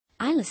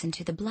I listen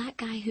to the Black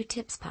Guy Who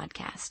Tips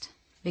podcast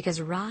because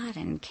Rod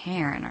and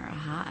Karen are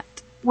hot.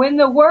 When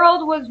the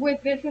world was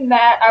with this and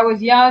that, I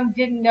was young,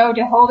 didn't know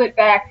to hold it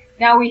back.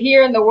 Now we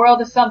hear in the world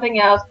is something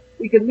else.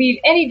 We could leave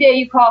any day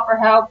you call for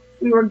help.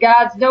 We were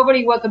gods,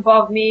 nobody was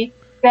above me.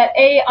 That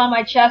A on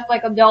my chest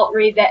like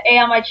adultery, that A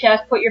on my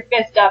chest, put your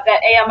fist up,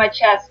 that A on my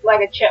chest like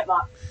a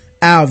chipmunk.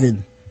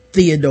 Alvin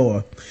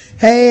Theodore.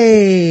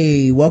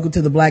 Hey, welcome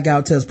to the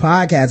Blackout Test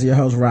podcast. Your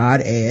host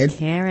Rod and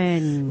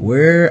Karen.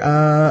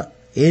 We're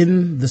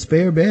in the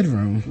spare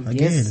bedroom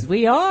again. Yes,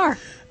 we are.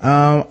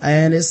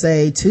 And it's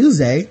a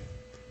Tuesday,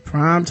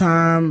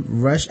 primetime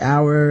rush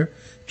hour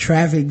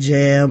traffic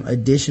jam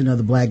edition of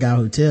the Black Guy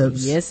Who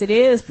Tips. Yes, it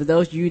is. For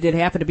those of you that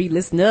happen to be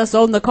listening to us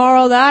on the car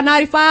on the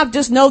I-95,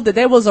 just know that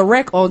there was a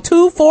wreck on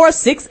 2, 4,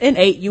 6, and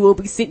 8. You will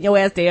be sitting your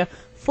ass there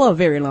for a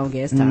very long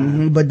ass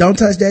time. But don't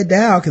touch that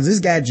dial because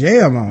it's got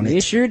jam on it.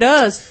 It sure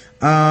does.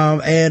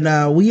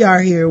 And we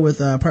are here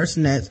with a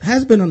person that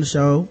has been on the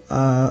show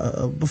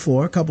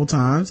before a couple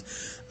times.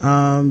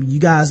 You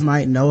guys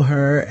might know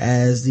her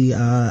as the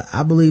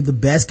I believe the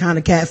best kind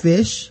of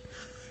catfish.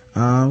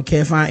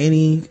 Can't find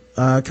any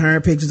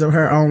current pictures of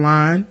her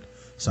online,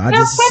 so I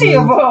just plenty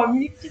of them.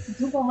 You can just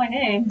Google my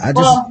name.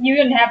 You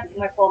didn't have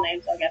my full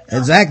name, so I guess not.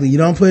 Exactly. You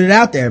don't put it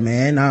out there,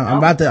 man. I'm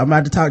about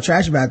to talk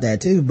trash about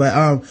that too.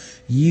 But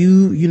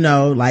you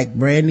know, like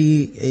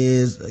Brandy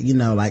is, you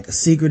know, like a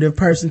secretive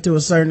person to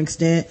a certain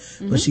extent,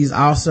 but she's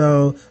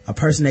also a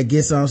person that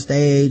gets on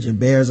stage and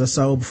bears her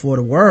soul before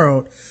the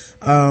world.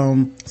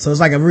 So it's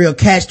like a real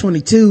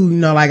catch-22, you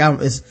know, like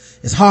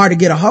it's hard to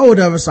get a hold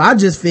of her. So I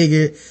just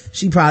figured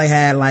she probably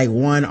had like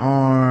one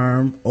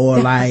arm or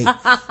like,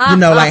 you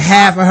know, like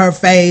half of her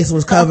face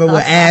was covered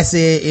with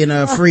acid in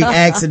a freak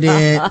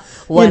accident.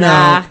 One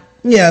eye.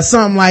 Yeah,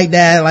 something like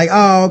that. Like,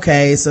 oh,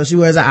 okay. So she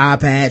wears an eye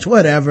patch,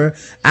 whatever.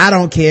 I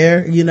don't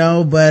care, you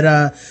know,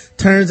 but,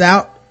 turns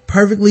out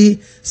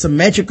perfectly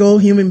symmetrical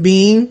human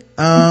being.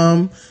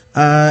 And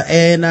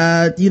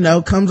you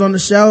know, comes on the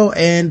show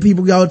and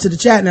people go to the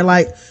chat and they're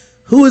like,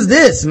 who is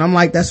this? And I'm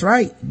like, that's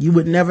right. You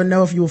would never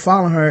know if you were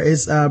following her.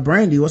 It's,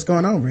 Brandy. What's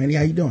going on, Brandy?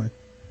 How you doing?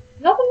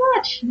 Nothing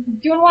much.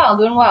 Doing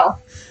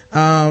well.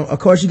 Of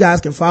course you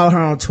guys can follow her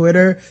on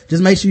Twitter.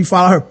 Just make sure you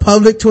follow her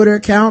public Twitter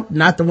account,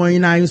 not the one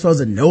you're not even supposed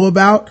to know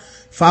about.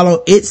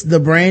 Follow It's the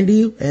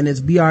Brandy, and it's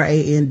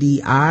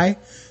Brandi.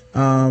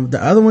 The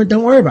other one,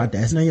 don't worry about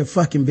that. It's none of your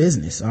fucking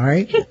business. All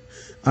right.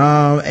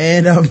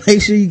 And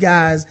make sure you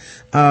guys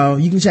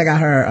you can check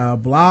out her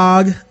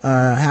blog,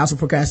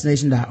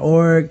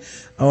 houseofprocrastination.org,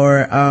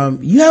 or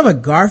you have a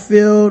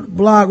Garfield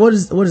blog. What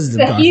is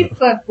the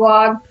Heathcliff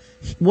blog?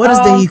 What is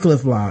the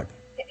Heathcliff blog?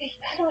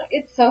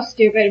 It's so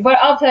stupid, but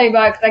I'll tell you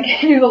about it because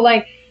I gave you the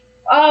link.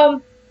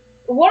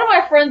 One of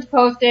my friends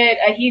posted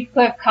a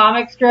Heathcliff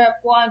comic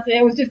strip once, and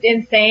it was just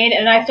insane,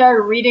 and I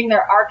started reading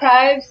their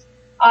archives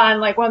on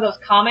like one of those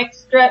comic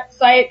strip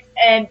sites,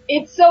 and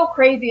it's so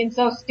crazy and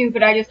so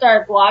stupid. I just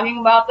started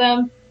blogging about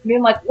them,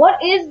 being like,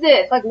 what is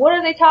this? Like, what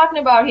are they talking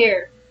about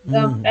here?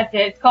 So that's it.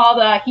 It's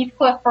called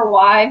Heathcliff for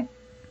Why,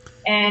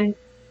 and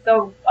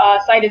the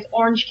site is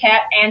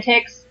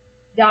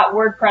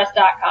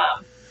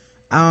orangecatantics.wordpress.com.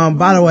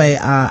 By the way,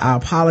 I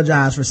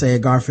apologize for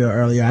saying Garfield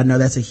earlier. I know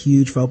that's a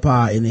huge faux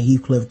pas in the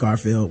Heathcliff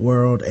Garfield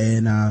world,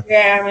 and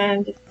yeah,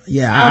 man.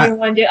 Yeah, I don't even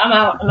want to do it. I'm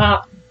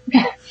out.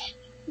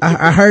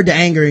 I heard the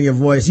anger in your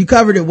voice. You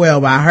covered it well,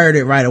 but I heard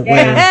it right away.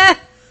 Yeah.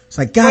 It's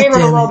like, God damn it.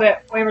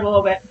 Wavered a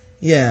little bit.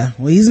 Yeah.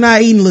 Well, he's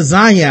not eating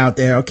lasagna out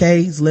there,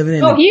 okay? He's living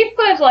in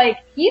Heathcliff is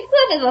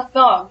a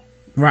thug.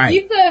 Right.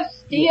 Heathcliff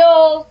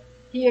steals,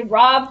 he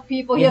robs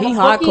people, he has a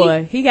bookie.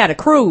 Hardcore. He got a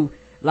crew.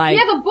 Like, he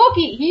has a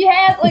bookie. He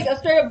has like a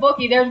straight up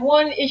bookie. There's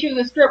one issue of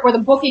the strip where the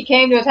bookie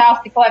came to his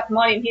house to collect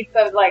money, and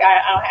Heathcliff was like,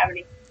 I don't have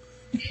any.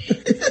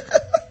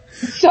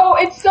 So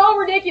it's so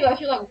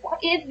ridiculous. You're like, what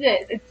is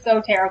this? It's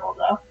so terrible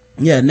though.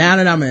 Yeah, now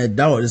that I'm an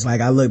adult, it's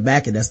like I look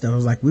back at that stuff. I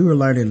was like, we were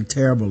learning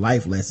terrible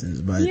life lessons,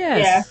 but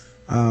yes.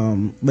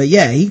 But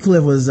yeah,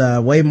 Heathcliff was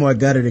way more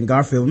gutted than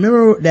Garfield.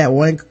 Remember that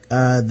one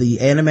the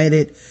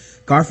animated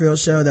Garfield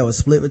show that was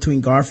split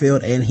between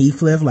Garfield and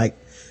Heathcliff? Like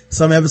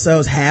some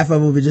episodes, half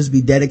of it would just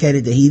be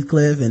dedicated to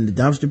Heathcliff and the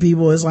dumpster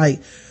people. It's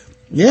like,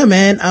 yeah,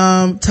 man,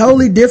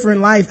 totally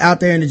different life out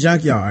there in the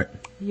junkyard.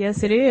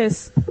 Yes, it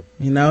is.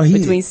 You know,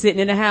 between sitting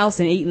in the house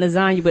and eating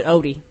lasagna with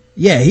Odie.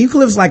 Yeah,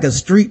 Heathcliff's like a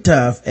street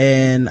tough,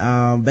 and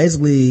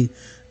basically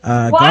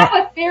I have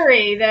a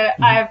theory that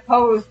I've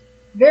posed.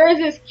 There is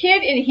this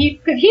kid in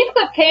because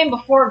Heathcliff came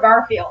before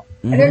Garfield.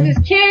 And there's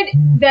this kid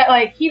that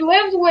like he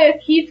lives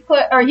with his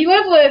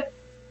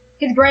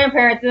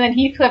grandparents, and then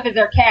Heathcliff is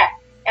their cat.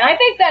 And I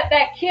think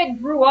that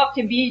kid grew up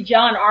to be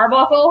John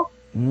Arbuckle.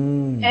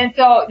 And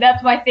so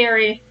that's my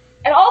theory.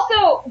 And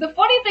also, the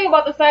funny thing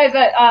about the site is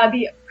that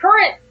the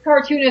current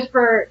cartoonist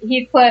for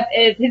Heathcliff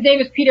his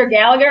name is Peter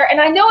Gallagher, and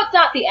I know it's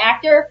not the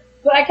actor,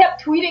 but I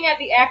kept tweeting at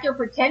the actor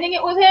pretending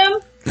it was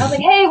him. I was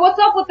like, hey, what's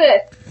up with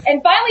this?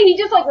 And finally he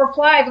just like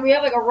replies, and we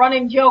have like a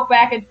running joke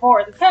back and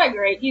forth. It's kind of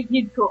great. He's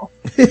cool.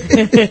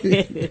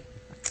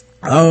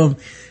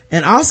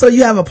 And also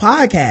you have a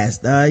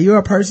podcast. You're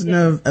a person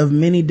of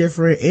many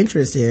different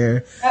interests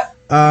here.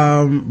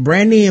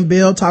 Brandy and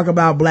Bill talk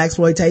about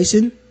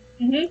blaxploitation.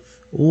 Mm-hmm.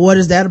 What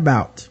is that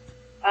about?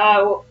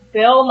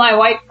 Bill, my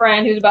white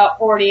friend who's about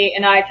 40,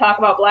 and I talk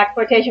about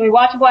blaxploitation. We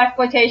watch a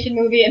blaxploitation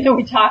movie and then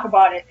we talk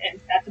about it, and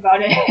that's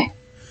about it.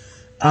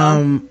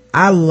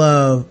 I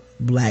love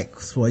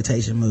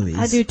blaxploitation movies.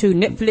 I do too.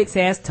 Netflix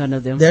has a ton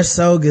of them. They're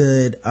so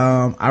good.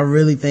 I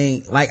really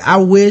think, like, I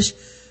wish,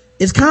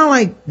 it's kind of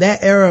like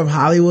that era of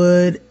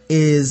Hollywood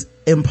is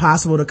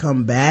impossible to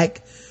come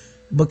back,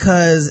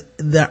 because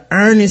the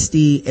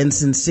earnesty and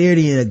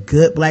sincerity in a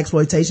good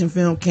blaxploitation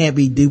film can't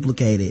be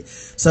duplicated.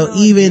 So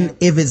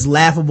if it's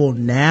laughable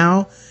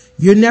now,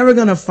 you're never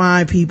gonna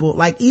find people,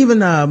 like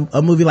even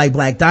a movie like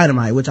Black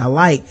Dynamite, which I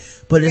like,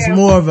 but it's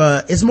more of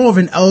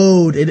an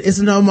ode. It's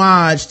an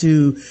homage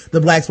to the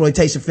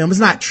blaxploitation film. It's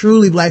not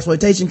truly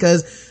blaxploitation,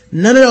 because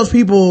none of those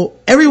people,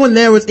 everyone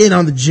there was in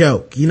on the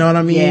joke. You know what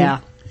I mean?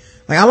 Yeah.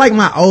 Like, I like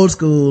my old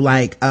school,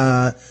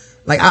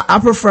 I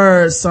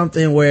prefer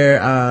something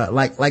where,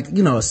 like,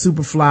 you know, a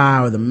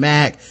Superfly or the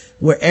Mac,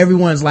 where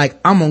everyone's like,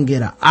 I'm gonna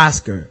get an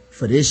Oscar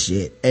for this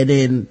shit. And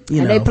then,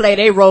 you know. They play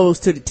their roles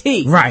to the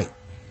T. Right.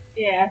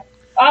 Yeah.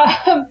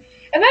 And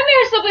then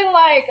there's something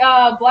like,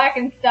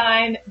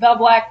 Blackenstein, The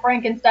Black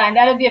Frankenstein.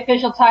 That is the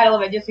official title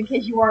of it, just in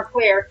case you weren't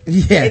clear.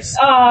 Yes.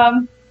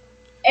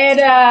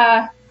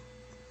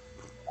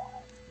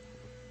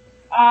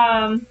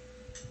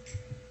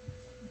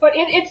 But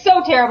it's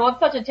so terrible. It's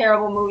such a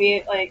terrible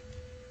movie. Like,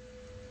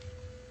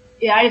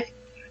 yeah, I'm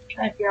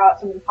trying to figure out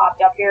something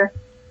popped up here.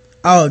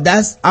 Oh,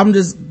 I'm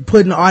just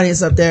putting the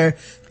audience up there.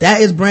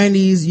 That is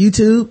Brandy's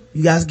YouTube.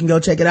 You guys can go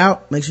check it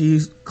out. Make sure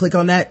you click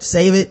on that,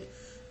 save it,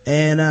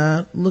 and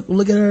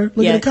look at her.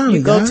 Look at the comment.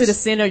 You go guys. To the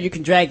center. You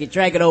can drag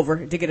it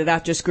over to get it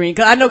out your screen.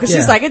 Cause I know, cause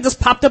she's like, it just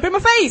popped up in my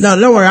face. No,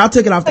 don't worry. I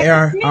took it off the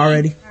air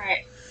already.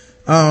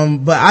 All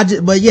right.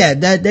 But yeah,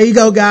 there you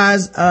go,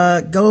 guys.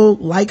 Go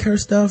like her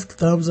stuff,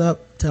 thumbs up,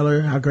 tell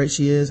her how great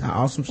she is,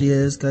 how awesome she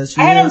is, cause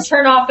I had him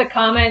turn off the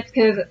comments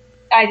because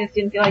I just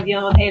didn't feel like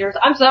dealing with haters.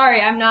 I'm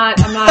sorry, I'm not,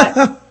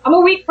 I'm a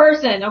weak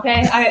person,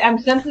 okay? I'm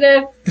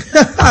sensitive.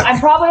 I'm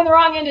probably in the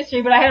wrong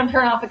industry, but I had him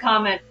turn off the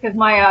comments because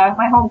my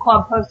home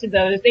club posted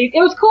those. It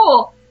was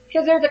cool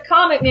because there's a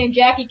comic named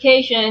Jackie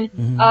Cation.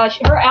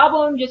 Mm-hmm. Her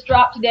album just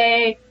dropped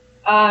today.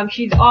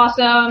 She's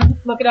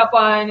awesome. Look it up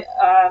on,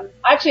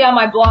 actually on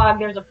my blog,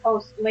 there's a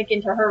post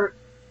linking to her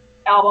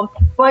album.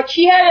 But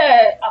she had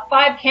a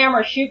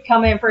 5-camera shoot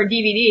come in for a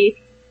DVD,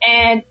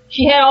 and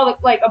she had all the,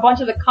 like, a bunch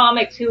of the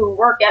comics who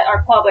work at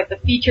our club, like the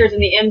features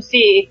and the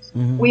MC.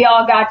 Mm-hmm. We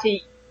all got to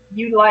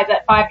utilize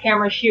that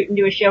 5-camera shoot and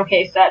do a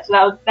showcase set.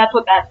 So that's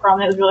what that's from.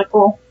 It was really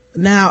cool.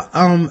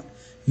 Now,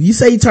 you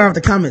say you turn off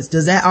the comments.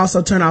 Does that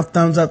also turn off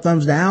thumbs up,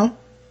 thumbs down?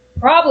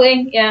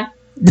 Probably, yeah.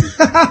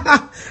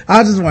 I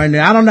was just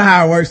wondering. I don't know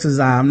how it works because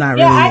I'm not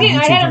really. I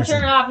had him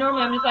turn it off.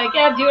 Normally, I'm just like,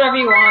 yeah, do whatever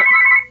you want.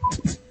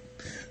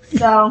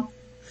 So.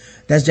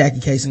 That's Jackie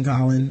Cason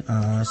calling.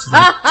 She's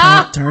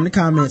like, turn the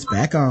comments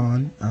back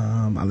on.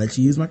 I'll let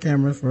you use my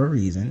camera for a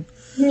reason.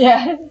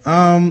 Yeah.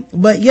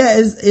 But yeah,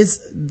 it's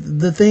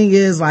the thing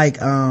is, like,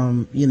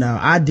 you know,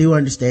 I do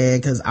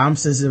understand because I'm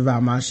sensitive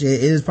about my shit.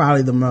 It is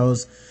probably the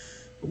most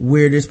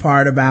weirdest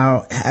part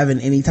about having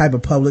any type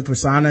of public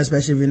persona,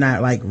 especially if you're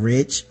not like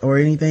rich or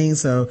anything.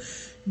 So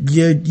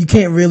you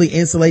can't really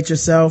insulate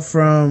yourself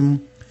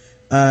from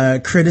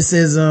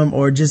criticism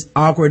or just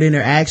awkward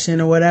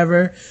interaction or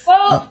whatever.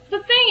 Well, the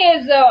thing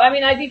is though, I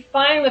mean, I'd be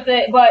fine with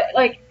it, but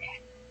like,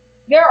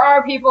 there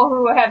are people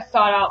who have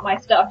sought out my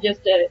stuff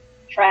just to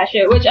trash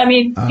it, which I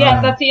mean,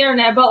 yes, that's the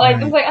internet, but like,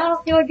 right. I'm like, I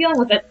don't feel like dealing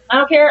with it. I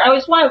don't care. I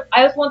just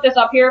want this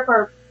up here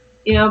for,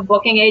 you know,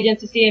 booking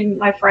agents to see and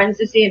my friends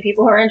to see and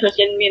people who are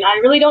interested in me. And I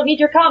really don't need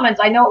your comments.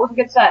 I know it was a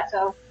good set.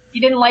 So if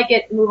you didn't like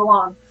it, move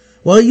along.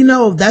 Well, you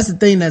know, that's the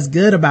thing that's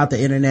good about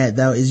the internet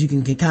though, is you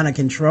can kind of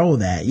control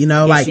that, you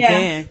know, like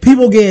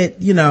people get,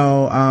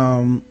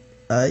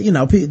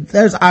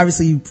 there's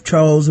obviously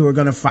trolls who are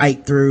going to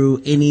fight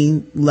through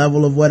any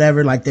level of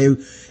whatever. Like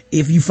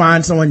if you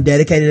find someone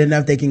dedicated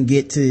enough, they can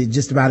get to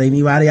just about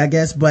anybody, I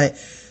guess. But,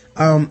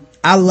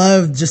 I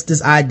love just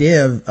this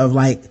idea of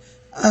like,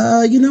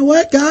 you know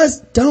what, guys,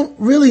 don't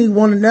really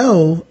want to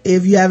know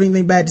if you have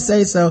anything bad to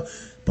say, so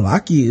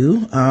block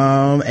you,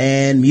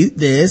 and mute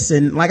this.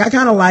 And like, I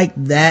kind of like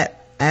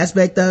that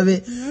aspect of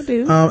it. I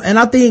do. And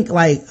I think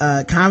like,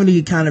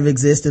 comedy kind of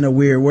exists in a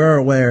weird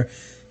world where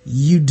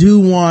you do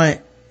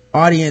want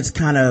audience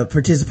kind of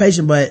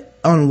participation, but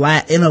on a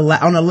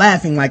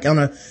laughing, like on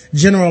a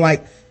general,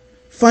 like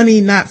funny,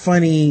 not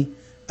funny,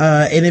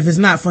 and if it's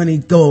not funny,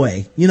 go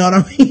away. You know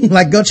what I mean?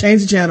 Like, go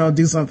change the channel and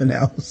do something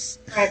else.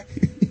 Right.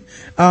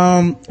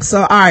 So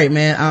all right,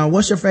 man,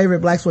 what's your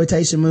favorite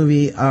blaxploitation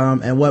movie,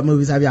 and what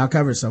movies have y'all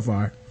covered so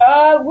far?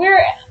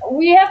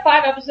 We have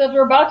 5 episodes.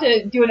 We're about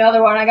to do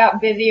another one. I got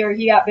busy, or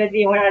he got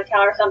busy and went out of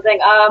town or something.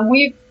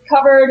 We've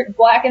covered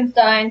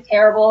Blackenstein,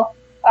 terrible.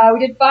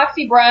 We did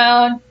Foxy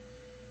Brown.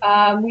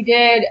 We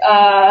did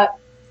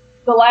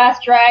The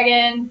Last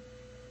Dragon.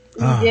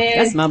 We did.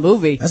 That's my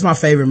movie. That's my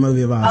favorite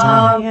movie of all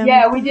time.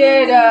 Yeah, we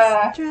did,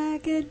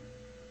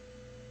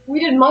 we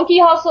did Monkey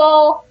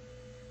Hustle,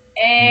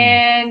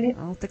 and I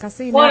don't think I've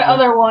seen one that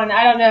other one,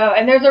 I don't know.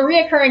 And there's a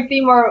reoccurring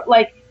theme where,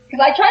 like,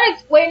 cause I try to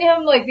explain to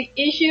him, like, the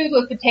issues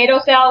with potato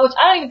salad, which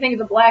I don't even think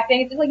is a black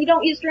thing. It's just like, you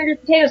don't eat strangers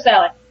potato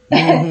salad.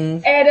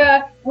 Mm-hmm.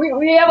 And,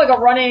 we have, like,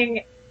 a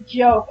running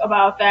joke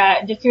about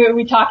that. Just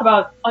we talk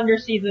about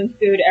under-seasoned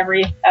food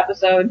every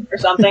episode or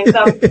something.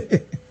 So,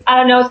 I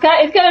don't know, it's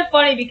kind of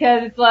funny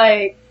because it's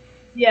like,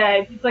 yeah,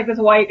 it's just like this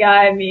white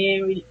guy and me,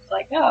 and we just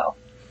like, oh.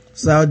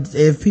 So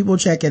if people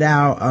check it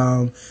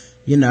out,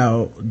 you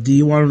know, do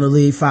you want them to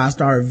leave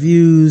 5-star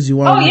reviews?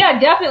 Yeah,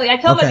 definitely. I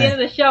tell them at the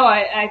end of the show,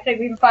 I say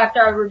leave a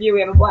 5-star review. We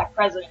have a black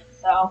president,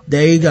 so.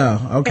 There you go.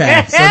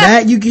 Okay. So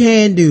that you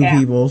can do,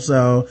 people.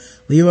 So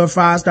leave her a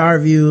 5-star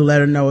review. Let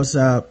her know what's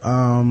up.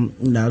 You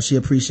know, she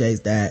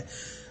appreciates that.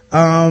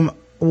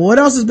 What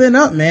else has been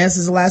up, man,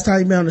 since the last time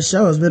you've been on the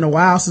show? It's been a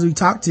while since we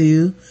talked to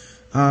you.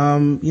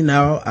 You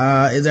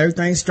know, is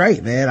everything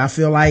straight, man? I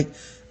feel like,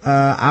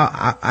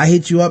 I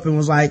hit you up and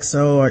was like,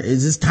 so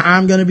is this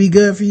time gonna be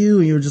good for you?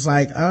 And you were just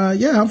like,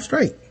 yeah, I'm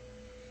straight.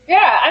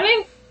 Yeah, I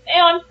mean, you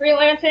know, I'm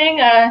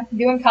freelancing,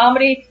 doing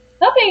comedy.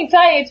 Nothing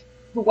exciting.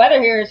 The weather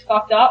here is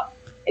fucked up.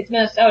 It's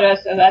Minnesota,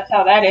 so that's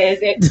how that is.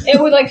 It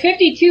was like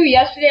 52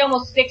 yesterday,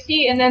 almost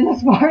 60, and then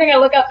this morning I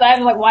look outside and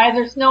I'm like, why is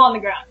there snow on the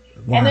ground?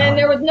 Wow. And then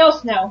there was no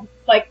snow.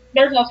 Like,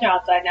 there's no snow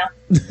outside now.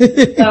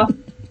 So.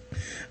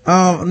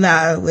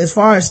 Now, as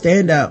far as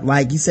stand-up,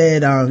 like you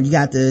said, you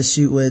got to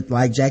shoot with,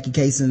 like, Jackie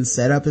Kason's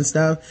setup and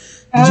stuff.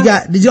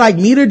 Did you like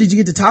meet her? Did you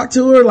get to talk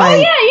to her?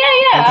 Like, yeah.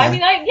 Okay. I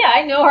mean,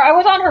 I know her. I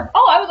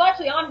was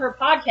actually on her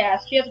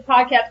podcast. She has a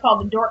podcast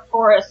called The Dork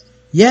Forest.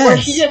 Yes. Where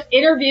she just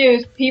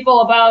interviews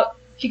people about,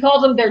 she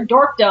calls them their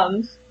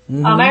dorkdoms.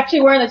 Mm-hmm. I'm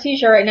actually wearing the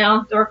t-shirt right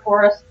now, Dork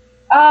Forest.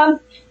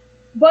 But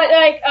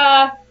like,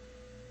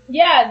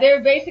 yeah,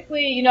 they're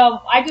basically, you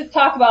know, I just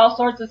talk about all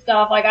sorts of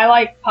stuff. Like, I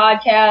like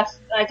podcasts.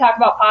 I talk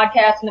about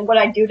podcasts and what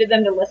I do to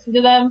them to listen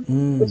to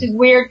them, which is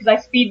weird because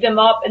I speed them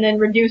up and then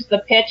reduce the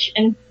pitch.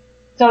 And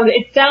so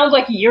it sounds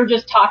like you're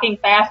just talking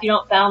fast. You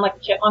don't sound like a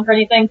chipmunk or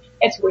anything.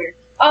 It's weird.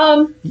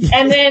 And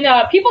then,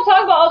 people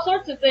talk about all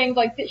sorts of things.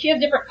 Like, she has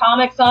different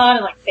comics on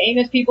and like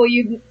famous people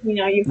you've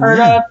heard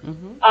of.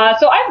 Mm-hmm.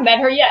 So I've met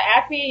her. Yeah,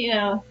 Acme, you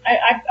know,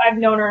 I've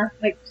known her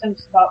like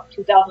since about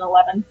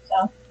 2011.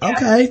 So. Yeah.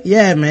 Okay.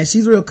 Yeah, man.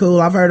 She's real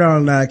cool. I've heard her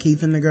on,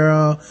 Keith and the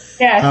Girl.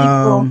 Yeah,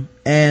 she's cool.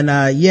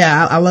 And,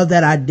 yeah, I love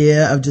that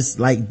idea of just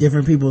like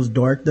different people's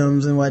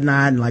dorkdoms and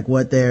whatnot and like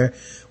what they're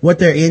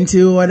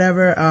into or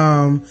whatever.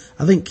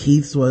 I think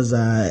Keith's was,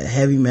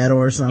 heavy metal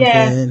or something.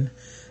 Yeah.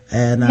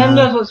 And,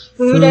 Hendo's was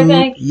food, I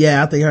think.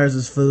 Yeah, I think hers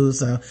was food.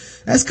 So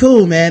that's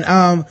cool, man.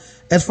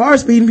 As far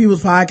as speeding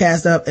people's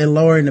podcast up and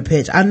lowering the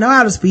pitch, I know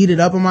how to speed it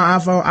up on my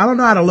iPhone. I don't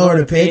know how to lower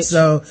the pitch,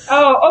 so.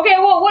 Oh, okay.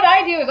 Well, what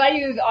I do is I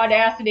use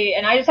Audacity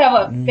and I just have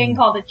a thing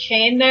called a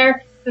chain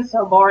there. This is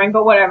so boring,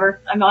 but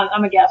whatever. I'm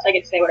a guest. I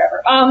get to say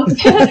whatever.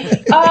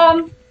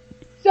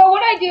 So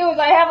what I do is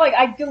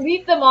I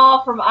delete them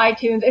all from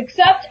iTunes,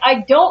 except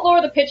I don't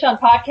lower the pitch on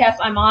podcasts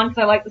I'm on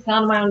because I like the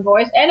sound of my own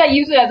voice, and I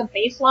use it as a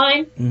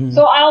baseline. Mm-hmm.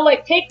 So I'll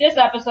like take this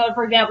episode,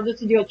 for example, just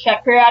to do a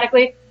check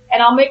periodically,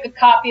 and I'll make a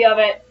copy of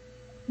it,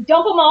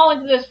 dump them all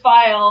into this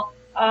file.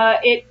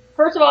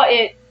 First of all,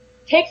 it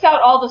takes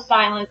out all the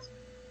silence.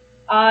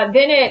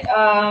 Then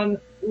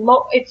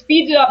it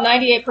speeds it up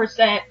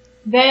 98%.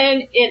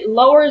 Then it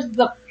lowers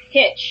the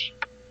pitch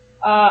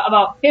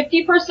about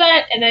 50%,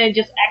 and then it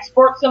just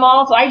exports them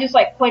all. So I just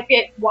like click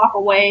it, walk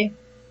away.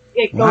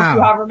 It goes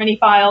through however many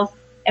files,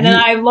 and then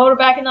I load it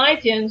back in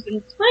iTunes, and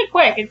it's pretty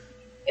quick.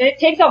 It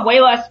takes up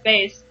way less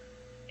space,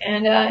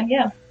 and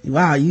yeah.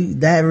 Wow,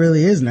 that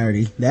really is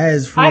nerdy. That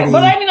is pretty.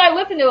 But I mean, I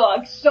listen to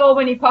like so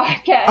many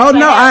podcasts. Oh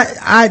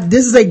no,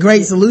 this is a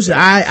great solution.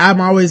 I'm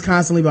always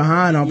constantly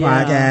behind on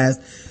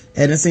podcasts,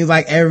 and it seems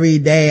like every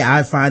day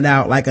I find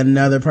out like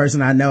another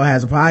person I know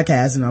has a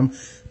podcast, and I'm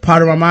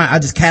part of my mind. I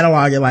just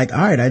catalog it like, all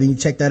right, I didn't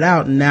check that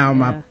out, and now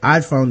my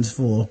iPhone is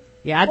full.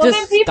 Yeah,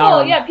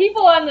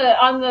 people on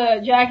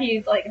the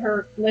Jackie's, like,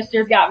 her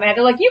listeners got mad.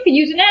 They're like, you can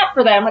use an app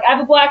for that. I'm like, I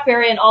have a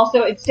BlackBerry, and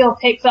also it still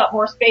takes up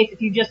more space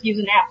if you just use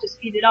an app to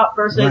speed it up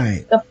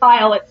versus the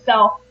file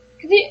itself.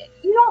 Cause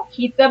you don't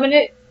keep them, and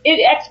it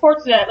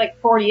exports it at like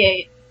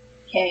 48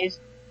 Ks.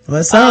 Well,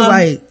 it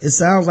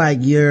sounds like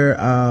you're,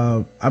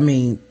 I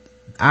mean,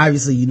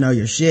 obviously you know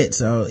your shit,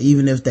 so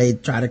even if they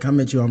try to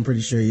come at you, I'm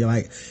pretty sure you're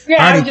like,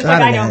 I was just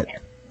like, I don't care.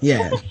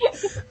 Yeah.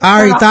 I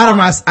already thought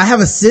of I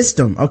have a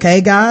system,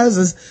 okay,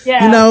 guys?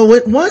 You know,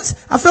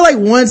 I feel like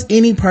once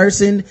any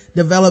person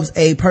develops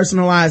a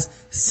personalized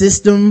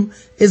system,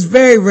 it's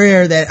very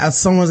rare that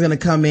someone's gonna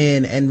come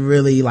in and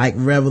really like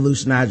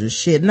revolutionize your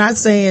shit. Not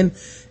saying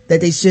that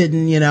they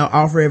shouldn't, you know,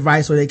 offer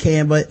advice where they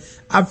can, but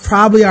I've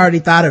probably already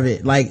thought of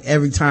it like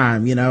every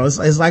time, you know.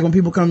 It's like when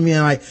people come to me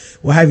and like,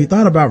 well, have you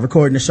thought about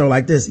recording a show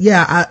like this?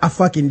 Yeah, I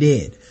fucking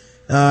did.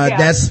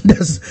 That's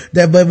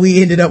that, but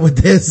we ended up with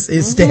this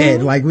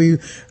instead. Like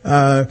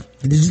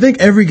did you think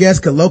every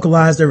guest could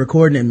localize their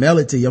recording and mail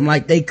it to you? I'm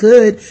like, they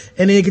could,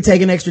 and then it could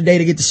take an extra day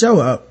to get the show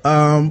up.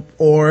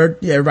 Or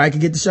everybody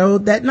could get the show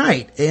that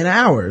night in an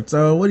hour.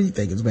 So what do you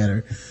think is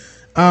better?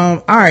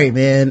 All right,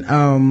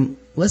 man.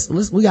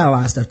 We got a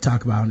lot of stuff to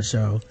talk about on the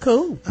show.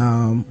 Cool.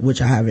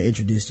 Which I haven't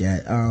introduced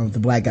yet. The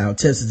Blackout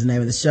Tips is the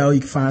name of the show.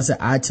 You can find us at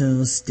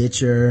iTunes,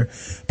 Stitcher,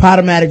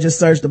 Podomatic. Just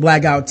search the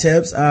Blackout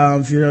Tips.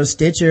 If you're on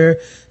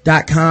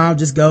Stitcher.com,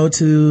 just go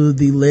to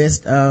the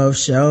list of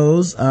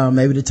shows,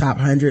 maybe the top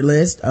 100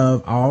 list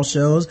of all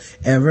shows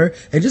ever,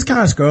 and just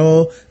kind of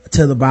scroll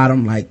to the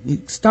bottom. Like,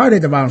 you start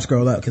at the bottom,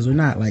 scroll up, because we're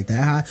not like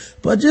that high,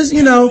 but just,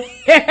 you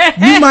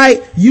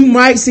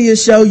might see a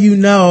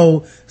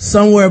show,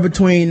 somewhere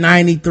between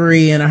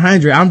 93 and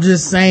 100. I'm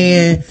just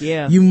saying,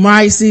 you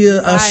might see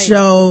a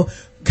show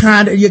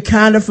you're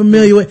kind of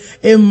familiar with.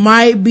 It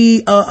might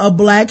be a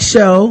black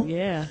show.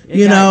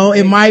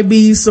 It might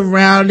be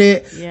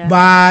surrounded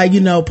by,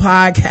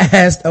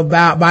 podcast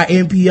by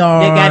NPR. They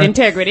got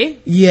integrity.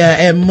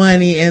 And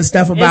money and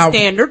stuff about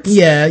and standards.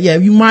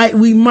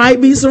 We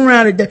might be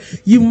surrounded there.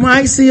 You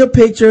might see a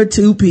picture of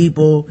two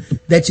people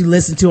that you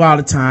listen to all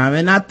the time.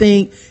 And I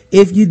think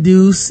if you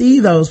do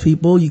see those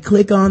people, you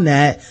click on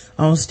that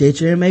on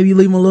Stitcher and maybe you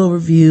leave them a little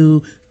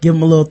review, give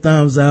them a little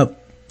thumbs up.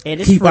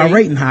 Keep our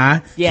rating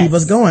high, keep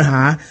us going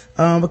high,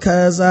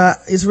 because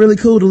it's really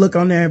cool to look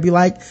on there and be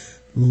like,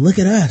 look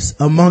at us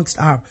amongst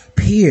our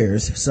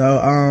peers.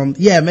 So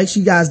make sure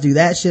you guys do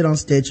that shit on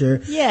Stitcher.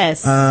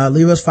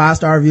 Leave us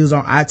 5-star reviews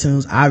on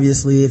iTunes,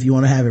 obviously, if you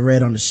want to have it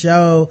read on the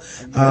show.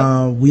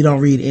 We don't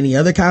read any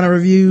other kind of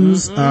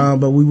reviews,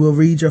 but we will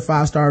read your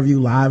 5-star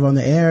review live on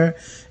the air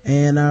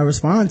and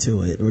respond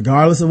to it,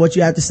 regardless of what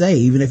you have to say.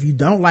 Even if you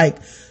don't like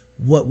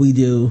what we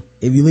do,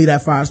 if you leave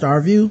that 5-star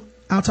review,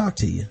 I'll talk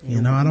to you.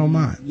 I don't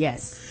mind.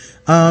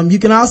 You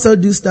can also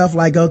do stuff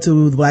like go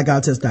to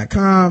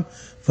theblackouttips.com,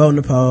 vote in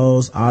the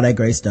polls, all that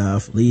great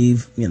stuff.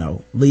 Leave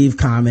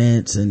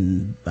comments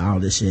and all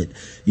this shit.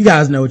 You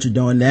guys know what you're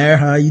doing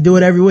there. You do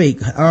it every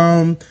week.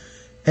 We'll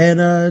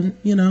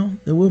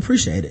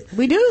appreciate it.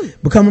 We do.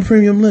 Become a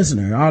premium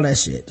listener, all that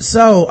shit.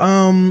 So,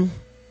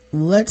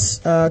 let's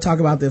talk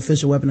about the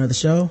official weapon of the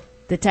show.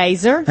 The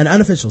taser. An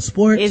unofficial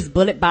sport is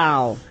bullet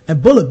ball.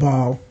 And bullet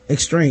ball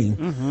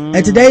extreme.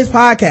 And today's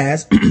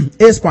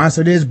podcast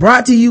is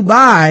brought to you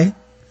by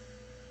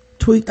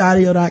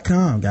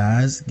tweakedaudio.com,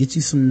 guys. Get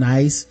you some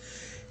nice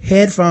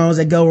headphones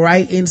that go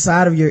right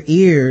inside of your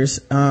ears,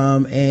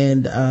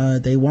 and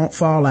they won't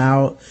fall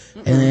out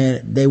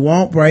and they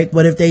won't break.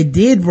 But if they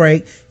did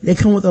break, they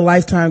come with a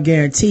lifetime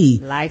guarantee.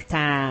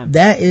 Lifetime.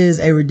 That is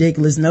a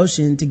ridiculous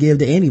notion to give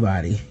to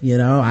anybody.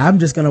 I'm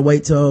just gonna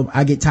wait till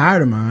I get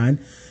tired of mine,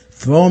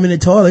 throw them in the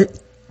toilet,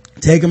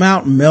 take them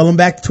out, and mail them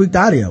back to Tweaked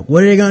Audio.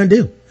 What are they gonna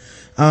do?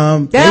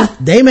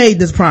 They made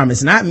this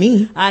promise, not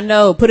me. I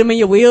know. Put them in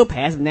your wheel,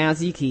 pass them down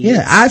to your kids.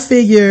 I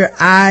figure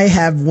I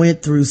have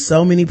went through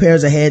so many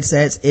pairs of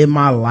headsets in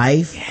my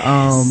life,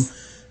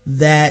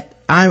 that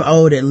I'm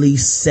owed at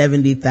least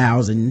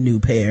 70,000 new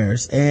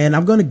pairs, and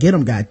I'm gonna get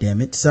them,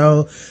 goddammit.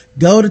 So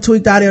go to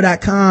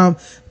tweakedaudio.com,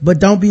 but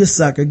don't be a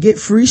sucker. Get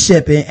free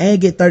shipping and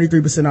get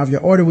 33% off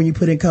your order when you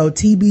put in code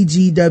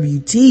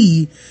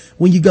TBGWT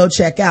when you go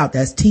check out.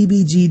 That's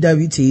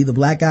TBGWT, the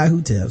black guy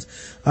who tips.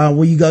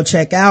 When you go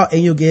check out,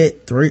 and you'll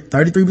get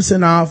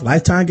 33% off,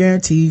 lifetime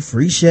guarantee,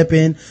 free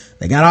shipping.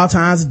 They got all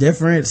kinds of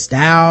different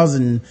styles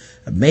and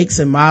makes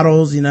and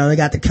models. They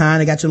got they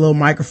got your little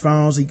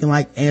microphones so you can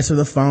answer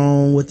the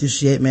phone with your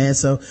shit, man.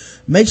 So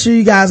make sure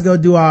you guys go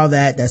do all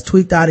that. That's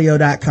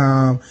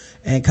tweakedaudio.com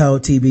and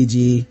code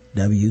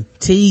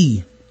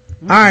TBGWT.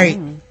 All right.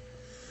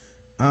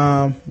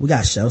 We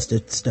got stuff to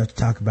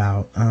talk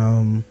about.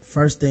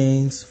 First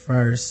things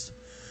first.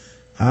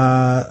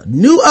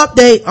 New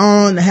update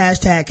on the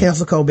hashtag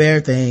cancel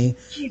Colbert thing.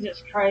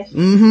 Jesus Christ.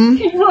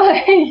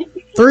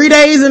 3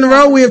 days in a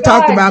row we have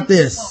talked about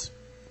this.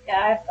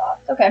 I thought.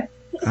 Okay.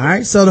 All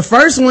right. So the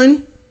first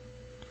one,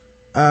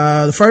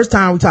 the first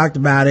time we talked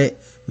about it,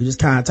 we just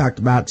kind of talked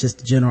about just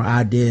the general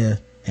idea,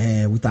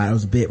 and we thought it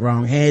was a bit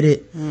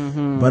wrong-headed,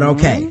 but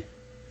okay.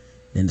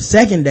 Then the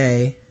second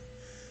day,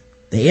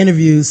 they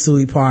interviewed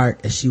Suey Park,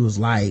 and she was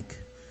like,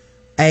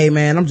 hey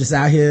man, I'm just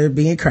out here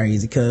being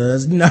crazy,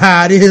 cause you know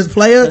how it is,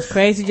 player. Just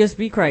crazy, just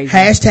be crazy.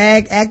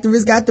 Hashtag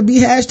activists got to be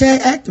hashtag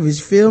activists,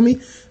 you feel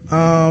me?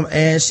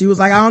 And she was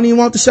like, I don't even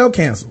want the show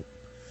canceled.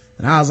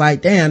 And I was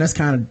like, damn, that's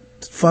kind of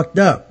fucked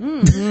up.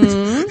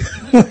 She's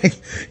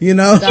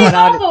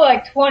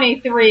also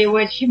 23,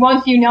 which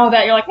once you know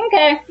that, you're like,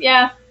 okay,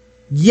 yeah.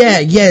 Yeah,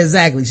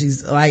 exactly.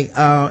 She's like,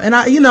 and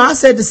I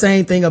said the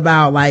same thing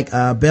about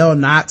Belle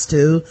Knox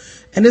too.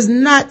 And it's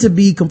not to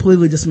be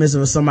completely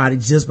dismissive of somebody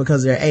just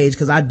because of their age,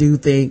 because I do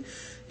think,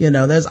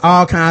 there's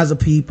all kinds of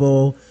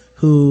people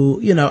who,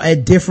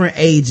 at different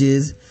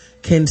ages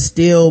can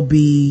still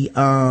be,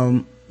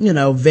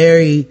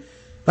 very,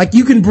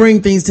 you can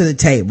bring things to the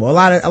table. A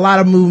lot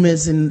of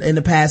movements in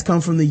the past come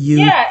from the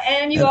youth. Yeah,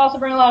 and you also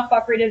bring a lot of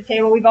fuckery to the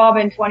table. We've all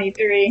been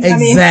 23.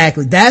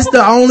 Exactly. That's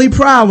the only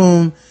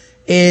problem,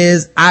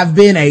 is I've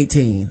been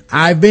 18.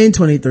 I've been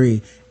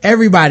 23.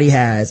 Everybody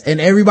has.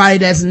 And everybody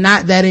that's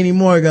not that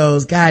anymore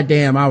goes, God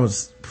damn, I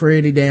was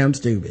pretty damn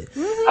stupid. I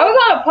was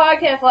on a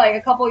podcast like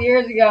a couple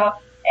years ago,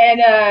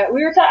 and I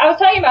was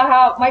talking about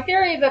how my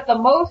theory is that the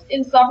most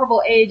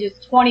insufferable age is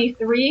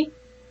 23,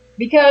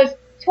 because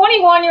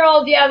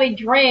 21-year-olds, yeah, they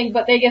drink,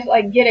 but they just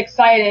like get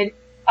excited.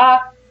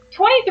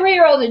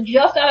 23-year-olds are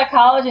just out of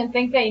college and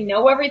think they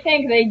know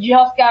everything because they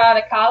just got out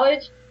of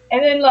college.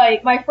 And then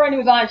like my friend who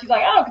was on, she's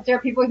like, I don't consider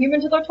people human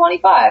until they're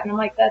 25. And I'm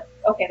like, that's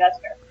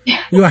fair.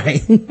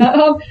 Right.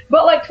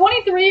 But like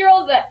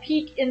 23-year-olds at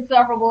peak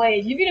insufferable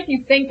age, even if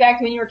you think back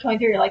to when you were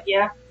 23, you're like,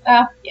 yeah.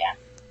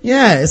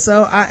 Yeah.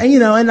 So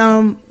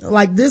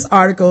like this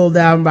article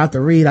that I'm about to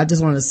read, I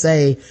just want to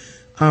say,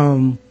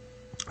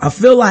 I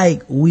feel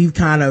like we've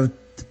kind of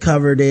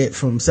covered it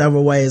from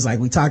several ways. Like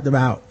we talked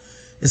about,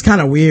 it's kind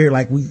of weird.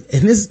 Like and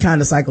this is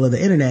kind of cycle of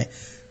the internet.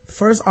 The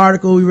first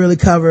article we really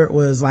covered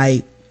was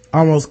like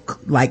almost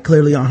like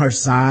clearly on her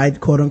side,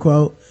 quote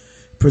unquote,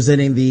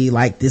 presenting the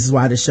like, this is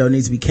why the show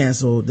needs to be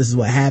canceled. This is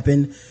what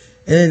happened. And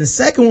then the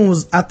second one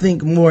was, I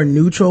think, more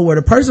neutral, where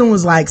the person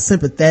was like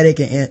sympathetic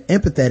and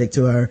empathetic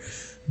to her.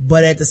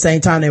 But at the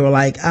same time, they were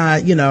like,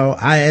 I,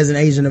 as an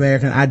Asian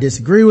American, I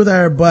disagree with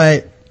her,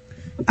 but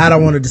I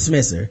don't want to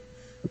dismiss her.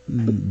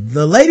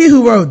 The lady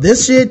who wrote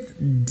this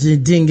shit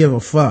didn't give a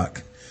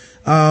fuck.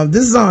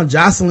 This is on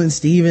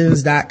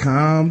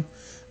JocelynStevens.com.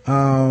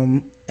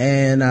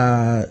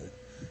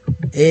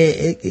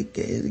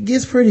 It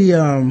gets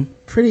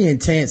pretty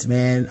intense,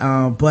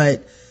 man.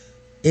 But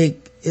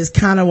it's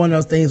kind of one of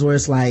those things where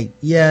it's like,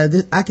 yeah,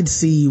 I could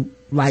see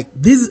like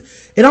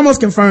this, it almost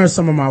confirms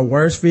some of my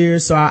worst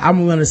fears. So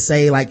I'm going to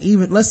say like,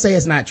 even, let's say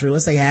it's not true.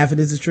 Let's say half of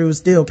this is true. It's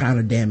still kind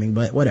of damning,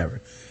 but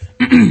whatever.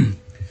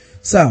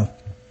 So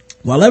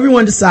while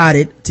everyone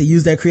decided to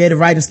use their creative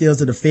writing skills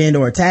to defend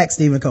or attack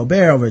Stephen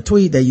Colbert over a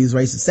tweet that used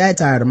racist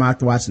satire to mock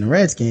the Washington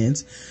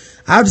Redskins,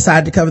 I've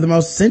decided to cover the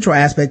most central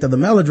aspect of the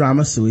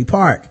melodrama, Suey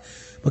Park.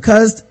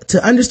 Because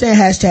to understand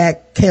hashtag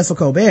cancel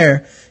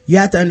Colbert, you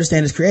have to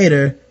understand his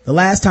creator. The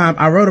last time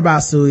I wrote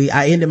about Suey,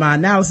 I ended my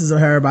analysis of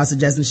her by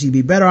suggesting she'd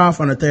be better off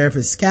on a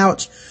therapist's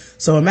couch.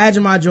 So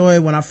imagine my joy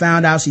when I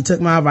found out she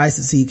took my advice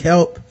to seek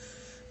help.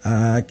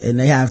 And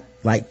they have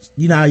like,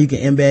 how you can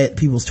embed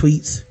people's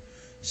tweets.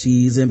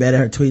 She's embedded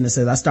her tweet and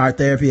says, I start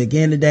therapy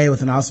again today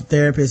with an awesome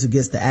therapist who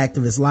gets the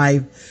activist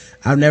life.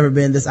 I've never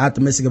been this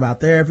optimistic about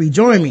therapy.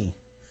 Join me.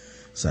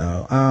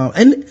 So,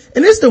 and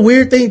it's the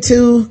weird thing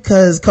too,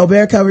 cause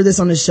Colbert covered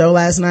this on his show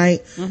last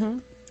night. Mm-hmm.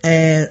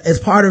 And as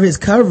part of his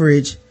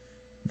coverage,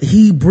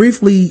 he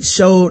briefly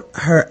showed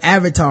her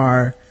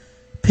avatar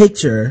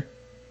picture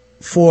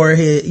for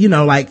his,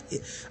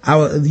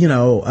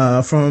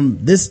 from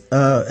this,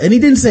 and he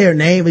didn't say her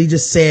name, but he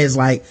just says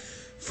like,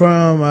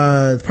 from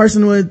a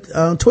person with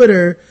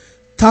Twitter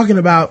talking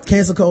about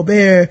cancel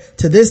Colbert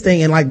to this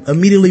thing, and like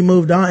immediately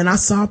moved on. And I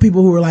saw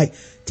people who were like,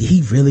 did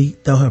he really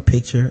throw her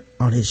picture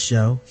on his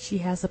show? She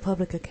has a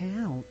public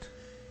account.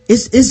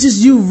 It's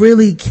just, you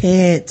really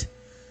can't,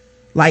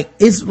 like,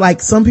 it's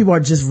like some people are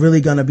just really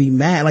gonna be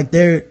mad. Like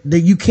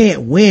you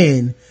can't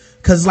win.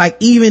 Cause like,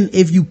 even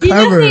if you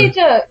cover. He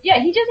just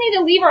needs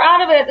to leave her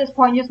out of it at this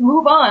point and just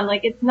move on.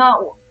 Like, it's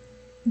not,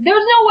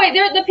 there's no way,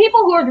 the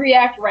people who would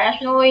react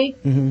rationally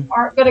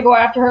aren't gonna go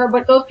after her,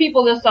 but those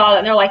people just saw that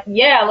and they're like,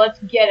 yeah, let's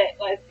get it,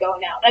 let's go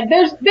now. Like,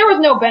 there was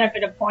no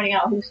benefit of pointing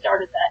out who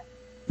started that.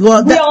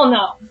 Well, we all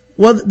know.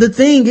 Well, the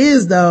thing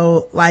is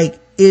though, like,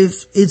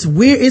 if it's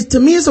weird, to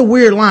me it's a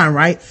weird line,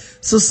 right?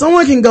 So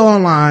someone can go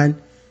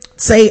online,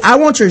 say, I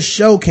want your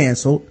show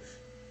canceled,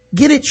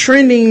 get it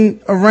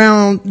trending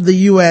around the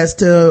US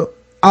for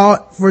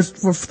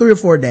 3 or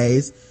 4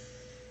 days.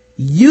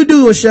 You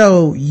do a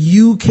show,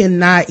 you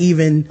cannot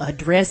even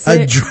address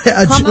it.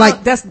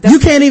 You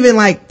can't even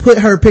like put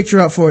her picture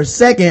up for a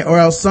second, or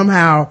else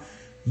somehow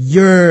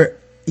you're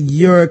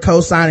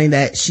co-signing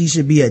that she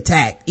should be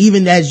attacked.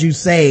 Even as you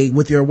say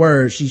with your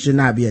words, she should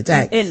not be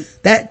attacked. And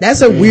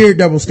that's a weird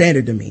double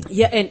standard to me.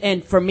 Yeah.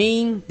 And for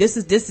me, this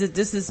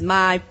is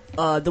my,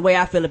 the way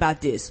I feel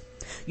about this.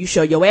 You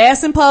show your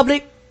ass in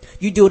public.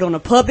 You do it on a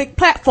public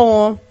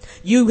platform.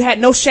 You had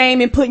no shame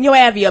in putting your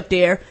Abby up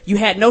there. You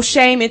had no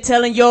shame in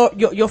telling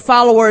your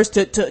followers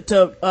to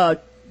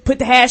put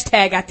the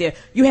hashtag out there.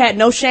 You had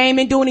no shame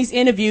in doing these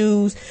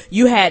interviews.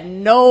 You had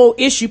no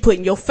issue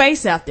putting your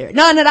face out there.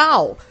 None at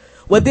all.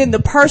 Well, then the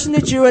person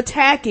that you're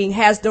attacking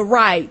has the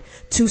right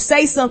to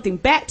say something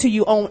back to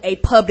you on a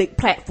public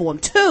platform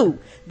too.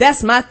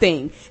 That's my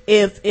thing.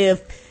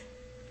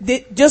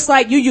 Just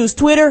like you use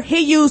Twitter, he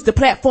used the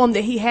platform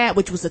that he had,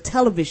 which was a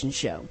television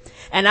show.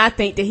 And I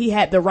think that he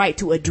had the right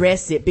to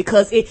address it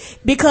because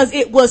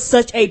it was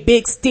such a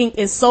big stink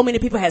and so many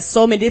people had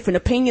so many different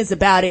opinions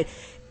about it.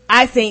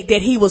 I think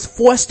that he was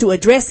forced to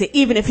address it,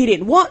 even if he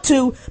didn't want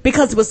to,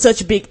 because it was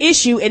such a big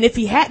issue. And if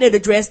he hadn't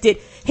addressed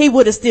it, he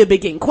would have still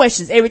been getting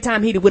questions. Every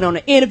time he went on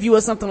an interview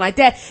or something like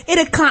that, it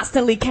had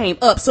constantly came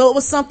up. So it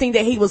was something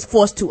that he was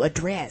forced to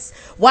address.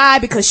 Why?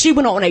 Because she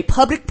went on a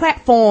public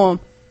platform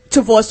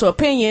to voice her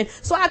opinion.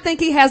 So I think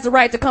he has the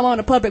right to come on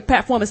a public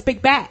platform and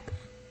speak back.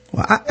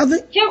 Well, I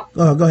think,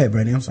 oh, go ahead,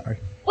 Brandy. I'm sorry.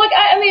 Like,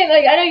 I mean,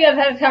 like, I know you guys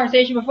had this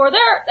conversation before. There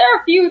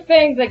are a few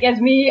things, like, as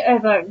me,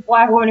 as a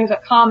black woman who's a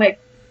comic,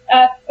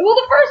 well,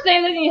 the first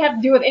thing that you have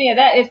to do with any of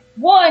that is,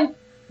 one,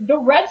 the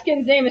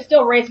Redskins name is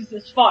still racist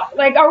as fuck.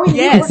 Like, we're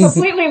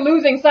completely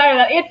losing sight of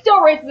that. It's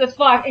still racist as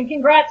fuck, and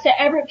congrats to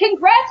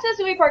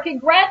Sweet Park,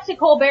 congrats to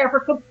Colbert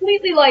for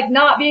completely, like,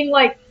 not being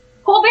like,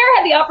 Colbert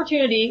had the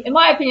opportunity, in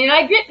my opinion,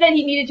 I get that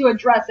he needed to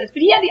address this,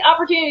 but he had the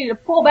opportunity to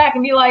pull back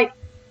and be like,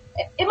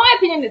 in my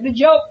opinion, the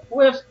joke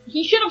was,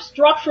 he should have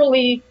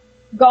structurally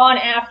gone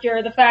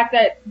after the fact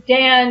that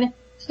Dan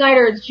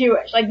Snyder is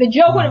Jewish. Like, the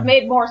joke would have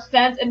made more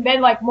sense and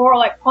been, like, more,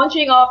 like,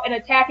 punching up and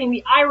attacking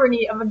the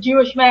irony of a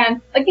Jewish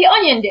man, like The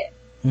Onion did.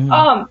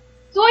 Mm-hmm.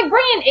 So, like,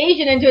 bringing an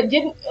Asian into it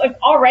didn't, like,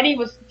 already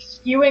was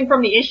skewing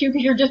from the issue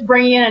because you're just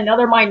bringing in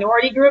another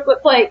minority group.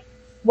 But, like,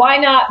 why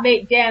not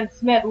make Dan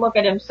Snyder look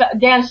at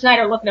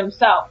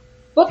himself?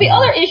 But the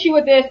other issue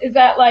with this is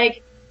that,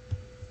 like,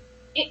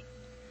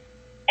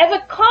 as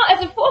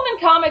a woman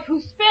comic who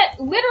spent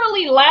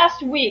literally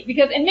last week,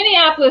 because in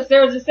Minneapolis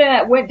there was this thing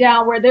that went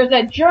down where there's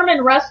a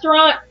German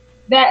restaurant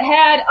that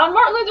had, on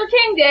Martin Luther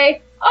King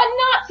Day, a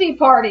Nazi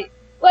party.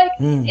 Like,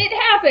 it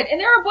happened. And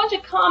there are a bunch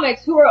of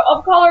comics who are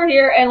of color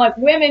here and, like,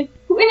 women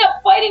who end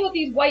up fighting with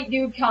these white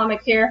dude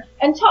comics here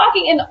and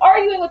talking and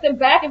arguing with them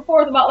back and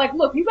forth about, like,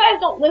 look, you guys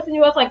don't listen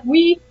to us, like,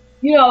 we,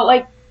 you know,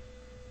 like,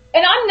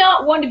 and I'm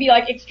not one to be,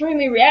 like,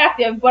 extremely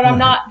reactive, but I'm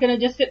not gonna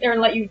just sit there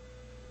and let you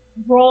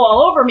roll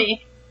all over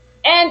me.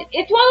 And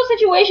it's one of those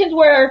situations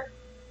where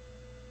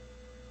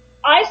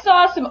I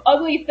saw some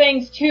ugly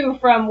things too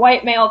from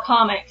white male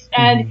comics,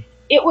 and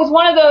it was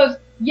one of those,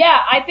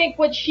 I think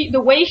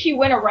the way she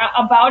went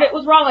about it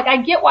was wrong. Like, I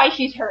get why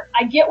she's hurt.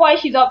 I get why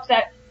she's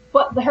upset,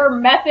 but her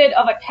method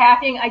of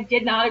attacking I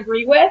did not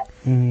agree with.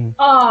 But then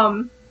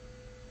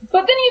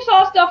you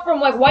saw stuff from,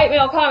 like, white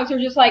male comics who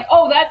were just like,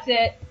 oh, that's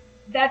it.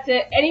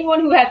 Anyone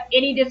who has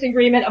any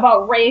disagreement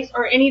about race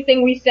or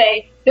anything we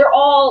say, they're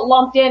all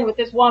lumped in with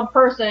this one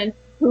person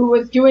who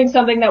was doing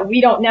something that we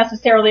don't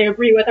necessarily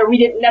agree with, or we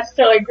didn't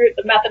necessarily agree with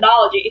the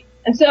methodology.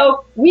 And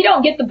so we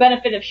don't get the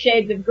benefit of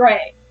shades of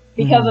gray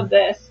because of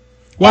this.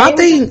 Well,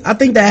 I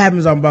think that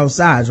happens on both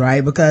sides,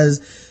 right?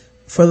 Because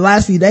for the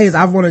last few days,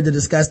 I've wanted to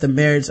discuss the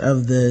merits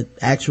of the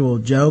actual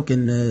joke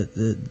and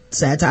the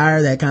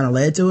satire that kind of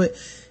led to it.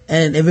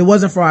 And if it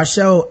wasn't for our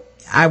show,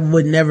 I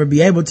would never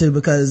be able to,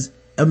 because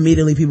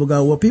immediately people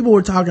go, well, people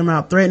were talking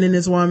about threatening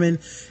this woman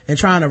and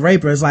trying to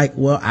rape her. It's like,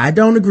 well, I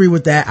don't agree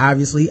with that.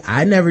 Obviously,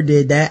 I never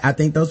did that. I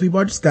think those people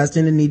are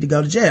disgusting and need to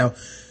go to jail.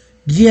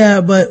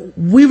 Yeah, but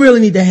we really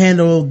need to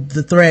handle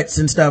the threats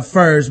and stuff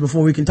first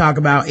before we can talk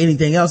about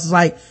anything else. It's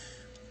like,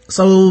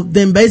 so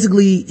then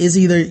basically it's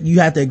either you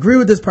have to agree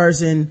with this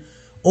person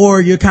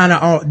or you're kind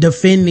of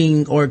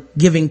defending or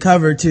giving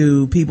cover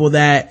to people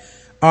that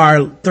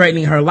are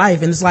threatening her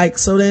life. And it's like,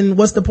 so then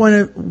what's the point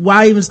of,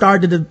 why even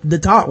start the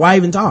talk? Why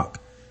even talk?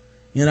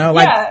 You know,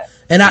 like,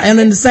 and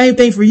then the same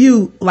thing for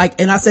you, like,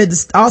 and I said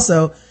this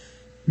also,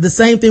 the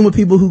same thing with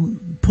people who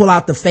pull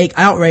out the fake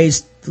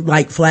outrage,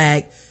 like,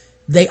 flag.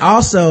 They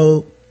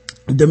also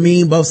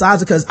demean both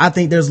sides, because I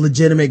think there's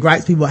legitimate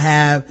gripes people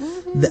have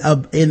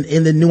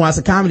in the nuance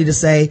of comedy to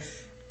say,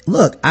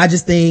 look, I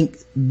just think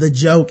the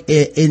joke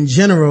in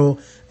general,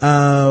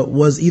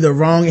 was either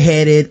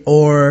wrong-headed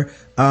or,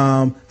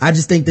 I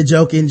just think the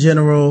joke in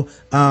general,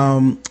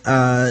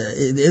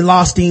 it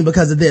lost steam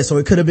because of this, or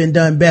it could have been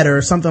done better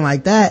or something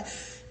like that.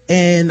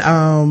 And,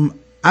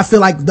 I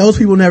feel like those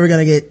people are never going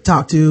to get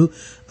talked to,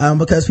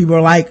 because people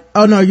are like,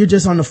 oh no, you're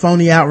just on the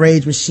phony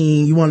outrage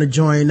machine. You want to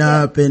join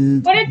up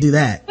and do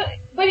that.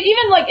 But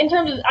even, like, in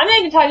terms of, I'm not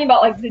even talking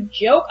about, like, the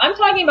joke. I'm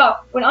talking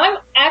about when I'm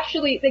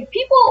actually, like,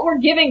 people were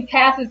giving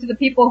passes to the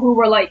people who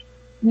were, like,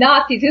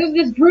 Nazis. It was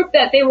this group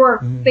that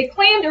they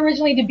claimed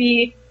originally to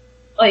be,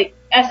 like,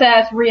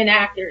 SS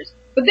reenactors.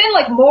 But then,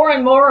 like, more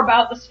and more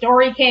about the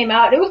story came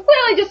out. It was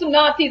clearly just some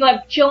Nazis,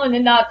 like, chilling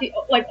in Nazi,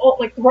 like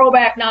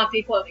throwback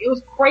Nazi clothing. It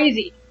was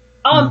crazy.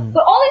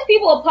 But all these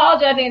people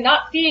apologizing and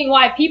not seeing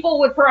why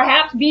people would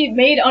perhaps be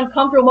made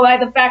uncomfortable by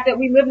the fact that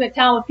we live in a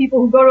town with people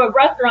who go to a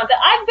restaurant that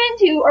I've been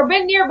to or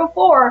been near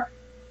before,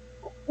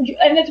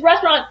 and this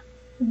restaurant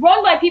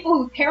run by people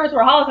whose parents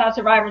were Holocaust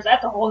survivors,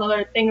 that's a whole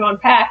other thing to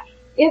unpack,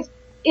 is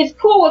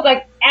cool with,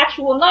 like,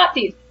 actual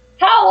Nazis.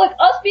 How, like,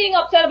 us being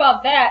upset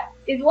about that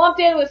is lumped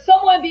in with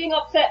someone being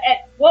upset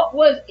at what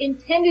was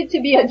intended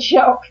to be a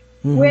joke.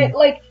 With,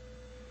 like,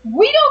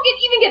 we don't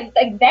even get,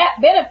 like, that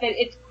benefit.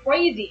 It's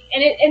crazy.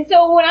 And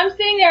so when I'm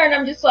sitting there and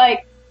I'm just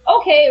like,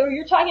 okay, or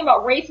you're talking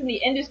about race in the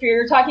industry, or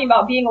you're talking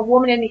about being a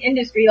woman in the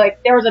industry,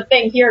 like, there was a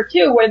thing here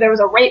too where there was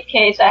a rape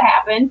case that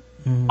happened,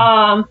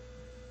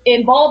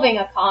 involving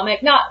a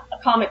comic, not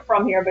a comic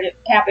from here, but it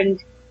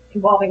happened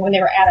involving when they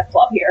were at a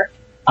club here.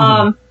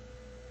 And,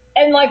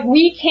 like,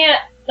 we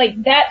can't,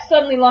 like, that's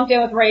suddenly lumped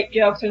in with rape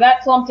jokes, or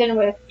that's lumped in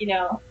with, you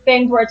know,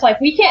 things where it's like,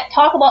 we can't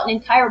talk about an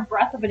entire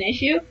breadth of an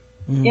issue,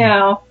 you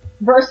know,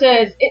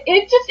 versus,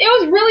 it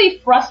was really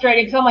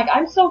frustrating, because I'm like,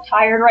 I'm so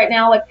tired right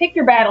now, like, pick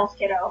your battles,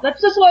 kiddo.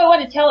 That's just what I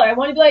wanted to tell her. I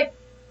wanted to be like,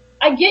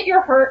 I get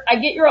you're hurt, I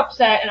get you're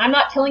upset, and I'm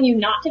not telling you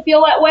not to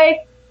feel that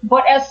way,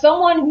 but as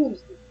someone who's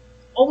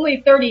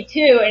only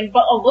 32 and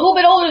but a little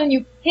bit older than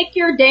you, pick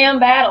your damn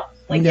battles.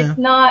 Like, it's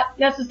not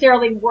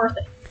necessarily worth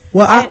it.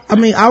 Well,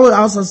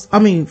 I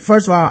mean,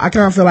 first of all, I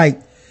kind of feel like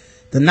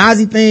the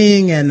Nazi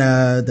thing and,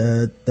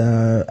 the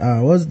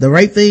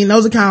rape thing,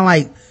 those are kind of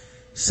like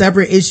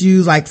separate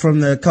issues, like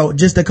from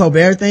just the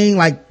Colbert thing,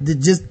 like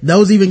just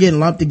those even getting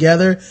lumped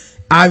together.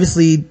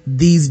 Obviously,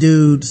 these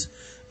dudes,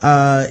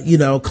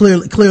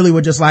 clearly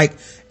were just like,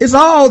 it's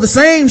all the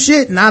same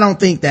shit, and I don't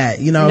think that,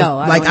 no,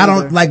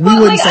 we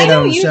wouldn't say that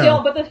on the show. I know you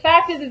don't, but the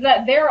fact is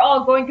that they're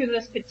all going through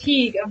this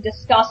fatigue of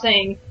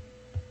discussing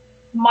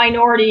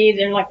minorities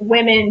and like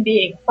women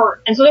being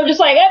hurt, and so they're just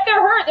like, if they're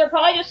hurt, they're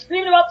probably just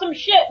screaming about some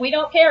shit we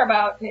don't care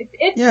about.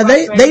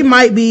 They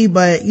might be,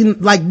 but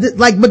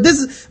but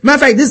this matter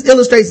of fact, this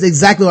illustrates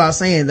exactly what I was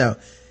saying though.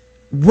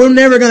 We're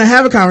never gonna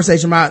have a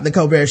conversation about the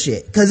Colbert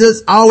shit because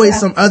there's always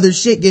some other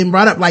shit getting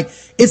brought up. Like,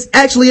 it's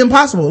actually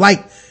impossible.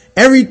 Like,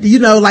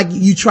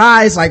 you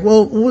try, it's like,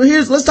 well,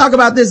 let's talk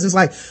about this. It's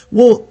like,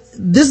 well,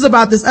 this is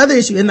about this other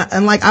issue,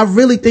 and like, I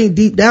really think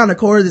deep down the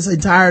core of this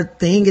entire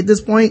thing at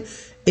this point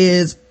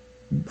is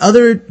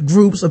other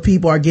groups of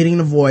people are getting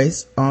the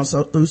voice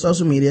through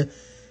social media.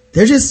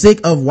 They're just sick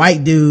of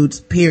white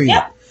dudes, period.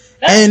 Yep.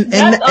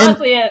 That's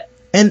honestly it.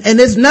 And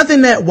there's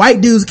nothing that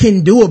white dudes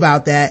can do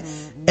about that. Mm-hmm.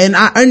 And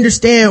I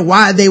understand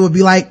why they would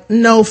be like,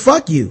 no,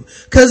 fuck you.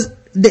 Cause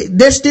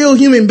they're still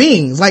human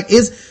beings. Like,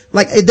 it's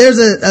like, there's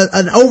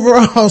an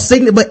overall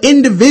signal, but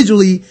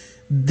individually,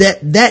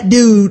 that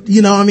dude,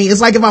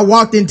 it's like if I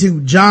walked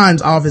into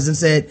John's office and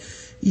said,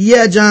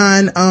 yeah,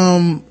 John,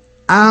 I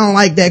don't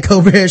like that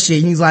Colbert shit.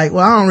 And he's like,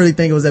 well, I don't really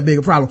think it was that big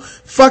a problem.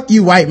 Fuck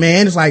you, white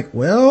man. It's like,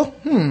 well,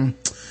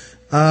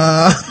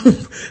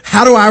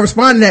 how do I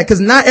respond to that? Cause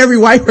not every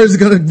white person is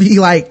gonna be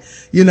like,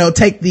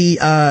 take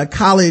the,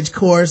 college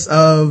course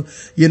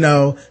of,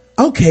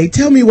 okay,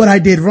 tell me what I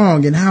did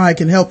wrong and how I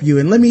can help you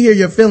and let me hear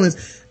your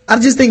feelings. I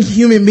just think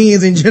human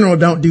beings in general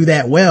don't do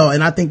that well.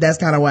 And I think that's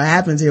kind of what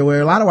happens here, where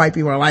a lot of white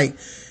people are like,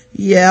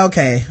 yeah,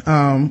 okay,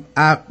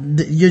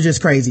 you're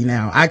just crazy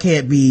now. I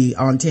can't be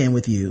on 10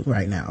 with you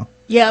right now.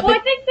 Yeah, well, I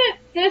think that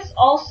this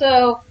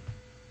also,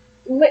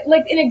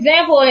 like an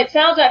example, and it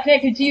sounds not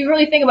connected, do you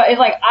really think about it, is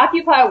like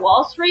Occupy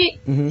Wall Street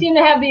seem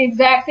to have the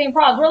exact same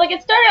problems, where like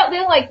it started out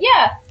being like,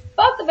 yeah,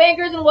 fuck the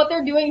bankers and what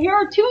they're doing, here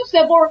are 2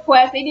 simple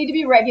requests, they need to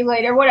be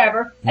regulated or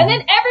whatever, and then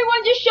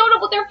everyone just showed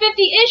up with their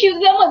 50 issues,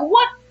 and I'm like,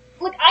 what?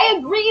 Like, I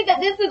agree that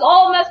this is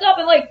all messed up,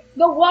 and like,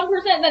 the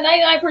 1% and the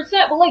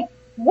 99%, but like,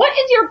 what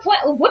is your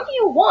plan? What do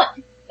you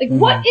want? Like,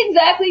 what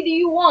exactly do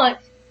you want?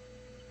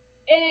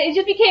 And it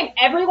just became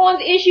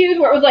everyone's issues,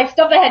 where it was like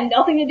stuff that had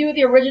nothing to do with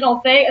the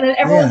original thing, and then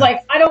everyone's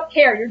like, I don't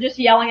care, you're just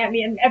yelling at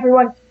me, and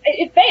everyone,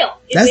 it failed.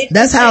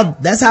 That's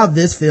how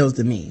this feels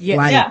to me.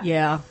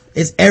 Yeah.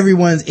 It's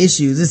everyone's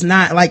issues. It's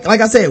not like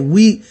I said,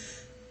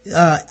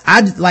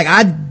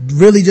 I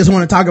really just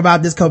want to talk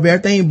about this Colbert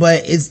thing,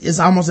 but it's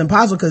almost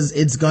impossible because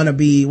it's gonna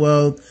be,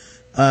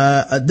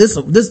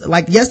 this,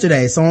 like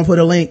yesterday, someone put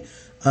a link,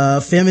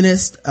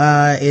 feminist,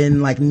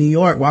 in like New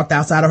York walked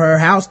outside of her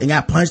house and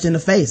got punched in the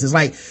face. It's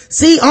like,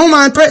 see,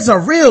 online threats are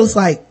real. It's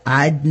like,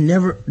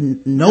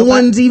 no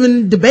one's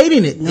even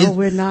debating it.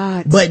 We're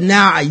not. But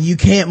now you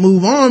can't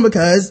move on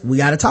because we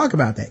got to talk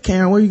about that.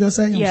 Karen, what are you going to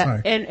say? I'm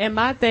sorry. And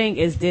my thing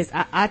is this.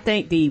 I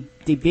think the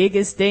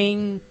biggest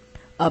thing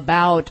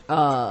about,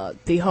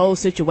 the whole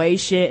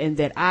situation, and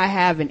that I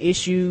have an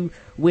issue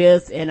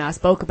with, and I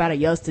spoke about it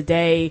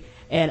yesterday,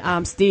 and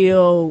I'm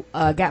still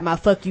got my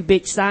fuck you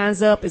bitch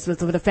signs up, is for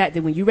the fact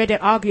that when you read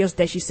that article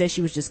yesterday, she said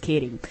she was just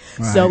kidding.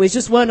 Right. So it's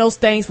just one of those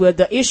things where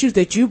the issues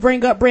that you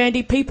bring up,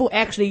 Brandy, people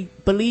actually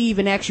believe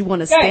and actually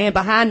want to stand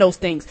behind those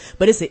things.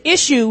 But it's an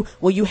issue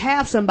when you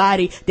have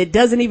somebody that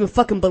doesn't even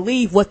fucking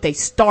believe what they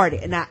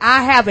started. Now,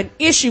 I have an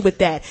issue with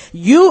that.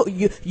 You're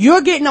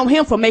getting on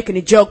him for making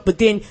a joke, but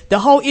then the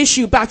whole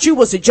issue about you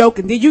was a joke,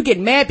 and then you get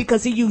mad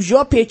because he used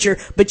your picture,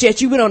 but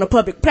yet you went on a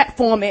public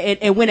platform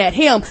and went at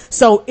him.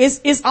 So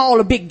it's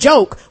all a big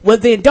joke. Well,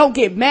 then don't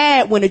get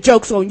mad when the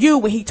joke's on you,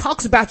 when he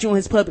talks about you on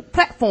his public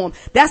platform.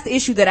 That's the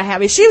issue that I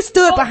have. If she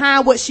stood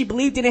behind what she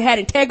believed in and had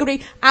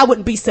integrity, I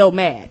wouldn't be so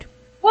mad.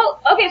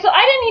 Well, okay, so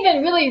I didn't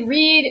even really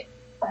read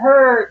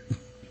her,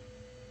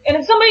 and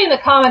if somebody in the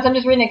comments, I'm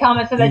just reading the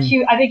comments, said that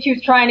I think she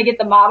was trying to get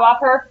the mob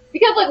off her,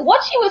 because like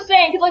what she was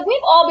saying, because like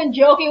we've all been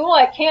joking, we'll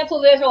like cancel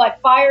this or like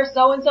fire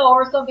so-and-so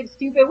or something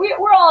stupid,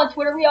 we're all on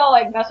Twitter, we all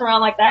like mess around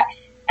like that,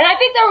 and I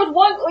think there was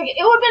one, like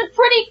it would have been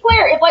pretty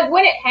clear if like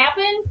when it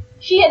happened,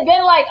 she had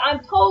been like, I'm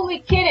totally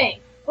kidding.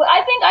 But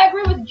I think I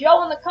agree with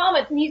Joe in the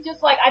comments, and he's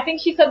just like, I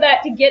think she said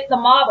that to get the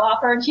mob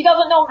off her, and she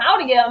doesn't know how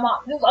to get them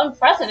off. It was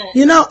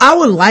unprecedented. I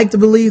would like to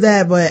believe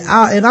that, but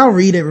I'll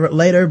read it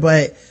later,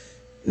 but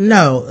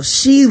no,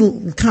 she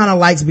kind of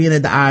likes being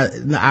in the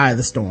eye of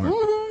the storm.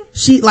 Mm-hmm.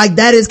 She, like,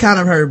 that is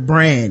kind of her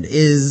brand,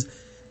 is,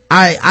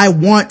 I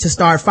want to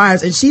start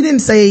fires, and she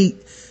didn't say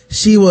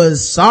she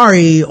was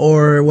sorry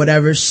or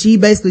whatever. She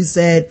basically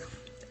said,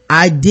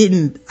 I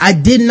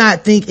did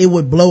not think it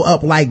would blow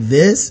up like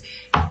this,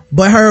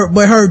 but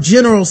her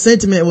general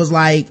sentiment was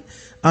like,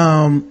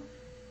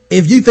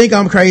 if you think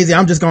I'm crazy,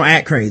 I'm just gonna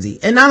act crazy.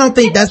 And I don't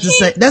think that's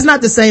that's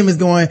not the same as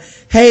going,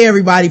 hey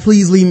everybody,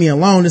 please leave me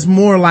alone. It's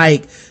more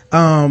like,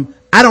 I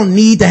don't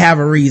need to have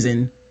a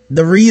reason.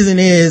 The reason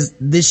is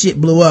this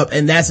shit blew up,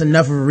 and that's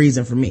enough of a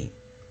reason for me.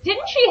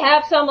 Didn't she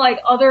have some like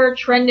other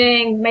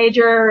trending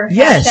major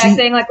hashtag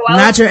thing like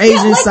not your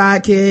Asian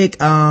sidekick,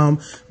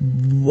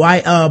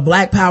 white,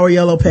 black power,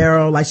 yellow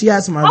peril, like she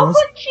had some others.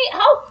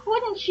 How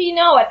couldn't she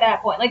know at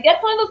that point? Like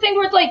that's one of those things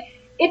where it's like,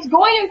 it's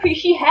going to increase.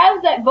 She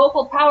has that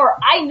vocal power.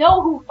 I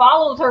know who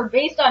follows her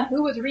based on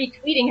who is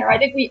retweeting her. I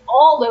think we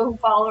all know who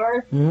follow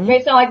her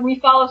based on like we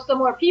follow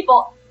similar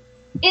people.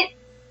 It's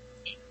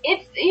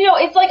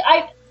it's like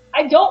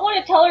I don't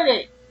want to tell her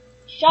to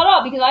shut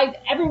up because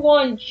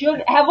everyone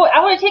should have.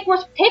 I want to take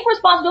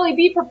responsibility,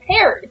 be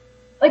prepared.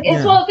 Like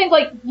it's one of those things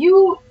like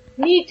you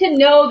need to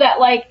know that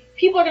like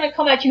people are going to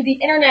come at you. The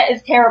internet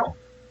is terrible,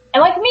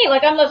 and like me,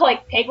 like I'm just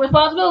like take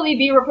responsibility,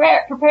 be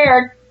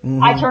prepared.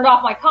 I turned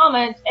off my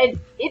comments, and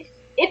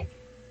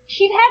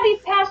she'd had these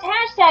past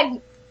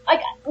hashtags,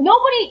 like,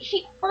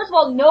 first of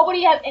all,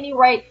 nobody has any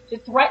right to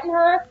threaten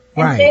her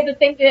and say the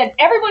things that,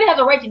 everybody has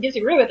a right to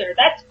disagree with her,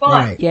 that's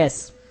fine. Right.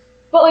 Yes.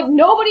 But like,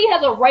 nobody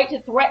has a right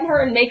to threaten her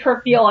and make her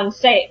feel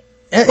unsafe.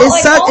 It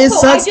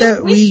sucks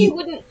that she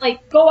wouldn't,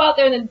 like, go out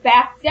there and then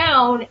back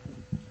down.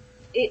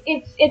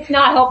 It's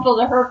not helpful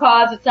to her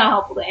cause. It's not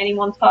helpful to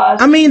anyone's cause.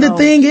 I mean, the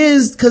thing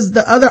is, cause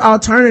the other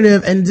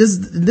alternative, and this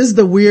is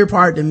the weird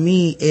part to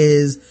me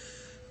is,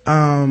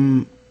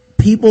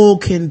 people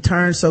can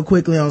turn so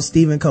quickly on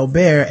Stephen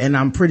Colbert, and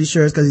I'm pretty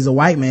sure it's cause he's a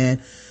white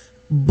man,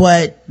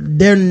 but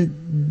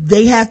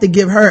they have to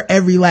give her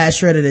every last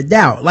shred of the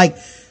doubt. Like,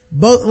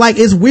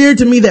 it's weird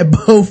to me that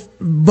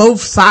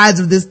both sides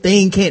of this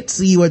thing can't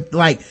see what,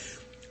 like,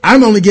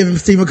 I'm only giving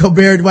Stephen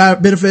Colbert the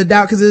benefit of the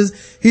doubt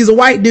because he's a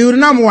white dude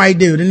and I'm a white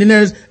dude. And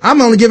then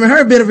I'm only giving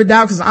her a benefit of the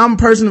doubt because I'm a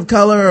person of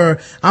color or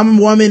I'm a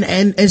woman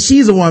and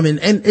she's a woman.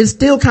 And it's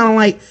still kind of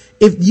like,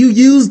 if you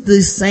use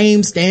the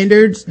same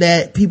standards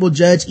that people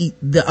judge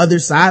the other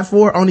side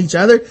for on each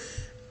other,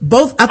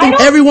 I think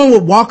everyone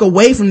would walk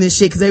away from this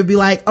shit because they would be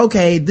like,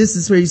 okay, this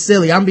is pretty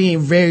silly. I'm being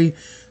very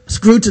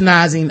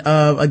scrutinizing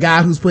of a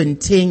guy who's putting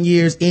 10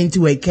 years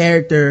into a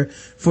character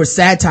for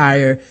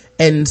satire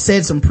and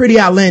said some pretty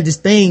outlandish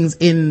things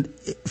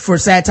for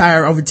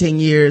satire over 10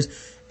 years,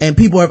 and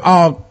people have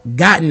all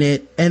gotten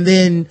it. And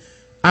then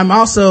I'm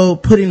also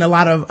putting a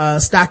lot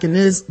of stock in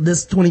this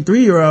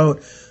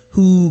 23-year-old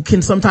who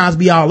can sometimes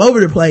be all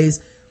over the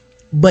place,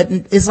 but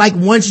it's like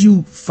once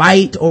you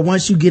fight or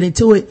once you get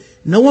into it,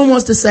 no one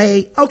wants to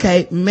say,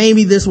 okay,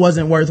 maybe this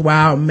wasn't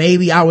worthwhile,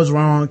 maybe I was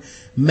wrong,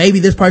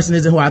 maybe this person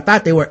isn't who I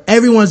thought they were.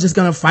 Everyone's just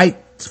gonna fight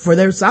for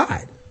their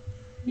side.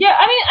 Yeah,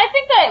 I mean, I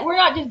think that we're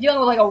not just dealing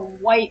with like a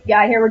white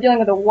guy here. We're dealing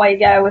with a white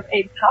guy with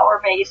a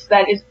power base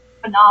that is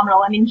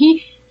phenomenal. I mean,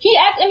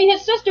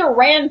 his sister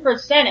ran for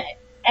Senate,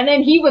 and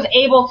then he was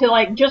able to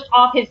like just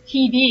off his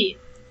TV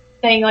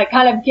thing, like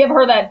kind of give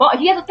her that bump.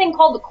 He has a thing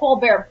called the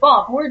Colbert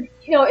bump, where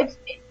there's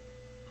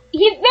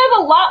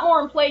a lot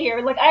more in play here.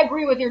 Like I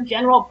agree with your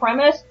general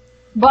premise,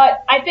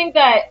 but I think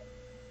that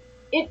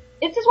it's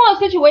just one of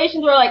those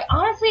situations where like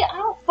honestly, I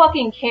don't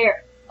fucking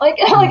care. Like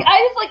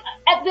I just like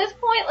at this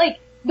point like.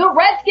 The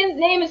Redskins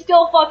name is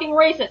still fucking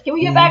racist. Can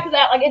we get back to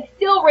that? Like, it's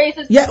still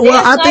racist. Yeah,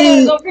 well, I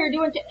think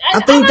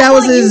that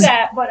was his.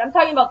 But I'm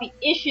talking about the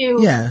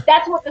issue. Yeah.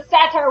 That's what the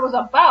satire was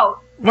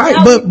about.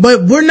 Right, but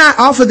we're not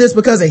off of this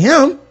because of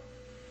him.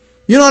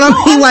 You know what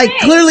I mean? Like,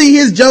 clearly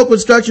his joke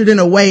was structured in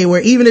a way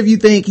where even if you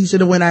think he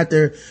should have went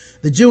after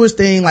the Jewish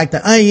thing, like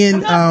the Onion,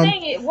 I'm not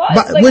saying it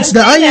was.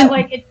 The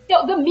Onion, it's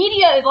still, the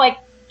media is like,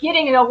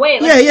 getting it away.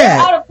 Like, they're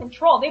out of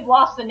control. They've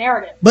lost the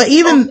narrative. But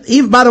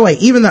even, by the way,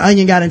 even the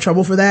Onion got in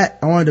trouble for that.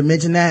 I wanted to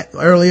mention that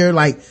earlier.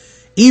 Like,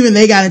 even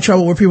they got in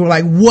trouble where people were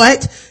like,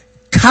 what?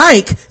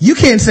 Kike? You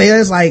can't say that.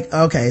 It's like,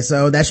 okay,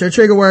 so that's your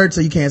trigger word, so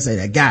you can't say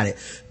that. Got it.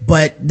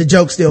 But the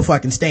joke still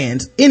fucking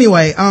stands.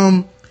 Anyway,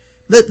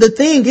 the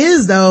thing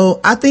is though,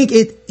 I think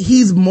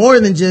he's more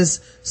than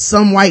just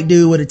some white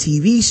dude with a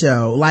TV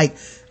show. Like,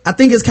 I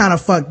think it's kind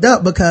of fucked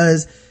up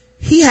because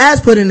he has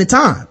put in the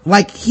time.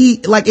 He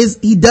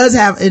does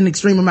have an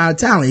extreme amount of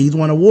talent. He's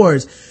won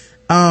awards.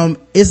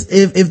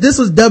 If this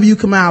was W.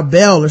 Kamau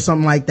Bell or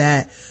something like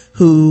that,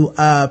 who,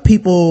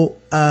 people,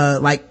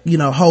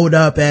 hold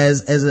up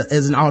as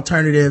an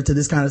alternative to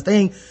this kind of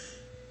thing,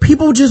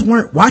 people just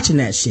weren't watching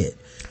that shit.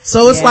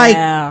 So it's like,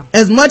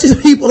 as much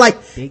as people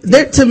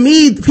to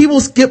me,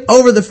 people skip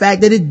over the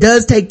fact that it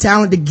does take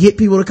talent to get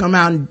people to come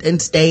out and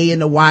stay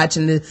and to watch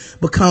and to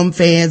become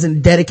fans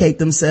and dedicate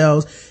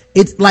themselves.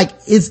 It's like,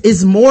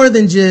 it's more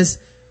than just,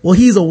 well,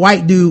 he's a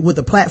white dude with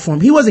a platform.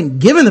 He wasn't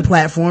given the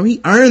platform.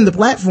 He earned the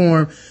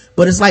platform.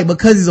 But it's like,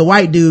 because he's a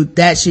white dude,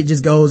 that shit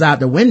just goes out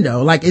the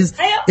window. Like, it's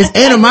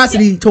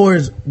animosity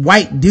towards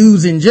white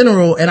dudes in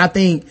general. And I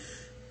think,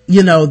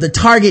 the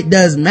target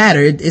does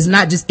matter. It's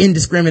not just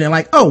indiscriminate,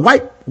 like, oh,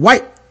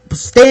 white,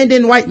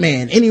 stand-in white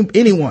man, anyone,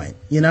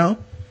 See,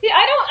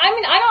 I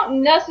don't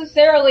don't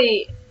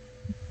necessarily,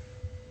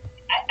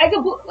 I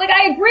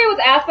agree with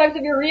aspects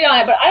of your read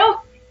on it, but I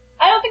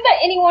don't think that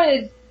anyone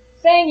is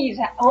saying he's,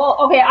 well,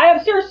 okay, I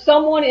am sure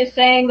someone is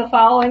saying the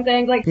following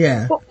things, like,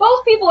 yeah.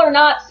 Most people are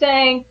not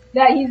saying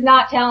that he's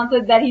not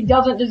talented, that he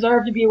doesn't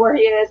deserve to be where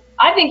he is.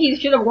 I think he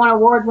should have won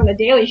awards when The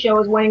Daily Show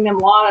was winning them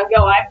long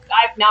ago.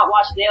 I've not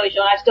watched The Daily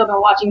Show, and I've still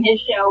been watching his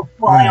show.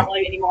 Well, I don't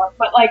like it anymore,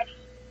 but like,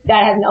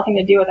 that has nothing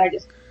to do with it, I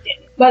just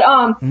didn't. But,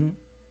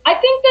 I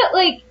think that,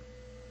 like,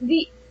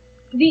 the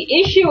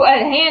issue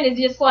at hand is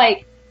just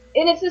like,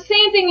 and it's the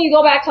same thing when you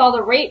go back to all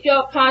the rape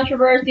joke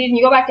controversies, and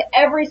you go back to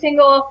every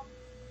single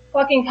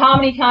fucking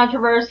comedy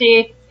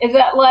controversy, is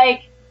that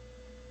like,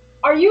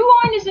 are you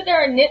going to sit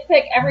there and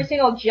nitpick every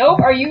single joke?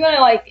 Or are you going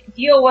to like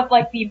deal with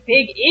like the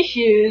big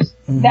issues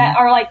that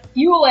are like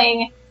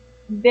fueling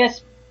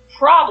this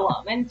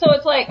problem? And so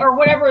it's like, or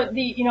whatever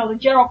the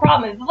general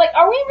problem is. It's like,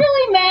 are we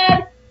really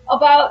mad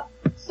about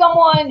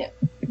someone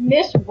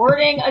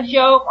miswording a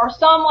joke or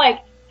some like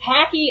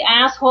hacky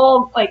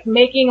asshole like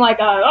making like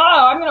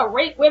I'm gonna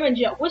rape women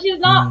joke, which is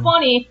not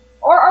funny?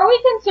 Or are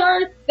we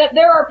concerned that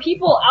there are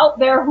people out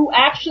there who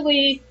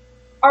actually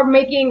are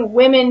making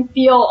women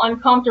feel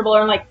uncomfortable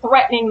and like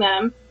threatening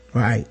them?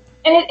 Right.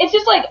 And it's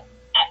just like,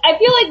 I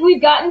feel like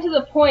we've gotten to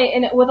the point,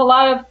 and with a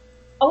lot of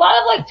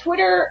like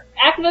Twitter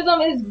activism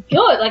is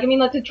good. Like, I mean,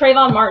 like the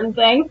Trayvon Martin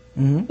thing.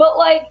 But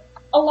like,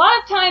 a lot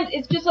of times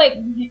it's just like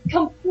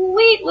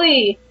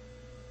completely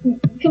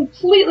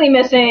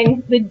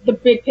missing the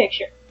big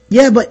picture.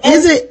 Yeah, but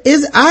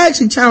I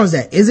actually challenge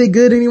that. Is it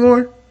good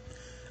anymore?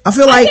 I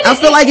feel like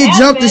it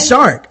jumped the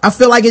shark. I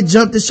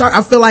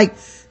feel like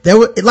there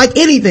was, like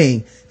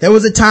anything, there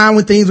was a time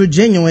when things were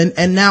genuine,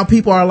 and now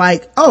people are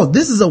like, oh,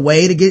 this is a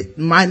way to get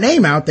my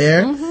name out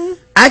there.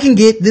 I can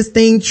get this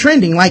thing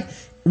trending. Like,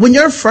 when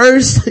your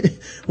first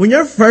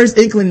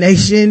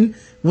inclination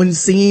when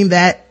seeing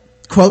that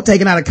quote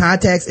taken out of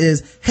context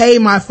is, hey,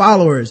 my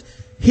followers,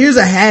 here's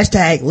a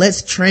hashtag,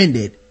 let's trend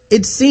it.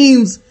 It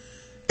seems,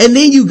 and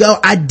then you go,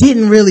 I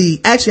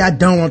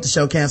don't want the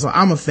show canceled.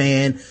 I'm a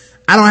fan.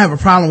 I don't have a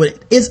problem with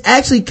it. It's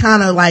actually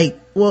kind of like,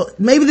 well,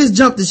 maybe this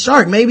jumped the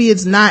shark. Maybe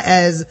it's not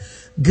as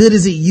good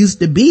as it used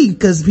to be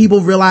because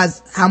people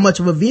realize how much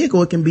of a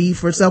vehicle it can be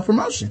for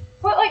self-promotion.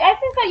 But like, I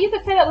think that you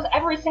could say that was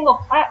every single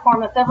platform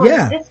that's ever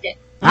existed.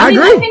 I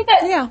agree.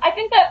 I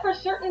think that for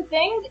certain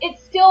things,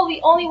 it's still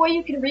the only way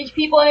you can reach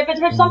people. And if it's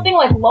for something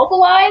like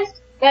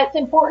localized, that's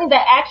important,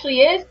 that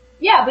actually is,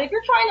 yeah. But if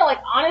you're trying to like,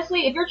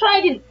 honestly, if you're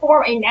trying to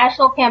form a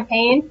national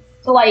campaign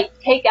to like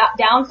take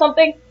down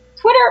something,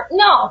 Twitter,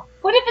 no.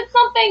 But if it's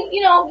something,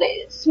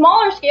 the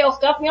smaller scale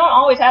stuff, you don't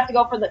always have to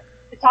go for the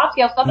top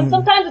scale stuff. And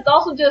sometimes it's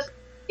also just,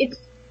 it's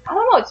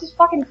just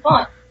fucking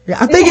fun. Yeah,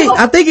 I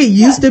think it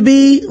used to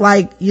be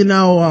like,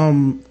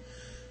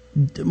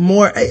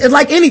 more,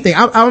 like anything.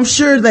 I'm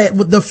sure that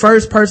with the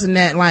first person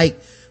that like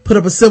put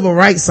up a civil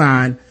rights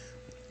sign,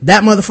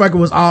 that motherfucker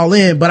was all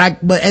in. But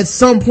at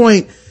some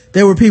point,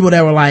 there were people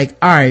that were like,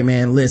 all right,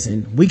 man,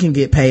 listen, we can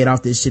get paid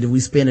off this shit if we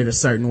spend it a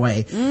certain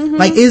way.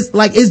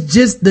 It's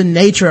just the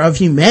nature of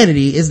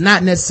humanity. It's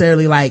not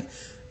necessarily like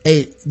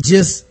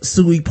just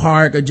Suey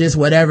Park or just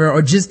whatever,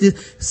 or just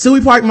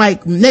Suey Park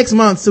next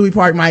month Suey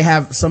Park might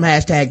have some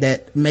hashtag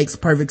that makes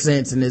perfect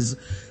sense and is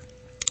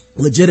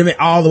legitimate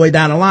all the way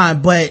down the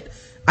line. But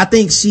I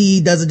think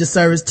she does a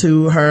disservice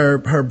to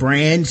her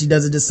brand. She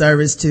does a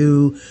disservice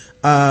to,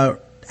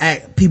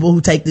 people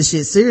who take this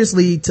shit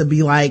seriously to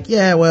be like,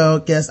 yeah, well,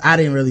 guess I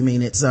didn't really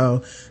mean it,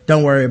 so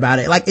don't worry about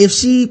it. Like, if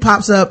she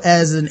pops up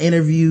as an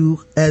interview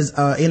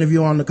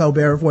on the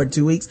Colbert Report in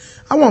 2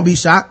 weeks, I won't be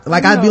shocked.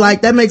 Like, I'd be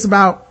like, that's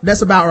about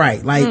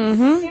right. Like,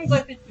 seems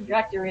like the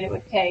trajectory it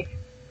would take.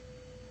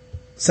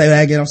 Say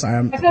that again. I'm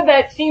sorry. I said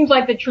that seems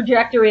like the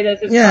trajectory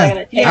this is going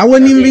to take. I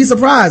wouldn't even be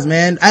surprised,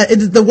 man.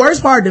 The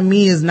worst part to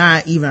me is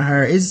not even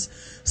her. It's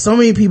so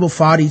many people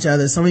fought each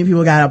other. So many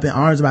people got up in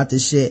arms about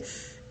this shit.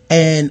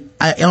 And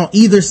on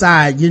either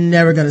side, you're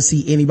never going to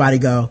see anybody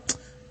go,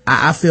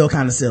 I feel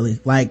kind of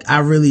silly. Like, I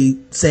really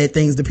said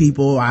things to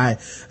people. I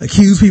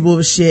accused people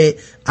of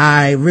shit.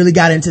 I really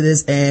got into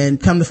this, and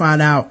come to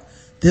find out,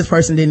 this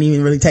person didn't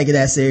even really take it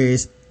that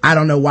serious. I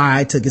don't know why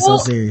I took it so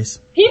serious.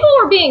 People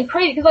were being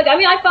crazy, because,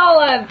 I follow a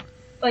lot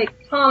of,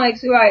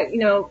 comics who I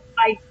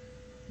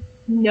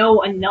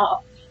know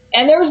enough.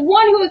 And there was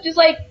one who was just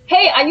like,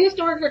 hey, I used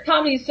to work for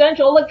Comedy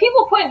Central. Like,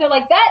 people they're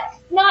like, that's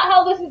not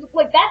how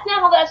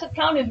that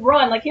sitcom is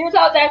run. Like, here's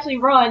how it's actually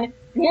run, and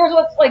here's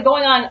what's,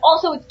 going on.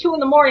 Also, it's 2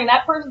 a.m.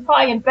 That person's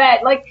probably in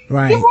bed. Like,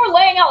 people were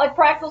laying out,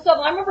 practical stuff.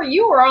 And I remember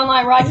you were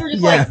online, Rod. You were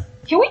just like,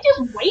 can we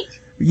just wait?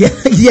 Yeah.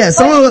 He has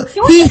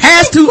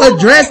to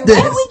address this.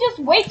 Why don't we just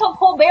wait till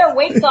Colbert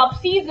wakes up,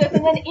 sees this,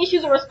 and then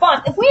issues a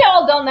response? If we had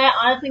all done that,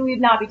 honestly,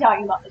 we'd not be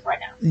talking about this right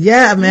now.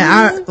 Yeah,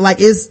 man.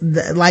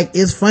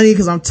 It's funny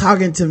because I'm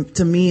talking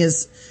to me,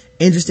 it's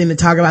interesting to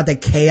talk about the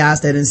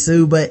chaos that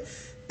ensued, but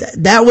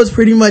that was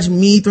pretty much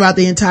me throughout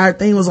the entire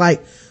thing. Was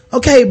like,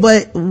 okay,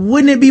 but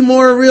wouldn't it be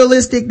more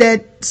realistic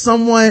that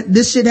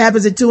this shit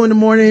happens at 2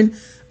 a.m?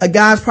 A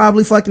guy's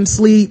probably fucking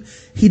asleep.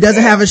 He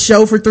doesn't have a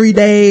show for 3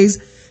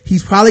 days.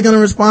 He's probably going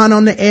to respond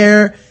on the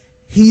air,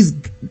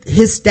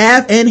 his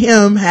staff and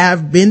him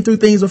have been through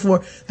things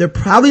before. They're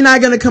probably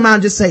not going to come out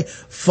and just say,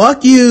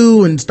 fuck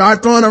you, and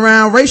start throwing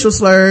around racial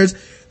slurs.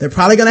 They're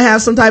probably going to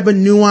have some type of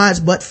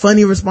nuanced but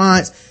funny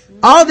response.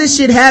 All this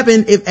shit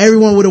happened if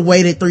everyone would have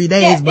waited 3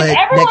 days, but if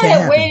that everyone can't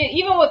had happen. waited,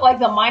 even with like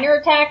the minor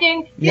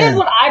attacking, here's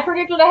what I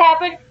predict would have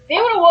happened. They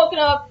would have woken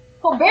up,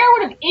 Colbert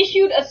would have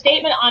issued a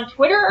statement on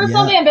Twitter or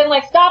something and been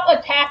like, stop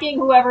attacking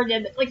whoever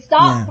did this. Like,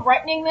 stop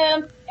threatening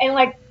them. And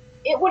like,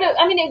 it would have,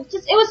 I mean, it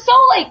was so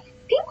like,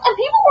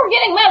 people were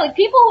getting mad. Like,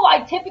 people who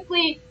I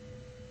typically,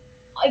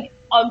 like,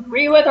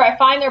 agree with or I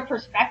find their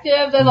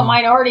perspectives as a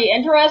minority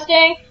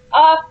interesting,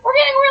 we're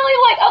getting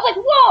really like, I was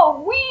like,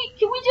 whoa,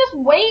 can we just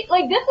wait?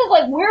 Like, this is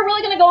like, we're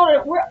really gonna go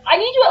I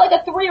need you at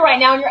like a 3 right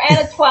now and you're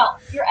at a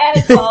 12. You're at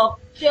a 12.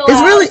 Chill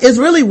out. It's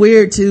really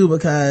weird too,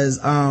 because,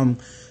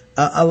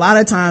 a lot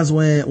of times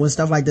when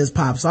stuff like this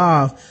pops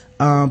off,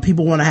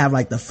 people want to have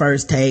like the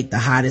first take, the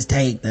hottest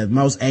take, the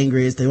most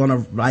angriest. They want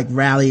to like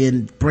rally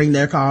and bring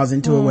their cause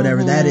into it,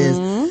 whatever that is.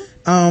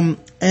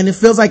 And it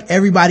feels like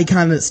everybody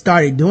kind of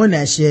started doing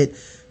that shit.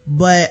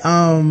 But,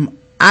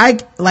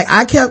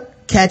 I kept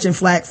catching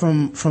flack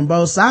from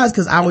both sides,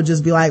 cause I would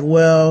just be like,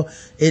 well,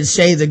 it's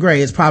shades of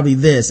gray. It's probably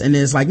this. And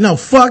it's like, no,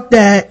 fuck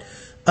that.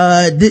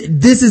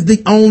 This is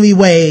the only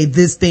way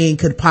this thing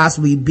could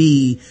possibly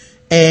be.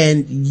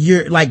 And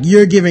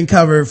you're giving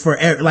cover for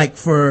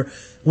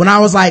when I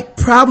was like,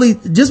 probably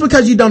just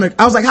because you don't,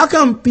 I was like, how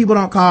come people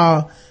don't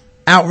call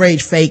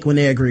outrage fake when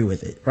they agree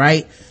with it,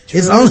 right? True.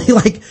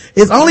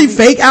 It's only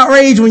fake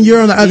outrage when you're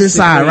on the other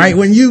side, right?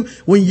 When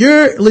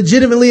you're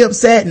legitimately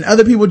upset and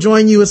other people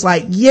join you, it's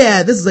like,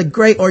 yeah, this is a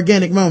great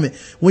organic moment.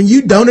 When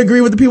you don't agree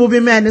with the people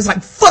being mad, and it's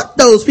like, fuck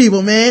those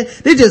people, man.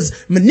 They're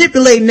just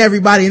manipulating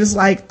everybody. And it's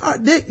like,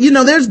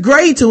 there's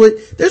gray to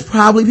it. There's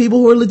probably people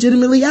who are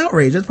legitimately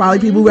outraged. There's probably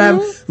people who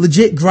have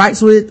legit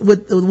gripes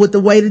with the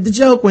way that the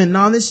joke went and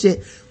all this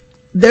shit.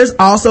 There's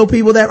also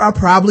people that are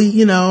probably,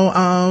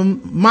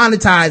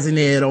 monetizing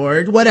it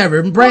or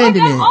whatever,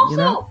 branding it,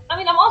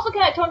 I'm also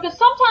kind of torn because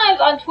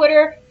sometimes on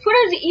Twitter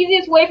is the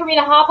easiest way for me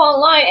to hop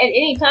online at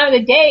any time of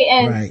the day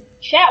and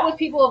chat with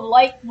people of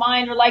like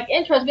mind or like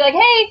interest. Be like,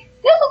 hey,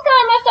 this was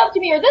kind of messed up to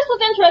me, or this was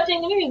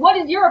interesting to me. What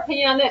is your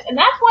opinion on this? And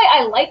that's why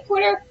I like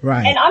Twitter.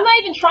 Right. And I'm not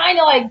even trying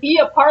to like be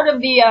a part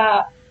of the,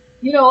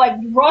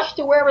 rush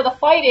to wherever the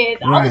fight is.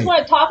 I just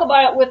want to talk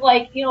about it with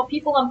like,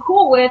 people I'm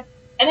cool with.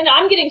 And then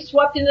I'm getting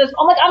swept into this.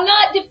 I'm like, I'm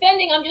not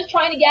defending. I'm just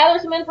trying to gather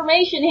some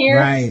information here.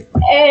 Right.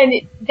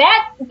 And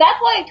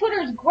that's why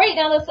Twitter is great.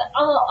 Now, on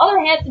the other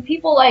hand, the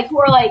people like who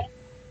are like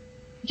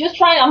just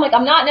trying. I'm like,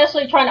 I'm not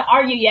necessarily trying to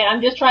argue yet.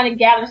 I'm just trying to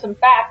gather some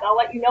facts. I'll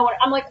let you know.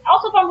 I'm like,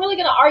 also, if I'm really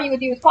going to argue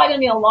with you, it's probably going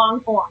to be a long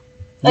form.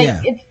 Like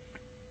it's,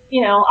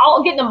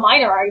 I'll get into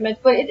minor arguments,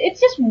 but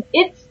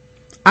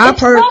I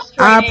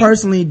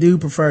personally do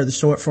prefer the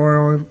short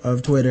form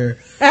of Twitter.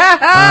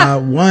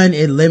 One,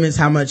 it limits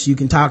how much you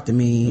can talk to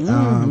me.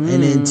 And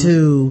then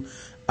two,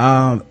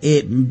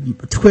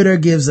 Twitter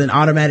gives an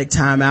automatic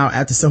timeout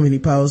after so many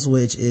posts,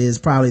 which is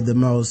probably the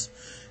most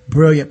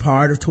brilliant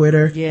part of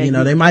Twitter.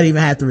 Yeah, they might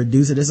even have to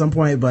reduce it at some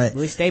point, but at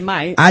least they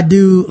might. I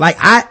do, like,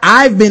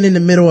 I've been in the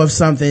middle of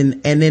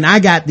something and then I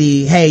got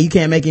hey, you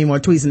can't make any more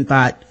tweets, and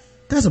thought,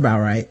 that's about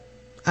right.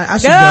 I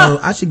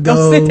should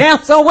go sit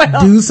down somewhere,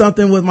 do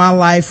something with my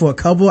life for a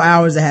couple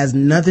hours that has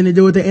nothing to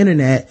do with the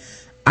internet.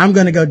 I'm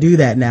gonna go do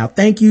that now.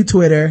 Thank you,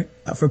 Twitter,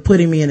 for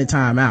putting me in a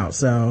timeout.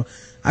 So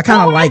I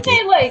kind of like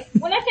it.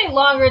 When I say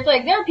longer, it's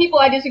like there are people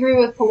I disagree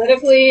with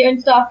politically and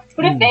stuff,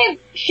 but if they've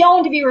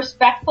shown to be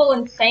respectful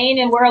and sane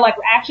and we're like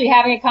actually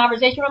having a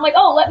conversation, I'm like,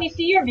 oh, let me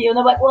see your view. And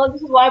they're like, well,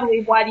 this is what I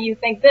believe. Why do you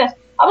think this?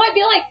 I might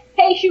be like,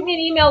 hey, shoot me an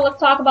email. Let's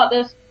talk about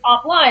this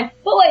offline.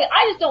 But like,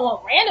 I just don't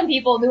want random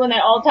people doing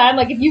that all the time.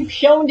 Like, if you've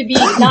shown to be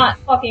not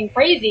fucking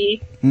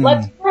crazy,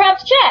 let's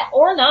perhaps chat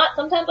or not.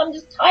 Sometimes I'm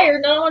just tired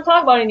and I don't want to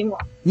talk about it anymore.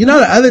 The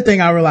other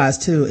thing I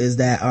realized too is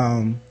that,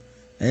 and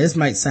this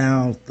might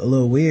sound a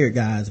little weird,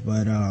 guys,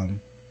 but,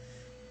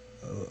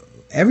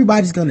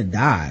 everybody's gonna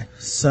die.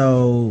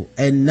 So,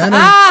 and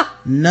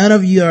none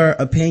of your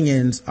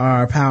opinions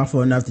are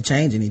powerful enough to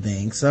change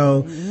anything.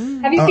 So,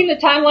 have you seen the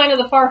timeline of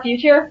the far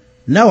future?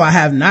 No, I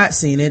have not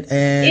seen it.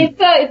 And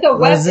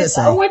it's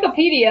on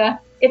Wikipedia.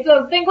 It's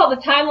a thing called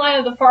the timeline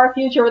of the far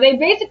future, where they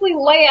basically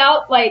lay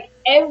out like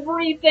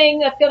everything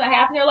that's going to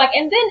happen. They're like,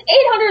 and then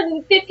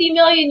 850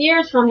 million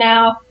years from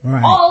now,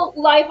 all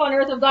life on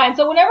Earth will die. And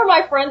so whenever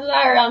my friends and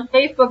I are on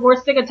Facebook,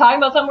 we're sick of talking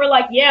about something. We're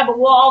like, yeah, but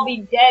we'll all be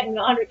dead in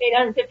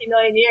 850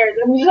 million years.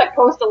 And we just like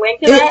post a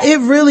link to that. It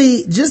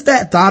really, just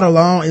that thought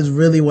alone is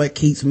really what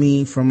keeps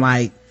me from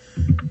like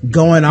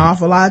going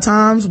off a lot of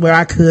times, where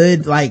I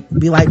could like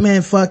be like,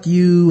 man, fuck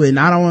you, and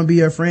I don't want to be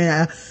your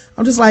friend.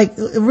 I'm just like,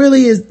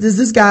 really, is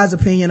this guy's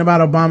opinion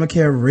about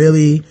Obamacare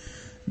really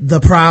the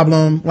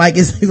problem? Like,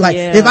 it's like,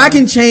 if I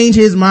can change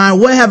his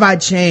mind, what have I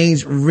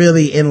changed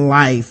really in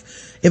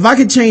life? If I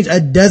could change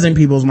a dozen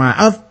people's mind,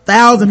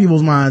 1,000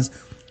 people's minds,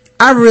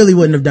 I really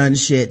wouldn't have done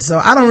shit. So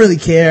I don't really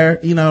care,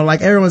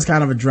 like everyone's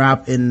kind of a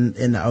drop in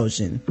the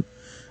ocean.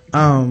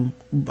 All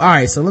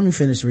right, so let me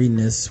finish reading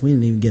this. We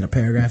didn't even get a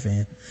paragraph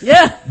in.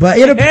 Yeah. But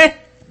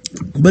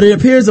But it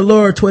appears the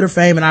lure of Twitter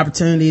fame and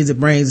opportunities it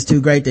brings is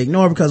too great to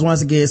ignore, because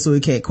once again, Sui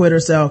can't quit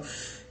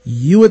herself.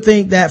 You would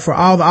think that for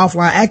all the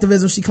offline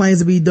activism she claims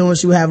to be doing,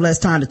 she would have less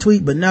time to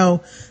tweet, but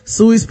no.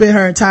 Sui spent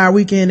her entire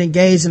weekend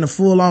engaged in a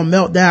full-on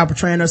meltdown,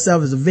 portraying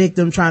herself as a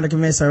victim, trying to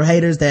convince her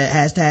haters that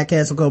hashtag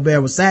Cancel Colbert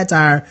was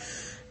satire.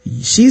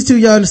 She's too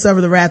young to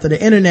suffer the wrath of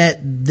the internet,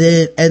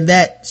 and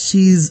that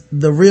she's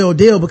the real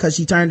deal because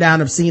she turned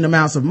down obscene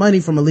amounts of money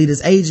from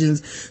elitist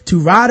agents to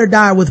ride or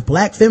die with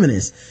black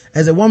feminists.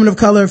 As a woman of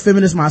color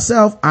feminist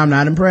myself, I'm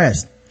not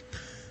impressed.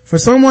 For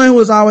someone who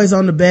is always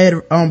on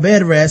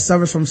bed rest,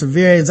 suffers from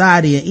severe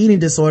anxiety and eating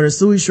disorders,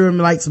 Sui sure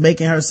likes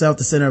making herself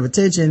the center of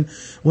attention.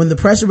 When the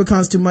pressure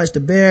becomes too much to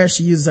bear,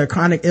 she uses her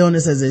chronic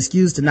illness as an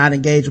excuse to not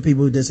engage with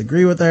people who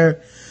disagree with her.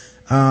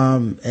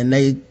 And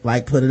they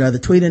put another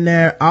tweet in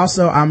there.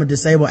 Also, I'm a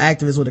disabled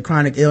activist with a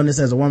chronic illness.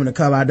 As a woman of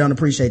color, I don't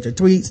appreciate your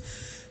tweets.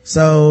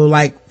 So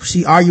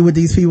she argued with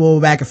these people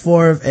back and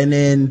forth, and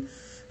then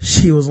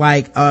she was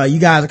like, you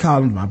guys are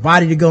calling my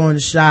body to go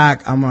into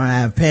shock. I'm gonna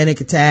have panic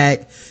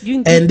attack.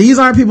 And these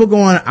aren't people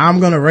going,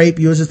 I'm gonna rape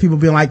you. It's just people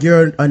being like,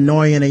 you're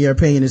annoying and your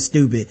opinion is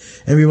stupid.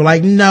 And people were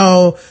like,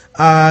 no,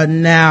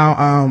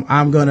 now,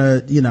 I'm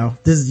gonna,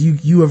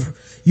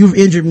 you've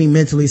injured me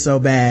mentally so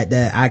bad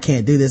that I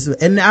can't do this.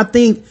 And I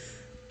think,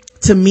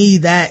 to me,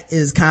 that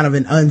is kind of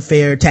an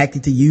unfair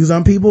tactic to use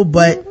on people.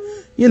 But,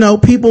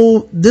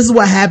 people, this is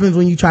what happens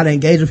when you try to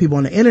engage with people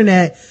on the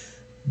internet,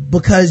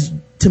 because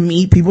to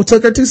me, people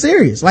took her too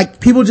serious.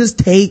 People just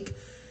take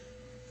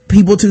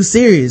people too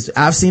serious.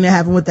 I've seen it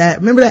happen with that.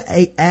 Remember that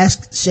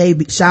Ask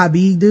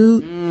Shabi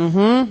dude?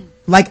 Mm-hmm.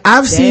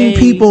 I've seen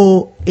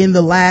people in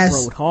the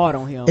last, rode hard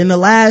on him. In the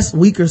last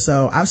week or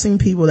so, I've seen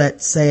people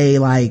that say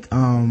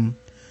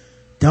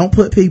don't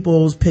put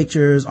people's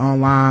pictures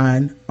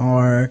online,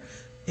 or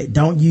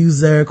don't use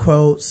their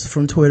quotes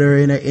from Twitter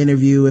in an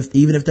interview,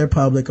 even if they're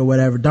public or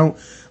whatever. Don't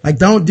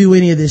do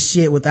any of this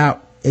shit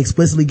without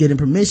explicitly getting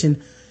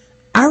permission.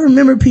 I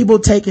remember people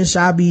taking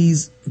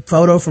Shabi's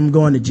photo from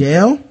going to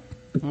jail.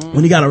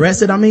 When he got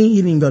arrested, he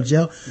didn't even go to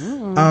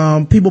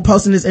jail. People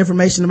posting this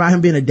information about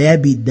him being a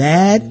deadbeat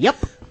dad. Yep.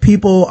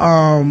 People,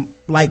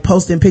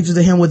 posting pictures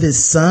of him with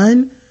his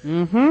son.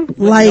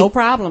 Mm-hmm. No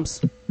problems.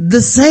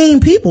 The same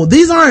people.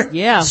 These aren't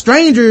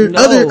strangers,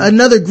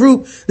 another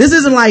group. This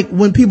isn't like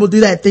when people do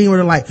that thing where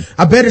they're like,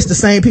 I bet it's the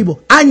same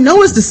people. I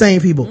know it's the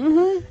same people.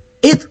 Mm-hmm.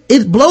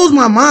 It blows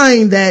my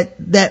mind that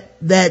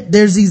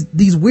there's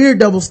these weird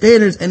double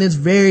standards, and it's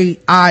very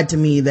odd to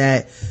me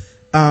that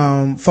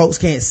folks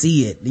can't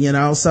see it,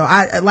 so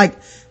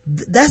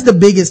that's the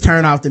biggest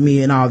turnoff to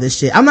me in all this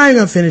shit. I'm not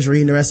even gonna finish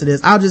reading the rest of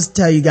this. I'll just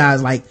tell you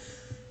guys,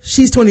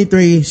 she's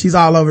 23, she's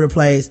all over the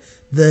place.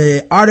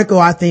 The article,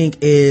 I think,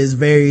 is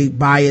very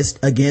biased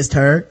against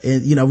her.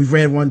 We've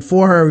read one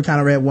for her, we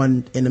kind of read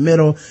one in the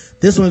middle.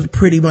 This one's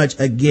pretty much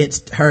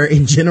against her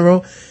in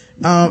general.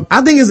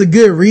 I think it's a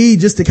good read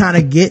just to kind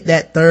of get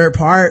that third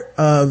part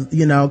of,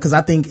 cause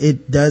I think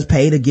it does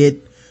pay to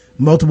get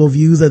multiple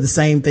views of the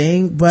same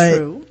thing. But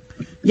True.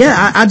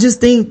 Yeah, I just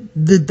think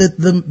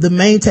the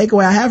main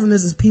takeaway I have from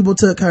this is people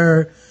took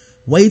her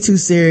way too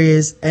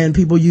serious, and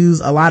people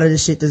use a lot of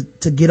this shit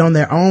to get on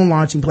their own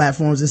launching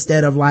platforms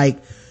instead of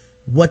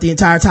what the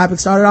entire topic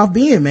started off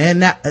being, man.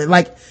 That,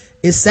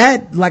 it's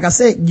sad. Like I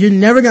said, you're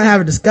never going to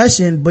have a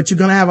discussion, but you're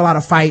going to have a lot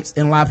of fights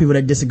and a lot of people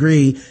that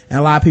disagree and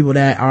a lot of people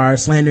that are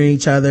slandering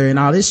each other and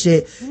all this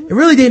shit. It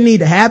really didn't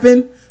need to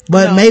happen,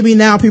 but maybe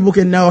now people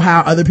can know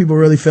how other people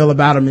really feel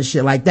about them and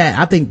shit like that.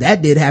 I think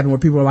that did happen where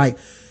people were like,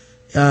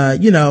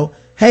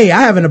 hey,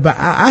 I have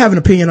an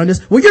opinion on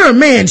this. Well, you're a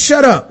man.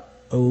 Shut up.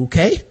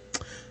 Okay.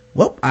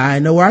 Well, I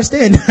know where I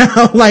stand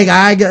now.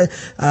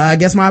 I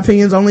guess my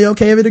opinion's only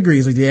okay if it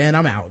agrees with you, and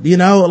I'm out.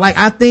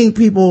 I think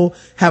people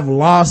have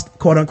lost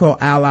quote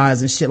unquote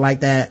allies and shit like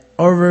that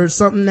over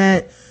something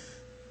that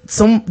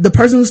the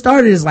person who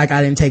started is I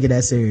didn't take it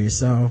that serious.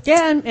 So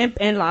yeah, and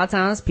a lot of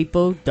times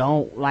people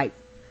don't like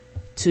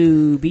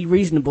to be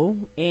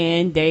reasonable,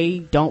 and they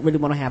don't really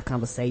want to have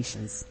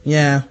conversations.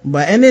 Yeah,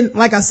 and then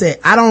like I said,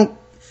 I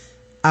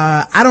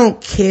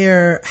don't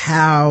care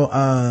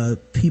how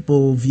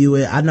people view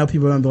it. I know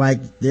people are gonna be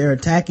like, they're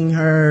attacking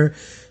her,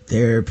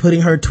 they're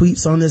putting her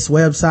tweets on this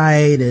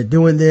website, they're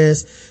doing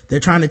this, they're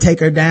trying to take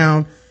her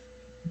down.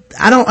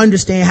 I don't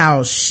understand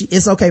how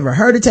it's okay for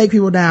her to take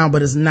people down,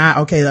 but it's not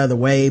okay the other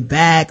way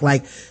back. I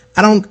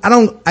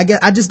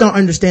just don't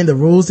understand the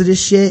rules of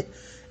this shit,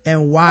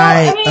 and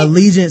why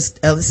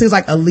it seems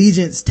like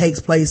allegiance takes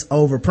place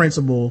over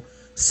principle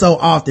so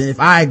often. If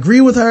I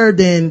agree with her,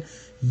 then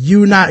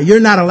you're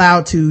not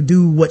allowed to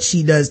do what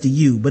she does to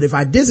you. But if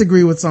I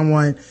disagree with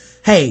someone,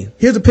 hey,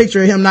 here's a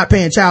picture of him not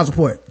paying child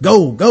support.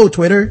 Go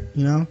Twitter,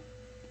 Yeah,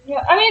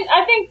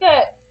 I think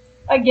that,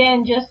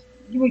 again,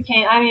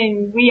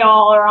 we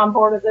all are on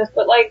board with this,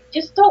 but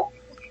just don't,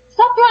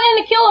 stop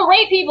threatening to kill and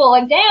rape people.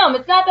 Damn,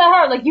 it's not that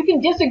hard. You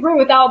can disagree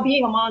without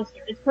being a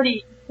monster. It's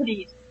pretty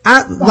easy.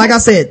 Like I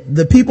said,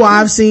 the people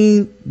I've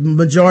seen,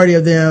 majority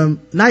of them,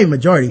 not even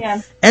majority,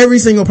 every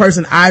single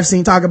person I've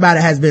seen talk about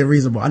it has been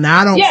reasonable. Now,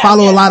 I don't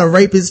follow a lot of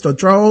rapists or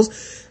trolls.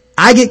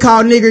 I get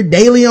called nigger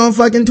daily on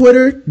fucking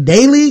Twitter,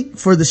 daily,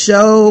 for the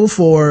show,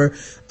 for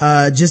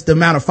just the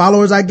amount of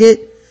followers I get.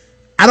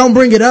 I don't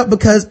bring it up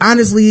because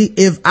honestly,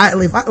 if I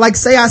like,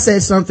 say I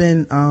said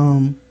something,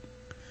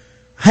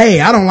 hey,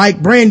 I don't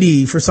like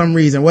Brandy for some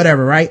reason,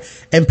 whatever, right?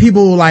 And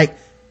people were like,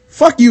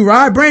 fuck you,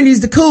 Rod,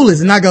 Brandy's the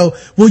coolest. And I go,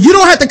 well, you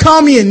don't have to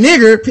call me a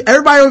nigger.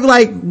 Everybody would be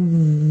like,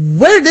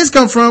 where did this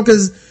come from?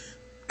 Cause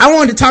I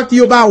wanted to talk to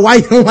you about why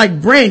you don't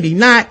like Brandy,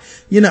 not,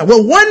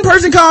 well, one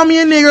person called me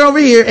a nigger over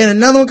here and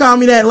another one called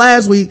me that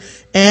last week,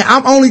 and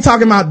I'm only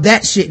talking about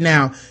that shit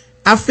now.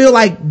 I feel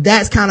like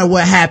that's kind of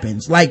what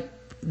happens. Like,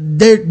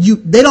 they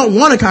don't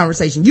want a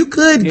conversation. You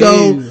could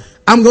go,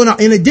 I'm gonna,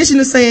 in addition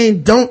to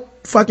saying don't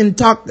fucking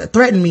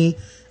threaten me,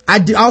 I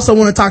do also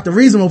want to talk to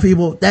reasonable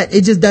people. That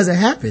it just doesn't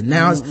happen.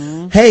 Now it's,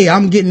 hey,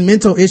 I'm getting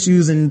mental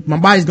issues and my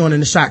body's going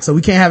into shock, so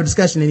we can't have a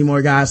discussion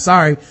anymore, guys.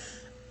 Sorry.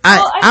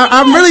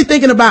 I'm really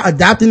thinking about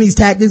adopting these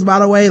tactics, by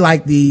the way.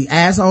 Like, the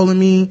asshole in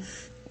me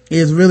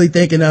is really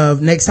thinking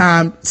of next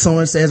time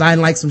someone says, I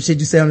didn't like some shit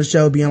you said on the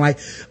show, being like,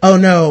 oh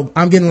no,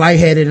 I'm getting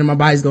lightheaded and my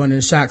body's going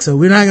into shock, so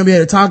we're not gonna be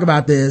able to talk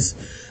about this.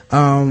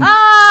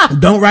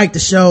 Don't write the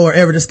show or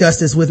ever discuss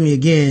this with me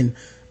again,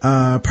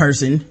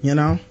 person,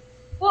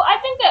 Well, I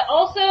think that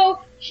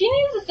also she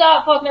needs to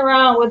stop fucking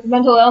around with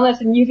mental illness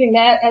and using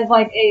that as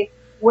like a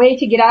way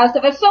to get out of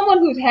stuff. As someone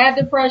who's had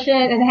depression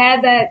and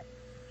had that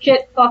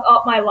shit fuck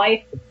up my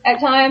life at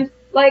times,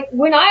 like,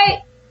 when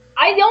I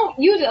don't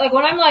use it, like,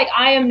 when I'm like,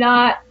 I am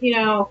not,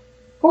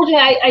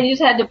 fortunately I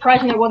just had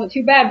depression, it wasn't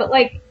too bad, but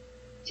like,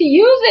 to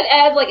use it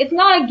as like, it's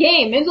not a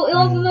game. Mental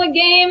illness isn't a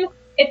game.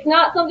 It's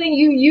not something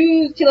you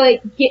use to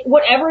like get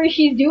whatever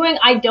she's doing.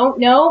 I don't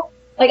know.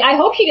 Like, I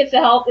hope she gets the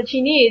help that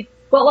she needs,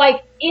 but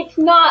like, it's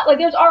not, like,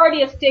 there's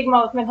already a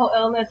stigma with mental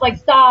illness. Like,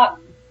 stop.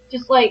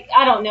 Just like,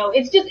 I don't know.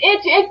 It's just,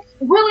 it's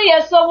really,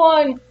 as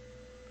someone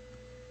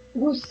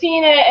who's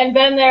seen it and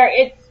been there,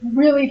 it's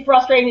really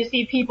frustrating to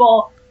see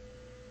people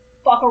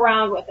fuck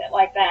around with it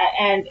like that.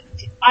 And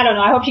I don't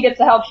know. I hope she gets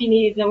the help she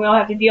needs and we don't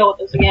have to deal with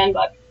this again,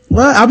 but.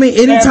 Well, I mean,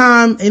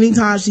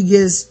 anytime she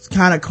gets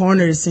kind of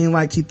cornered, it seems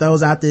like she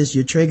throws out this,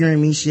 you're triggering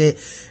me shit.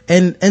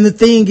 And the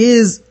thing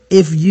is,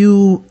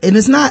 and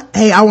it's not,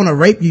 hey, I want to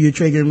rape you, you're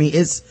triggering me.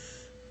 It's,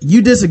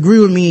 you disagree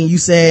with me and you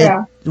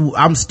said,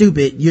 I'm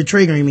stupid, you're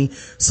triggering me.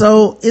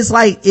 So it's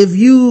like,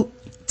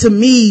 to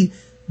me,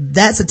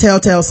 that's a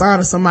telltale sign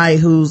of somebody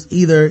who's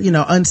either,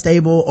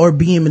 unstable or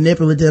being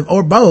manipulative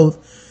or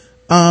both.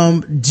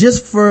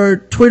 Just for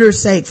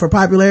Twitter's sake, for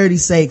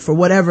popularity's sake, for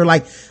whatever,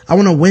 like, I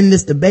want to win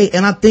this debate.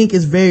 And I think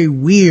it's very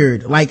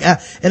weird. Like, and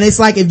it's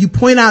like, if you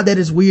point out that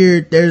it's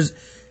weird, there's,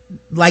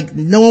 like,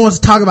 no one wants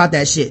to talk about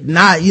that shit.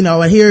 Not,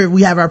 and here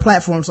we have our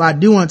platform, so I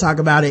do want to talk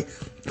about it.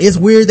 It's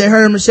weird that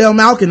her and Michelle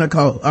Malkin are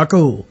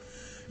cool.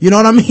 You know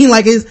what I mean?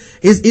 Like,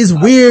 it's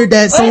weird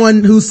that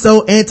someone who's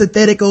so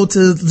antithetical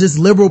to just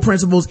liberal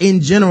principles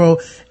in general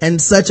and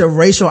such a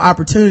racial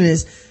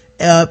opportunist,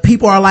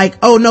 people are like,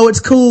 oh no, it's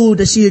cool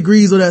that she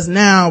agrees with us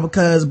now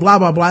because blah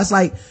blah blah. It's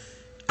like,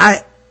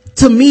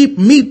 to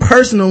me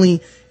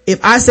personally,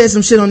 if I said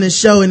some shit on this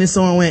show and then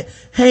someone went,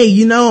 hey,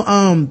 you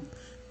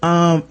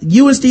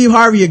and Steve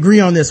Harvey agree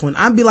on this one,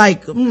 I'd be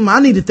like, I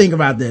need to think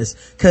about this,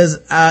 cause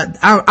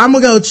I'm gonna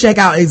go check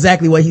out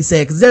exactly what he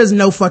said, cause there's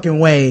no fucking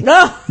way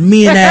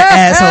me and that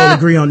asshole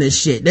agree on this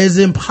shit. It's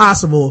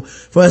impossible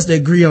for us to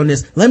agree on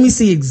this. Let me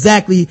see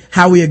exactly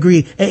how we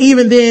agree. And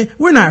even then,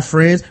 we're not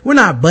friends, we're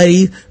not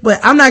buddies, but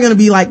I'm not gonna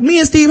be like, me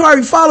and Steve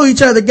Harvey follow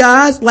each other,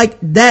 guys. Like,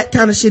 that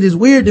kind of shit is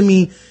weird to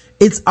me.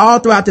 It's all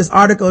throughout this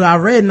article that I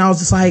read, and I was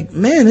just like,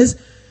 man, this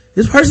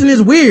person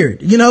is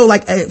weird,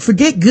 like,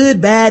 forget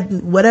good,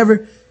 bad,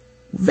 whatever,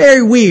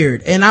 very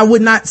weird. And I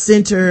would not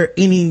center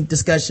any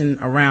discussion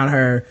around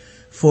her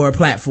for a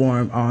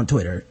platform on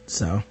Twitter.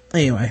 So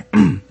anyway,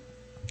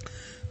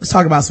 let's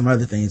talk about some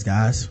other things,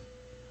 guys.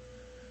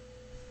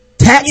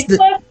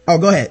 Oh,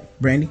 go ahead,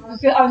 Brandy. I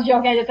was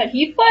joking. I just said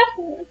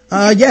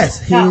Heathcliff?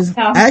 Yes.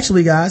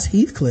 Actually, guys,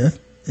 Heathcliff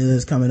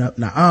is coming up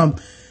now.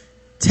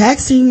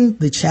 Taxing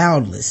the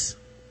childless.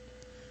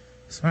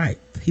 That's right.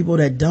 People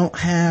that don't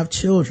have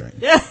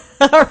children.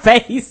 Her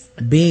face.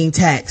 Being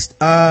taxed.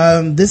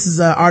 This is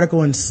an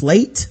article in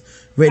Slate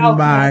written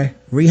by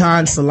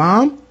Rehan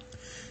Salam.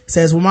 It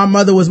says, when my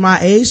mother was my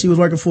age, she was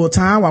working full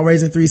time while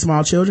raising 3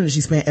 small children, and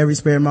she spent every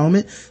spare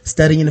moment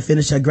studying to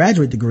finish her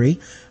graduate degree.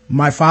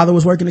 My father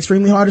was working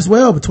extremely hard as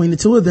well. Between the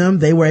two of them,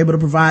 they were able to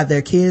provide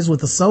their kids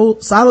with a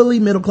solidly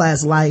middle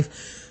class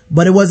life,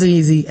 but it wasn't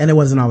easy and it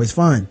wasn't always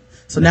fun.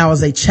 So now,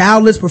 as a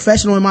childless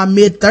professional in my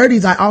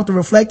mid-30s, I often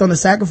reflect on the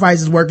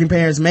sacrifices working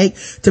parents make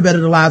to better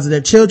the lives of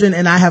their children,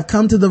 and I have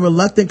come to the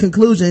reluctant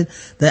conclusion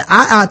that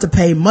I ought to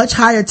pay much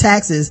higher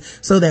taxes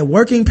so that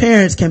working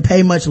parents can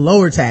pay much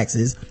lower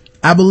taxes.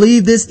 I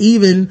believe this,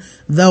 even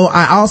though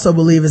I also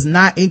believe it's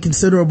not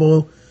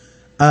inconsiderable.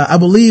 I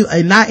believe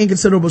a not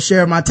inconsiderable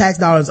share of my tax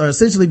dollars are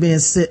essentially being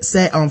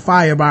set on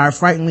fire by our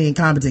frighteningly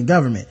incompetent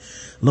government.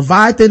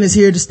 Leviathan is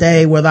here to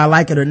stay, whether I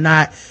like it or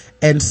not,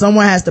 and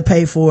someone has to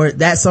pay for it.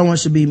 That someone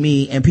should be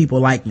me and people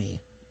like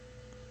me.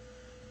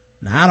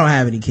 Now, I don't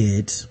have any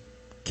kids.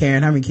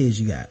 Karen, how many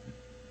kids you got?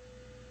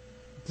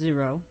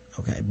 0.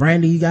 Okay.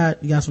 Brandy, you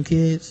got some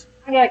kids?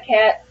 I got a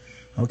cat.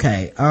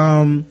 Okay.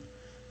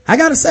 I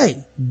gotta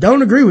say,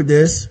 don't agree with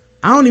this.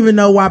 I don't even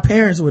know why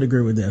parents would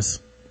agree with this.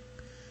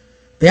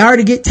 They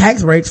already get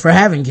tax breaks for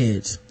having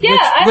kids.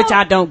 Yeah, which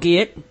I don't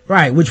get.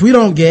 Right, which we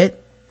don't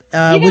get.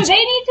 They need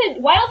to,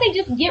 why don't they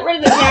just get rid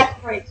of the tax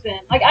breaks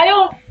then? Like, I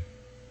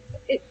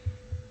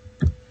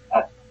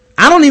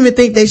don't even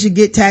think they should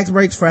get tax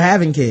breaks for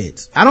having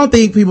kids. I don't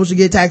think people should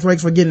get tax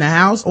breaks for getting a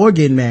house or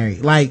getting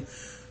married. Like,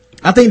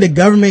 I think the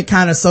government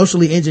kind of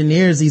socially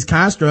engineers these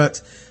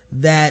constructs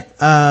that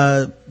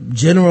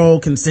general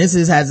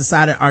consensus has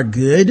decided are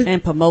good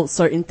and promote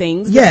certain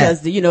things. Yeah,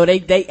 because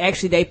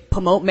they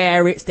promote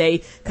marriage. They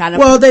kind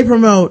of they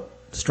promote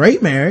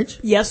straight marriage.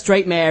 Yeah,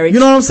 straight marriage. You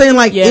know what I'm saying?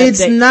 Like,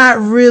 it's not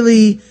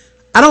really.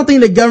 I don't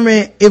think the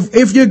government,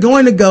 if you're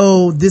going to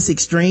go this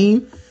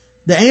extreme,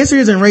 the answer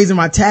isn't raising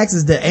my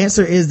taxes. The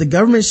answer is the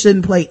government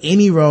shouldn't play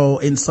any role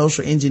in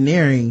social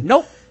engineering.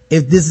 Nope.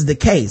 If this is the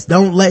case,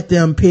 don't let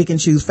them pick and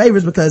choose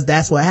favorites, because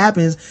that's what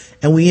happens.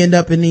 And we end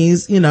up in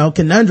these,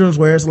 conundrums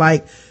where it's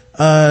like,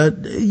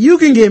 you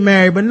can get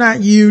married, but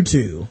not you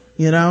two,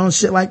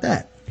 shit like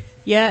that.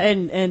 Yeah.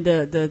 And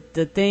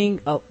the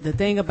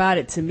thing about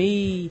it to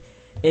me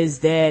is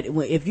that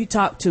if you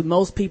talk to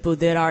most people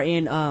that are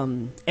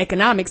in,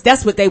 economics,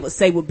 that's what they would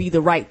say would be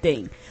the right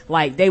thing.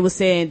 Like, they were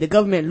saying the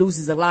government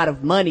loses a lot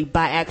of money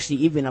by actually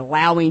even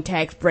allowing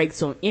tax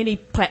breaks on any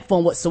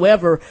platform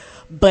whatsoever.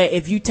 But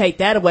if you take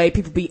that away,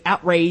 people be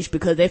outraged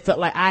because they felt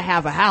like, I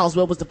have a house.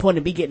 What was the point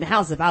of me getting a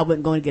house if I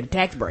wasn't going to get a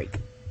tax break?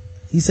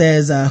 He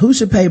says, who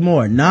should pay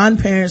more?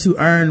 Non-parents who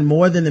earn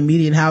more than the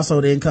median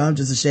household income,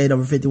 just a shade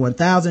over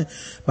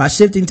 $51,000. By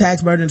shifting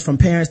tax burdens from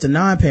parents to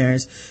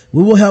non-parents,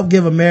 we will help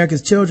give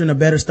America's children a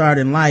better start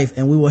in life,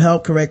 and we will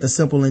help correct a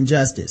simple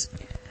injustice.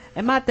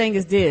 And my thing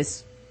is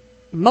this.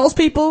 Most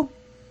people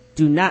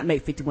do not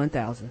make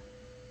 $51,000.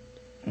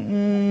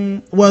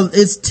 Well,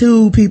 it's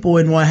two people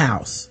in one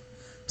house.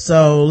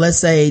 So let's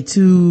say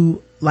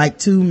two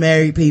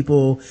married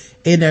people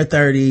in their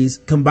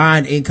 30s,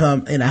 combined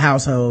income in a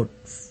household,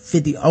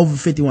 over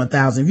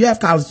 51,000. If you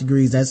have college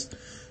degrees, that's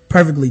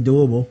perfectly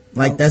doable.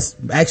 Like, that's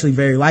actually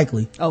very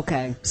likely.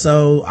 Okay.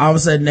 So all of a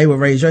sudden they would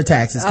raise your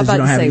taxes because you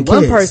don't have any kids.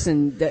 One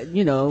person that,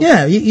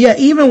 Yeah,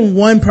 even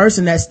one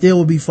person that still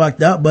would be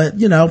fucked up, but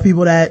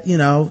people that,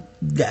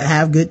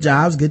 have good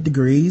jobs, good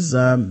degrees.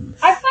 I find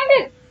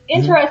it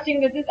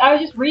interesting that I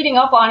was just reading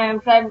up on him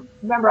because I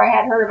remember I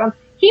had heard of him.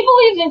 He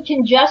believes in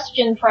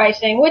congestion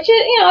pricing, which is,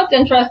 it's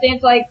interesting.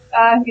 It's like,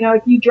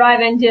 if you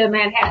drive into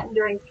Manhattan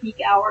during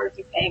peak hours,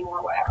 you pay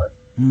more, whatever.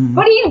 Mm.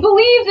 But he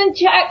believes in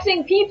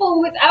taxing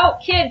people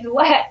without kids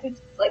less. It's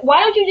like,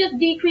 why don't you just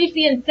decrease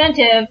the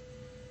incentive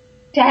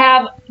to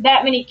have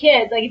that many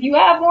kids? Like, if you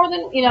have more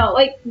than,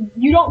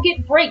 you don't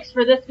get breaks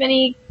for this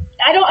many.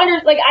 I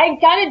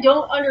kind of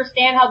don't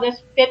understand how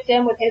this fits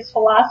in with his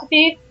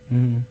philosophy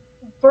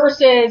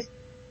versus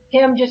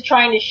him just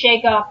trying to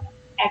shake up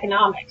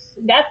economics.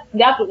 That's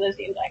what this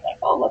seems like. Like,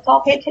 oh, let's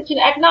all pay attention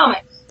to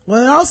economics.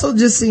 Well, it also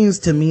just seems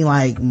to me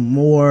like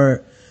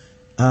more,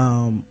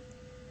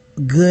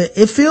 good.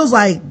 It feels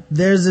like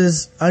there's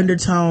this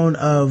undertone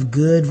of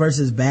good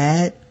versus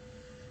bad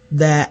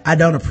that I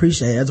don't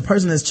appreciate. As a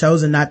person that's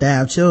chosen not to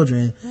have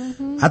children,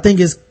 I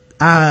think it's,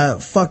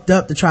 fucked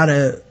up to try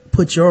to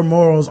put your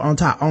morals on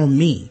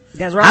me.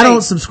 That's right. I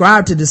don't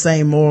subscribe to the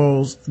same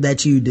morals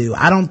that you do.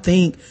 I don't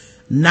think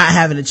not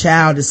having a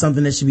child is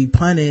something that should be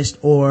punished,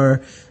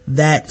 or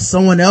that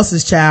someone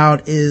else's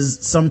child is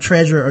some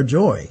treasure or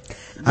joy.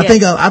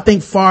 Yes. I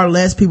think far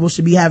less people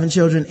should be having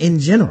children in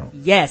general.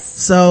 Yes.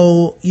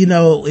 So,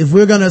 if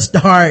we're gonna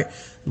start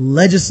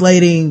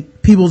legislating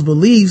people's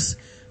beliefs,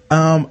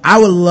 I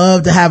would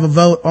love to have a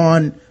vote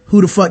on who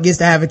the fuck gets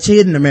to have a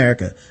kid in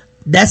America.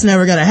 That's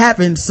never gonna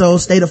happen, so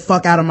stay the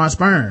fuck out of my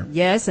sperm.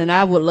 Yes, and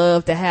I would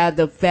love to have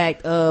the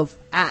fact of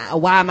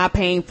why am I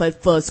paying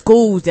for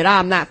schools that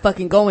I'm not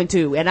fucking going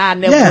to, and I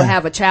never will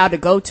have a child to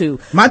go to.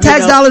 My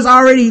tax dollars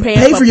already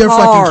pay for your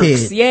parks, fucking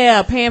kid.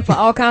 Yeah, paying for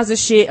all kinds of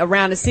shit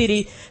around the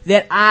city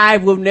that I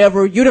will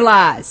never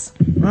utilize.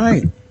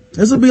 Right.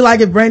 This would be like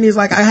if Brandy's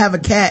like, I have a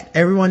cat,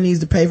 everyone needs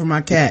to pay for my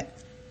cat.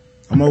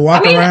 I'm gonna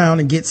walk around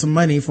and get some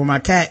money for my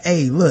cat.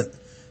 Hey, look,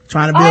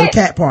 trying to build a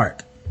cat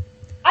park.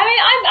 I mean,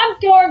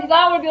 I'm torn because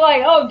I would be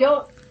like, oh,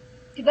 don't,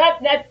 because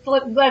that's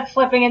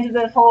slipping into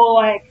this whole,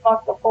 like,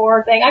 fuck the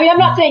poor thing. I mean, I'm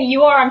not saying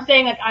you are, I'm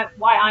saying, like,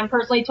 why I'm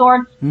personally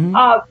torn.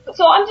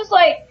 So I'm just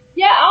like,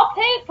 yeah, I'll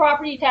pay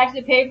property tax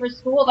to pay for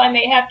schools. I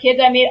may have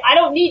kids. I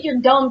don't need your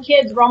dumb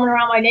kids roaming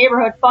around my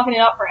neighborhood fucking it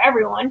up for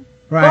everyone.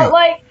 Right. But,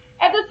 like,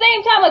 at the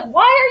same time, like,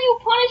 why are you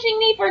punishing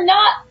me for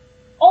not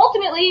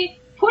ultimately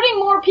putting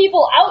more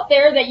people out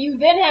there that you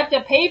then have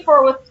to pay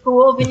for with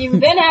schools, and you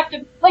then have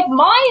to, like,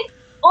 my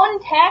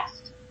untaxed,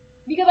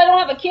 because I don't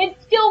have a kid,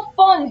 still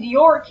funds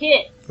your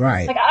kid.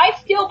 Right. Like, I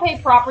still pay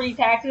property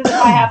taxes if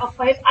I have a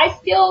place. I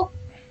still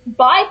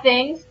buy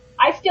things.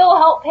 I still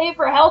help pay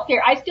for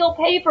healthcare. I still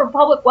pay for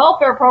public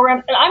welfare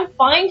programs, and I'm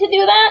fine to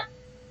do that.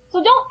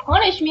 So don't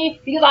punish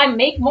me because I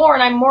make more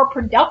and I'm more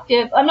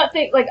productive. I'm not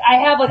saying, like, I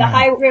have, like, a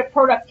high rate of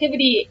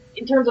productivity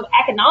in terms of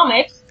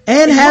economics.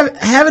 And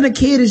having a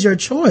kid is your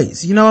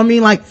choice. You know what I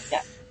mean? Like,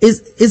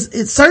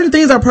 it's certain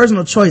things are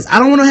personal choice. I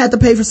don't want to have to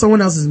pay for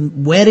someone else's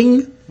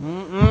wedding.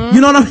 Mm-mm.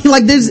 You know what I mean?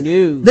 Like,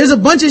 there's a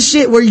bunch of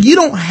shit where you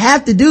don't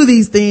have to do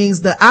these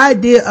things. The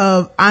idea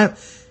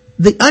of,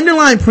 the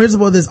underlying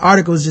principle of this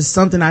article is just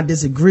something I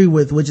disagree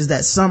with, which is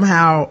that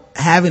somehow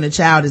having a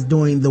child is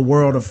doing the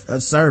world a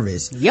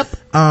service. Yep.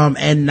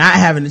 And not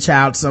having a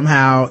child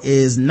somehow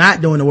is not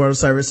doing the world a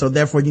service, so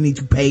therefore you need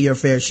to pay your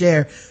fair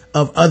share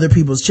of other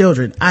people's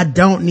children. I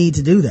don't need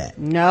to do that.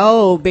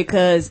 No,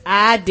 because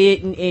I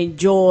didn't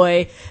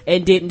enjoy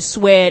and didn't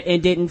sweat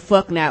and didn't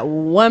fuck not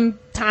one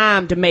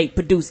time to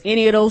produce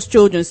any of those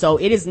children, so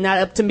it is not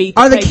up to me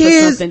to pay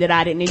for something that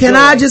I didn't enjoy. Can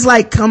I just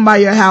like come by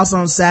your house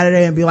on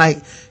Saturday and be like,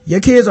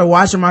 your kids are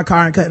washing my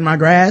car and cutting my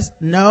grass?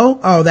 No?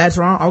 Oh, that's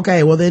wrong?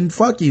 Okay, well then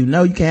fuck you.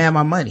 No, you can't have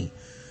my money.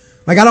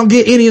 Like, I don't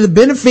get any of the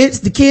benefits.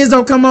 The kids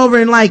don't come over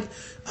and like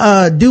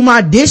do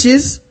my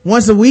dishes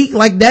once a week.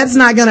 Like, that's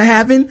not gonna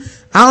happen.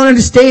 I don't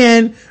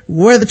understand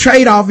where the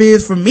trade-off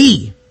is for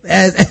me.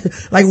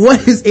 Like,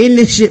 what is in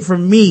this shit for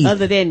me?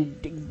 Other than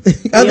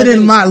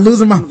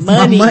losing my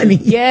money.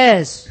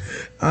 Yes.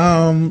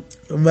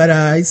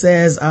 But he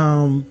says,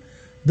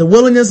 the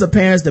willingness of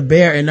parents to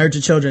bear and nurture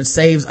children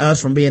saves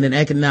us from being an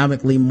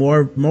economically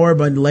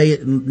moribund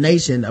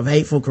nation of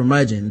hateful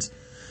curmudgeons.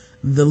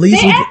 They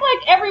act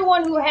like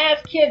everyone who has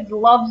kids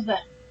loves them.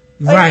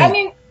 Like, right. I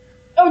mean,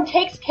 or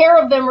takes care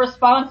of them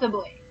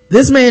responsibly.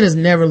 This man has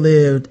never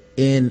lived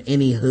in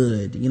any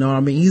hood. You know what I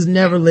mean? He's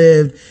never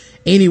lived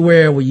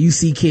anywhere where you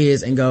see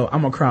kids and go,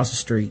 I'm across the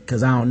street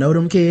because I don't know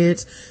them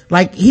kids.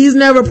 Like, he's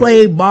never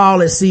played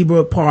ball at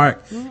Seabrook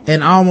Park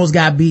and almost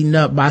got beaten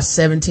up by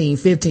 17,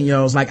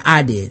 15-year-olds like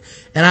I did.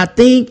 And I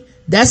think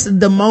that's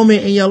the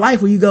moment in your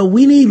life where you go,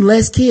 we need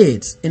less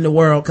kids in the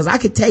world, because I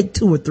could take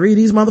 2 or 3 of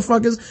these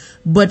motherfuckers,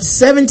 but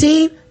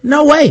 17,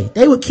 no way.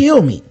 They would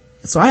kill me.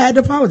 So I had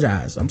to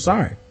apologize. I'm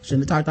sorry.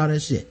 Shouldn't have talked all that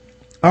shit.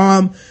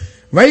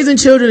 Raising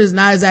children is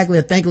not exactly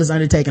a thankless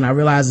undertaking. I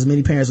realize, as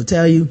many parents will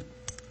tell you,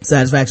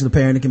 satisfaction of the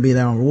parent can be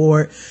their own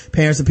reward.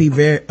 Parents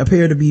appear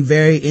to be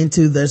very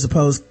into their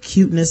supposed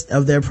cuteness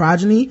of their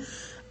progeny.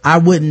 I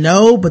wouldn't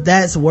know, but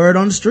that's word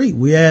on the street.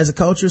 We as a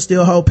culture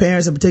still hold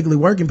parents, and particularly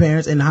working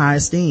parents, in high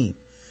esteem.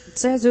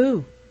 Says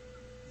who?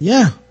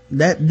 Yeah.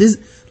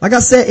 Like I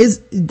said,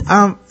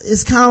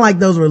 it's kind of like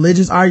those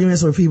religious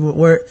arguments where people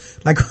were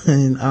like,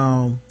 when,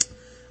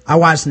 I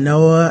watched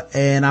Noah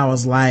and I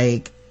was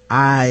like,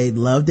 I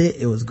loved it.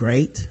 It was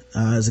great.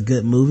 It was a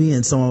good movie.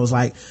 And someone was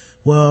like,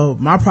 well,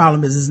 my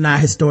problem is it's not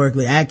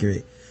historically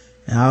accurate.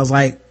 And I was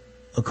like,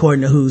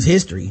 according to whose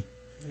history?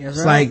 Yes,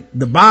 it's right. Like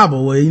the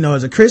Bible. Well, you know,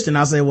 as a Christian,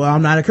 I say, well,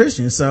 I'm not a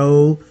Christian.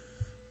 So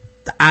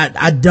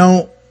I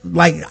don't,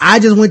 like, I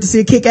just went to see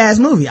a kick-ass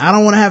movie. I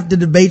don't want to have to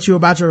debate you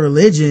about your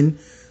religion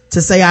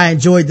to say I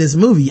enjoyed this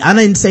movie. I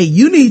didn't say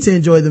you need to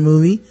enjoy the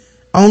movie,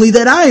 only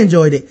that I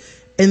enjoyed it.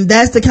 And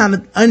that's the kind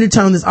of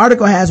undertone this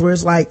article has, where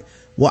it's like,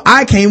 well,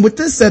 I came with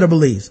this set of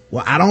beliefs.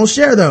 Well, I don't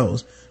share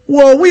those.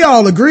 Well, we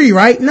all agree,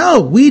 right?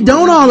 No, we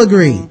don't all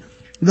agree.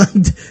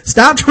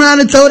 Stop trying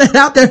to throw that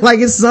out there like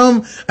it's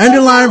some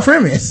underlying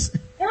premise.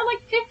 There are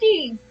like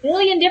 50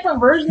 billion different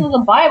versions of the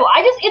Bible.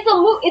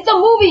 It's a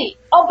movie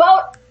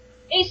about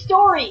a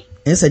story.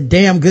 It's a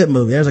damn good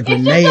movie. There's a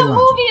grenade launcher. It's just a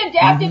movie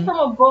adapted from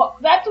a book.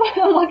 That's what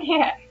I'm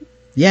looking at.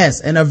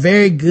 Yes, and a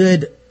very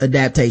good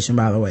adaptation,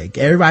 by the way.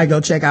 Everybody go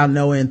check out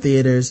Noah in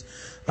theaters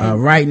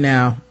right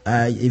now.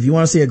 If you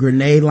want to see a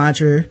grenade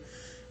launcher,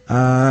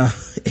 so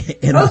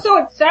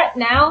it's set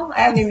now?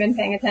 I haven't even been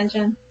paying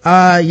attention.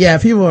 Yeah,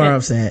 people are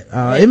upset.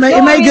 It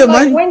made good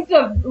money. When's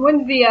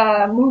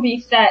the movie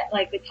set,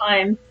 like the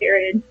time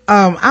period?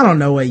 I don't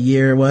know what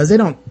year it was. They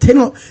don't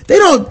deal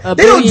with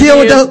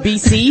those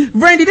BC.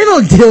 Brandy, they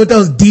don't deal with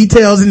those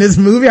details in this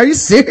movie. Are you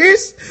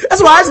serious?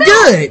 That's why it's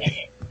good.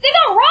 They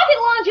got rocket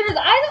launchers.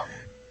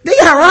 They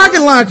got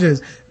rocket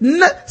launchers.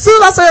 As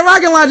soon as I say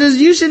rocket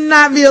launchers, you should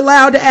not be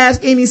allowed to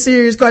ask any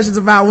serious questions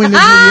about when this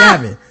movie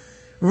happened.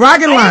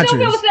 Rocket launchers. I didn't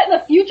know if it was set in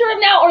the future of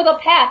now or the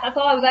past. That's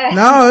all I was asking.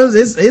 No,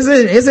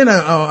 it's in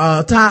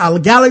a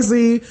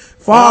galaxy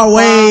far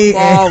away.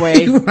 Far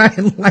away.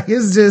 Right, like,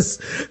 it's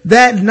just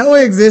that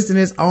Noah exists in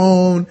its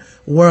own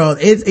world.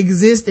 It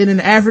exists in an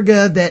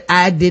Africa that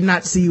I did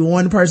not see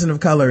one person of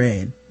color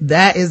in.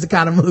 That is the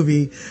kind of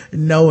movie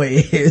Noah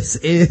is.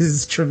 It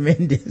is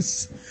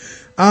tremendous.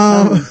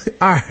 All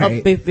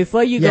right.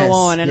 Before you go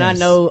on, and I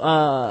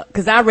know,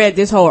 cause I read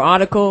this whole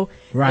article,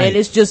 right, and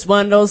it's just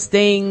one of those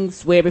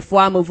things where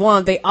before I move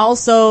on, they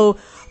also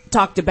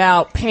talked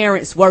about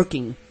parents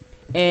working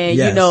and,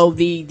 you know,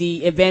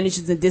 the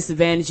advantages and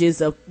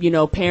disadvantages of, you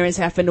know, parents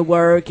having to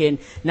work and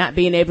not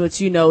being able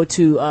to, you know,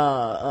 to,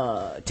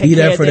 take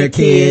care of their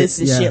kids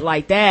and shit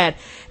like that.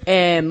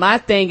 And my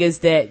thing is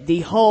that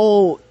the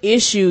whole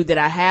issue that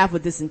I have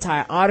with this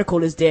entire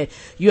article is that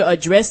you're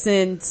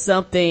addressing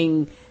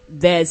something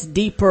that's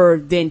deeper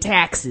than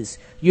taxes.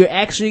 You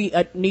actually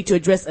need to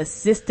address a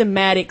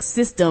systematic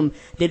system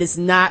that is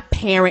not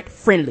parent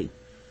friendly.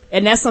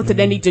 And that's something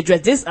they need to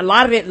address. A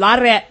lot of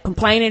that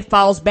complaining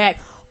falls back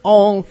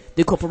on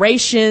the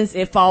corporations.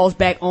 It falls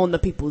back on the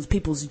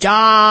people's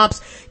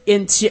jobs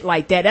and shit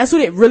like that. That's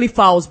what it really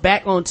falls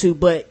back onto.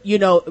 But,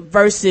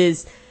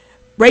 versus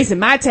raising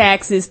my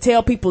taxes,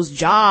 tell people's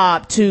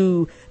job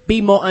to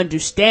be more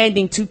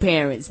understanding to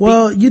parents.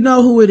 Well, you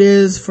know who it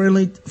is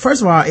friendly?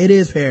 First of all, it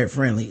is parent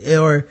friendly,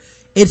 or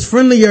it's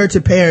friendlier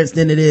to parents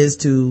than it is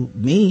to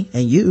me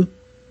and you.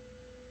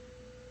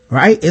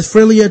 Right? It's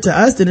friendlier to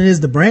us than it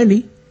is to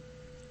Brandy.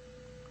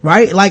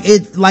 Right? Like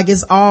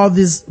it's all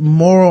this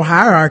moral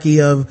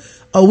hierarchy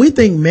of, oh, we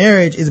think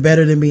marriage is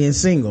better than being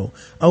single.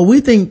 Oh,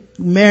 we think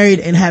married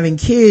and having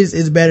kids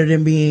is better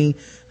than being,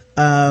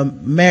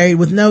 married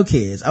with no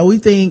kids. Oh, we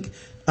think,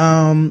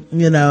 married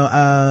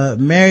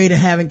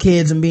and having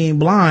kids and being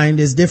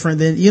blind is different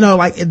than,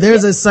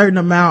 there's a certain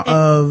amount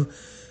of,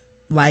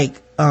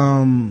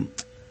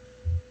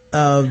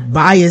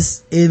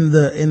 bias in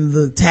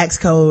the tax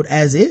code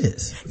as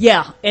is.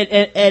 Yeah.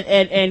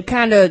 And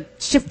kind of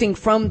shifting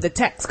from the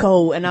tax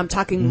code, and I'm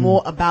talking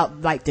more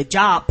about like the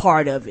job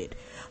part of it.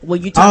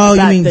 When you talk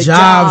about the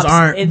jobs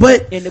aren't, in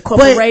the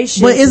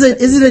corporation. But is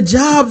it a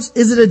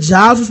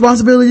job's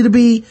responsibility to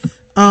be,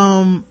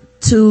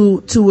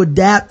 to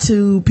adapt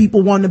to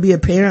people wanting to be a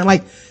parent?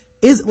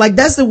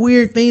 That's the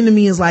weird thing to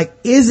me, is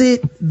is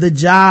it the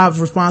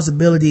job's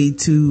responsibility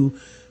to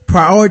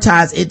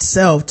prioritize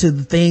itself to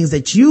the things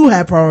that you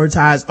have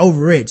prioritized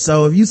over it?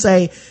 So if you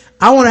say,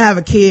 I want to have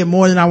a kid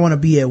more than I want to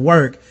be at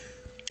work,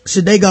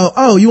 should they go,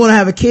 oh, you want to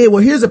have a kid?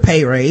 Well, here's a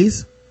pay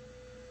raise.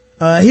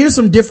 Here's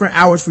some different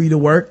hours for you to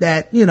work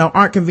that,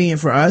 aren't convenient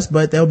for us,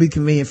 but they'll be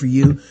convenient for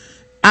you.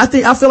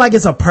 I feel like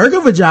it's a perk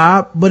of a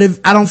job, but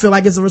I don't feel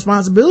like it's a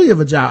responsibility of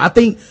a job. I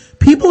think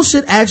people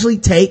should actually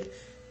take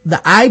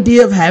the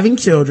idea of having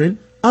children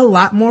a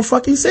lot more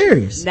fucking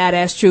serious. Now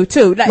that's true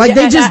too.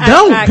 They just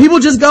don't. People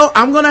just go,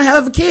 I'm gonna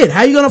have a kid.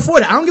 How you gonna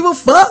afford it? I don't give a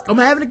fuck. I'm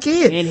having a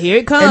kid. And here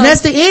it comes. And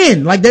that's the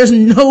end. There's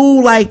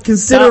no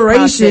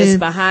consideration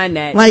behind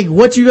that.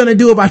 What you're gonna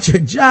do about your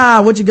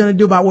job, what you're gonna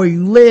do about where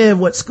you live,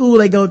 what school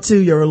they go to,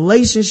 your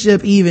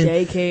relationship, even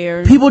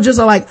daycare. People just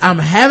are like, I'm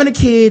having a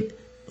kid.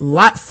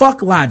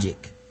 Fuck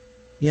logic.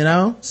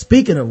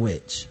 Speaking of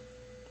which,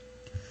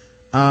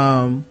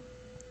 Elton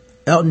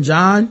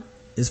John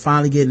is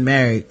finally getting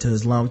married to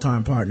his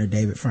longtime partner,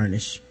 David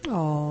Furnish.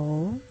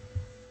 Oh.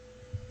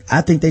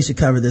 I think they should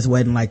cover this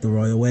wedding like the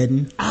royal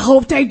wedding. I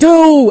hope they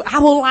do. I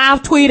will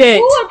live tweet it.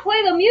 Who would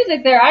play the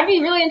music there? I'd be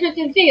really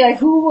interested to see,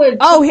 who would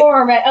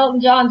perform at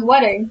Elton John's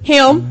wedding.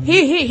 Him.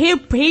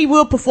 He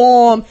will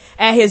perform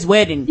at his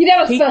wedding. You'd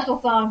have a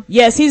special song.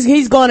 Yes,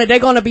 they're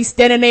gonna be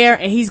standing there,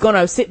 and he's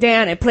gonna sit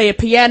down and play a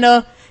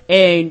piano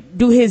and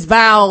do his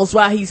vows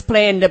while he's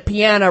playing the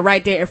piano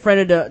right there in front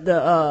of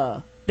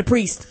the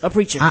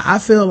preacher. I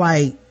feel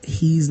like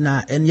he's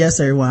not, and yes,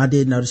 everyone, I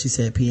did notice she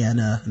said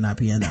piano, not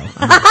piano.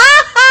 But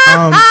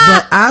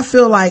I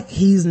feel like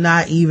he's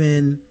not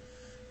even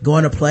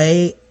going to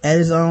play at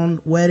his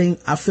own wedding.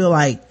 I feel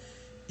like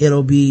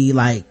it'll be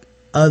a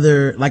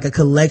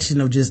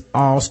collection of just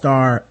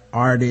all-star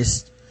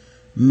artists,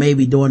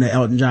 maybe doing an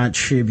Elton John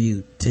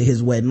tribute to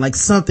his wedding,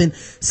 something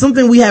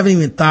we haven't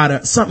even thought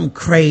of, something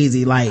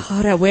crazy,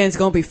 oh, that wedding's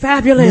gonna be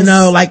fabulous.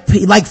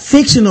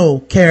 Fictional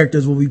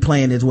characters will be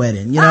playing his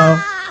wedding, he's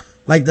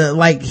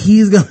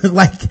gonna,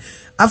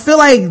 I feel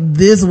like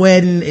this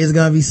wedding is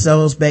gonna be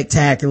so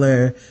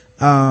spectacular.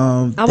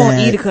 I want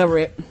E to cover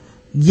it.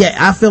 Yeah,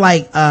 I feel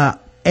like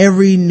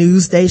every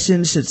news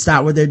station should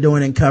stop what they're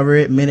doing and cover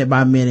it minute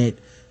by minute,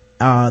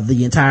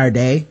 the entire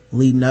day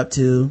leading up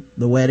to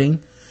the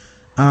wedding.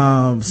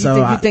 You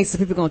think some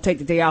people are gonna take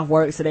the day off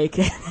work so they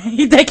can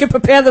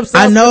prepare themselves?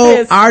 I know. For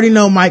this? I already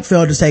know Mike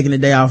Felder's taking the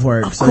day off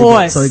work, of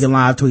course, so he can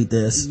live tweet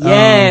this.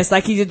 Yes,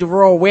 he did the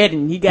royal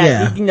wedding. He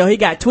got, he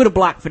got Twitter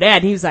blocked for that.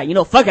 And he was like,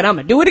 fuck it, I'm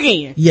gonna do it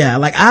again. Yeah,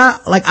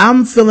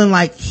 I'm feeling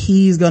like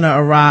he's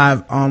gonna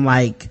arrive on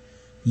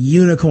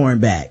unicorn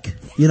back.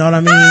 You know what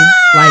I mean?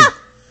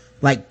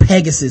 Like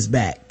Pegasus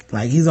back.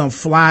 He's gonna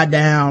fly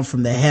down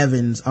from the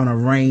heavens on a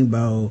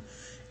rainbow,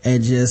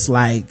 and just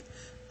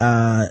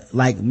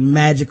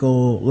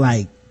magical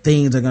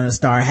things are gonna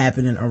start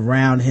happening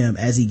around him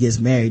as he gets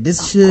married.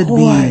 This should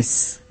be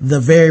the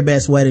very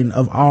best wedding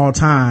of all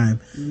time.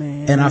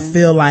 Man. And I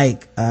feel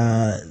like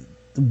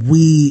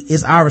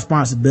it's our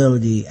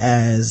responsibility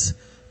as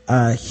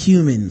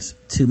humans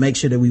to make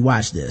sure that we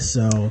watch this.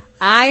 So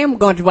I am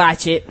going to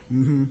watch it.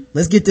 Mm-hmm.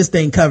 Let's get this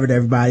thing covered,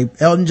 everybody.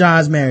 Elton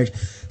John's marriage.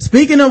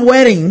 Speaking of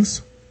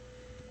weddings,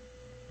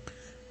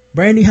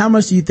 Brandy, how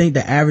much do you think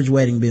the average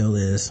wedding bill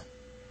is?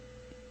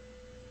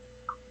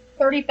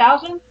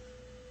 $30,000.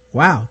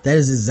 Wow, that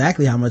is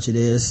exactly how much it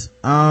is.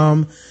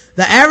 The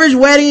average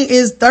wedding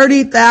is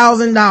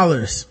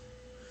 $30,000.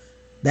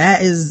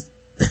 That's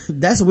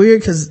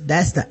weird because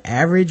that's the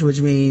average,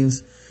 which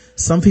means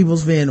some people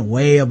spend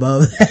way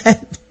above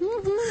that.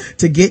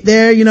 to get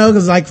there, you know,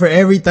 cause like for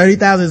every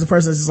 30,000 there's a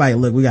person that's just like,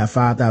 look, we got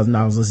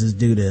 $5,000, let's just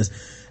do this.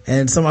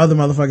 And some other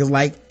motherfuckers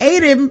like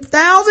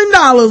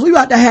 $80,000, we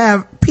about to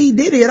have P.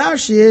 Diddy at our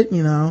shit,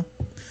 you know.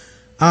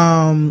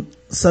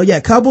 So yeah,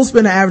 couples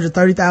spent an average of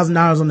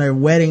 $30,000 on their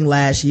wedding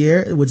last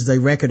year, which is a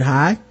record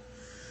high.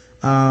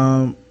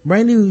 Brandy,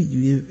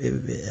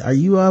 are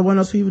you one of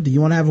those people? Do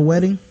you want to have a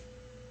wedding?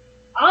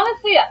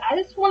 Honestly, I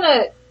just want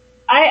to.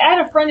 I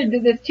had a friend who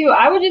did this too.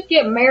 I would just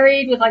get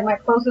married with like my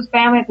closest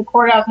family at the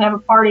courthouse and have a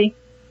party.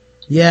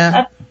 Yeah,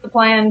 that's the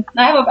plan.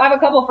 I have a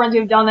couple of friends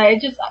who've done that.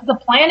 It's just the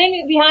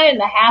planning behind it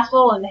and the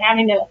hassle and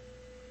having to.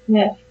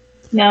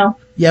 No.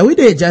 Yeah, we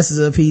did Justice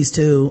of the Peace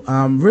too.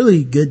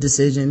 Really good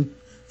decision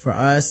for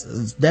us.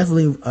 It's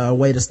definitely a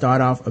way to start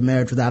off a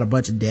marriage without a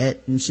bunch of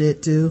debt and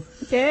shit too.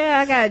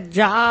 Yeah, I got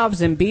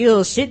jobs and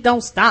bills. Shit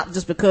don't stop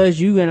just because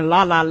you in a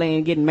la la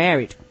land getting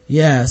married.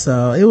 Yeah,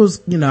 so it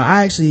was, you know,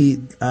 I actually,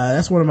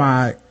 that's one of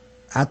my,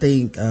 I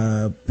think,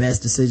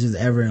 best decisions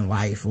ever in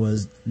life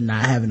was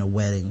not having a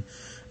wedding.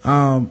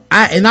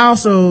 And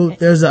also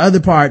there's the other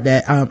part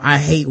that, I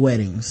hate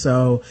weddings.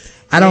 So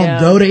I don't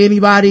go to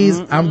anybody's.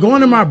 I'm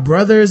going to my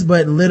brother's,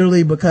 but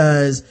literally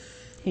because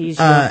he's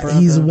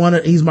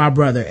my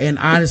brother. And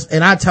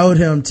I told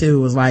him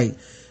too, was like,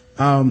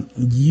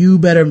 you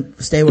better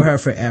stay with her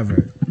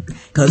forever.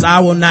 Cause I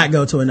will not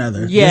go to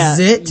another. Yeah. This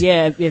is it.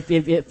 Yeah.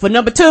 If for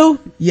number 2.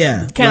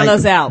 Yeah. Count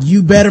us out.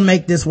 You better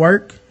make this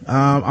work.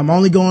 I'm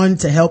only going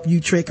to help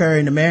you trick her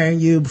into marrying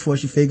you before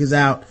she figures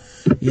out,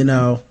 you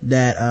know,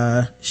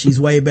 that, she's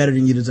way better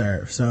than you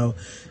deserve. So,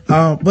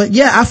 but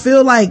yeah, I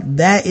feel like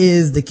that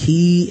is the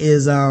key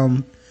is,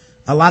 a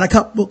lot of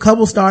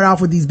couples start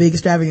off with these big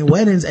extravagant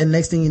weddings and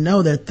next thing you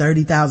know, they're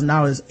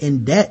 $30,000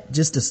 in debt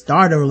just to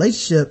start a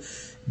relationship.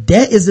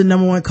 Debt is the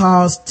number one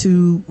cause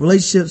to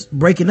relationships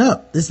breaking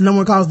up. It's the number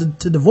one cause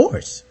to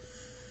divorce.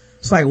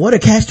 It's like, what a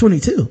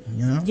catch-22,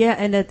 you know? Yeah,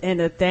 and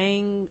the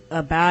thing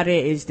about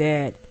it is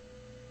that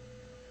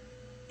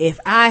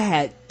if I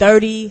had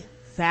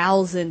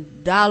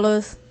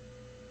 $30,000,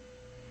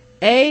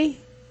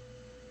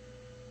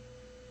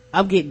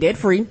 I'm getting debt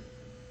free.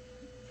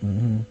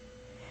 Mm-hmm.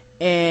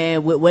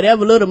 And with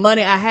whatever little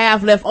money I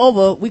have left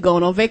over, we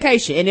going on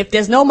vacation. And if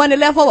there's no money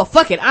left over,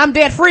 fuck it, I'm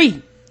debt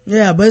free.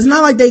 Yeah, but it's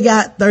not like they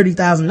got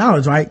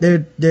 $30,000, right?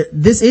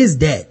 This is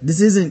debt. This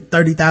isn't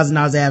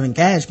 $30,000 they have in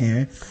cash,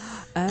 Karen.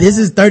 This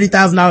is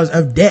 $30,000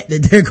 of debt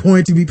that they're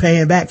going to be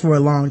paying back for a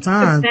long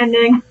time.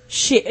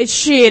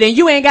 Shit, and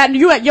your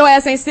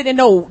ass ain't sitting in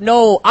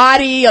no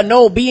Audi or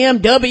no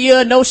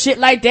BMW or no shit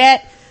like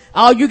that.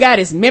 All you got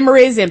is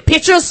memories and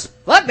pictures.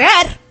 Fuck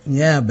that.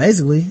 Yeah,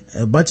 basically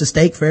a bunch of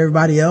steak for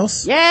everybody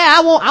else.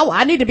 Yeah,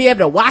 I need to be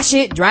able to wash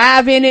it,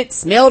 drive in it,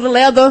 smell the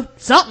leather,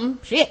 something.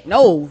 Shit,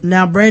 no.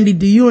 Now, Brandy,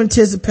 do you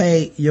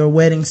anticipate your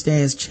wedding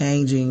stance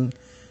changing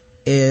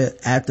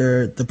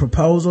after the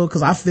proposal?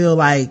 Cause I feel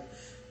like,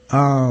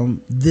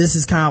 this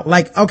is kind of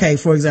like, okay,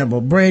 for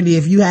example, Brandy,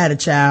 if you had a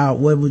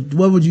child, what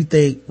would you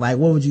think, like,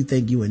 what would you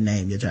think you would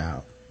name your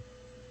child?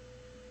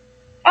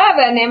 I have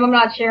that name, I'm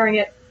not sharing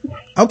it.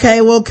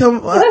 Okay, well,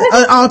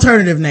 an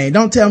alternative name.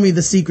 Don't tell me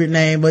the secret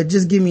name, but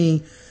just give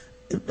me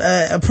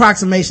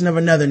approximation of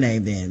another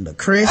name then.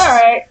 Chris?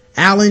 Alright.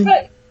 Alan?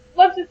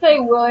 Let's just say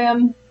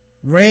William.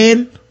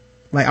 Rand?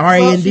 Like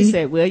R-A-N-D? Well, she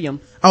said William.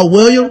 Oh,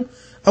 William?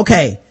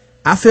 Okay.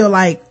 I feel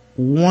like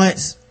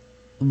once,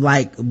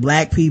 like,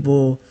 black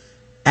people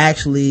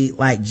actually,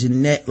 like,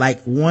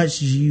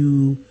 once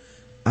you,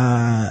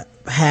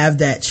 have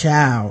that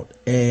child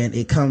and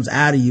it comes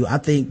out of you, I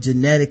think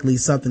genetically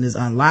something is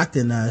unlocked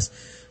in us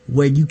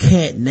where you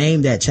can't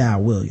name that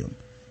child William,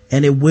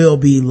 and it will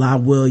be La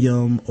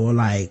William or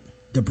like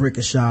the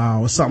Brickashaw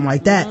or something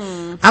like that.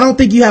 I don't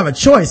think you have a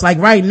choice. Like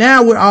right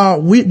now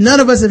none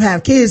of us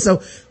have kids,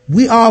 so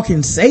we all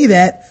can say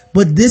that,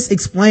 but this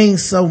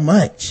explains so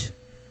much.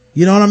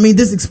 You know what I mean?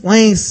 This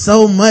explains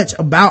so much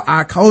about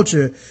our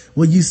culture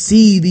when you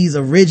see these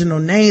original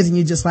names and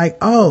you're just like,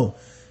 oh,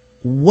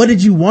 what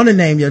did you want to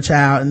name your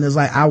child? And it's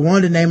like, I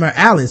wanted to name her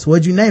Alice.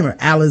 What'd you name her?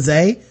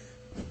 Alize?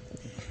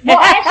 Well,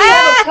 I actually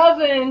have a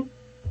cousin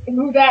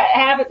who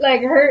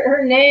like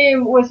her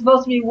name was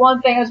supposed to be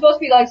one thing. It was supposed to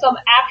be like some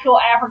actual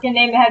African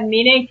name that had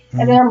meaning,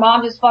 and then her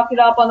mom just fucked it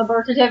up on the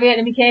birth certificate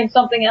and it became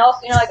something else.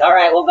 And you're like, all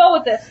right, we'll go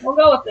with this.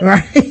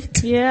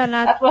 Right. Yeah, and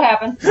that's what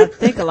happened. I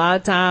think a lot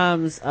of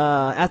times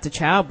after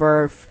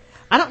childbirth,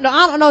 I don't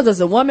know, does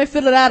a woman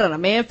fill it out or a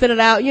man fill it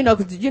out? You know,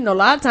 cause you know, a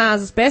lot of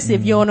times, especially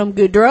if you're on them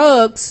good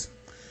drugs.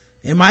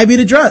 It might be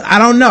the drug. I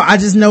don't know. I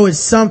just know it's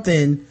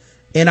something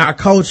in our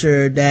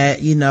culture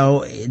that, you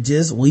know,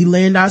 we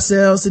lend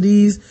ourselves to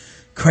these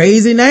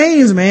crazy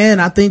names, man.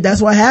 I think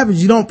that's what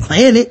happens. You don't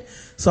plan it.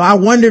 So I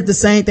wonder if the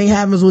same thing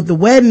happens with the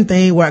wedding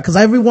thing cause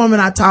every woman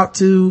I talk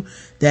to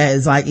that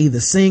is like either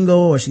single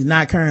or she's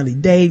not currently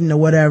dating or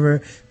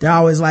whatever, they're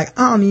always like,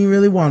 I don't even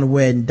really want a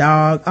wedding,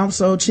 dog. I'm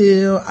so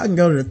chill. I can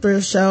go to the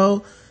thrift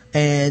show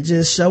and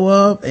just show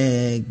up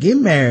and get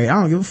married.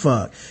 I don't give a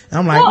fuck. And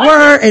I'm like,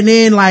 word. And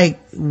then like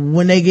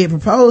when they get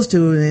proposed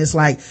to and it's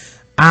like,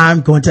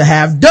 I'm going to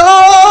have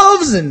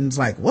doves. And it's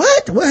like,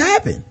 what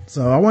happened?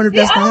 So I wonder if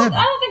that's gonna happen.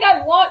 I don't think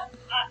I'd want,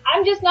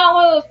 I'm just not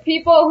one of those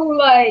people who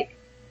like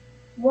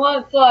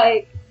wants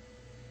like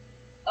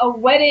a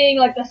wedding,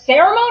 like the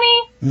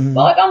ceremony. Mm-hmm.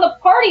 But like on the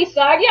party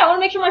side, yeah, I want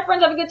to make sure my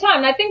friends have a good time.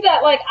 And I think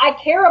that like I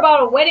care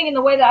about a wedding in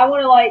the way that I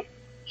want to like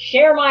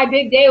share my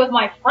big day with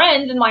my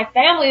friends and my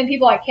family and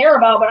people I care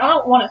about, but I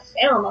don't want a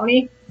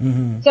ceremony.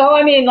 Mm-hmm. So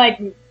I mean, like,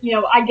 you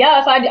know, I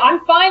guess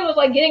I'm fine with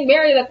like getting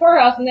married at the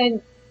courthouse and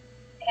then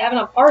having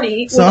a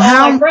party with all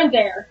my friends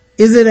there.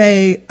 Is it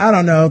a, I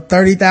don't know,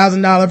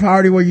 $30,000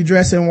 party where you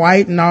dress in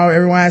white and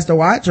everyone has to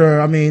watch? Or,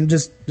 I mean,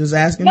 just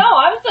asking? No,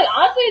 I was like,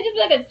 honestly, it's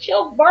just like a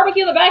chill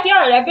barbecue in the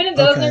backyard. I've been in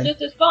those and they're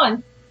just as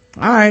fun.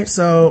 Alright,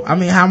 so, I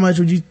mean, how much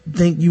would you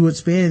think you would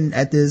spend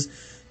at this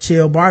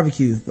chill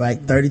barbecue?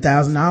 Like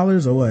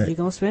 $30,000 or what? You're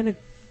gonna spend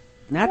it,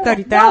 not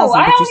 $30,000, no,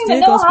 but you're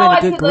still gonna spend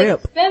a good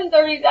grip. Like, spend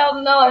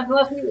 $30,000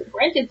 unless we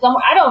rented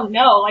somewhere. I don't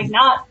know, like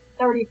not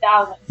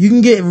 30,000. You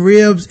can get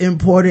ribs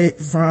imported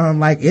from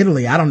like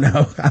Italy. I don't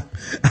know.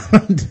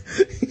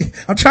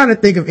 I'm trying to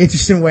think of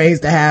interesting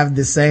ways to have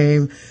the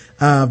same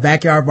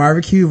backyard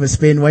barbecue but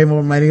spend way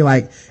more money.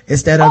 Like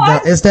instead of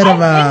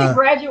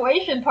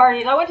graduation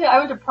parties. I went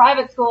to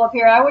private school up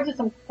here. I went to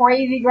some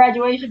crazy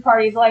graduation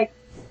parties. Like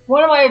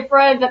one of my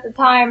friends at the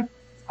time,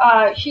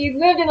 she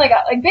lived in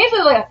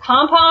basically like a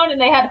compound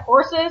and they had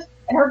horses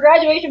and her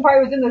graduation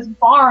party was in this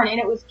barn and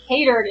it was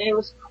catered and it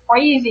was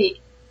crazy.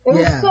 It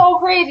was so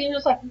crazy. You're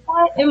just like,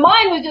 what? And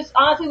mine was just,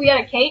 honestly, we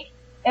had a cake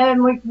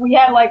and we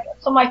had like,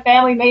 some of my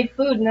family made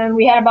food and then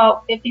we had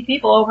about 50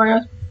 people over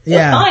and it was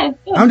fine.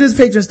 I'm just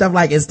picturing stuff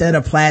like instead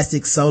of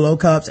plastic Solo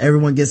cups,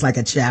 everyone gets like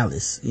a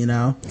chalice, you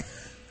know?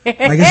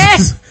 Like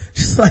it's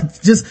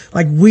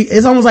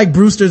it's almost like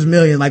Brewster's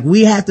Million. Like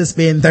we have to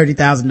spend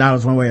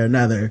 $30,000 one way or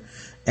another.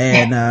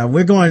 And,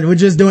 we're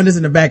just doing this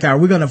in the backyard.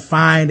 We're gonna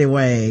find a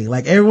way.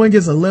 Like everyone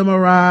gets a limo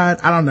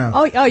ride. I don't know.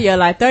 Oh yeah,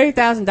 like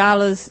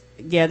 $30,000.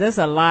 Yeah, there's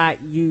a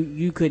lot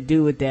you could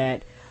do with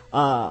that.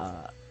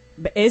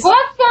 But it's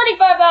that's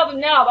 $35,000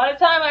 now. By the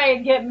time I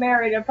get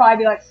married, it'll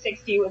probably be like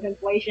 60 with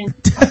inflation.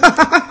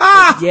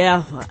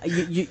 Yeah,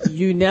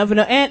 you never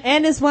know.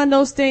 And it's one of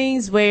those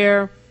things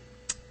where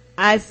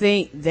I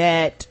think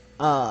that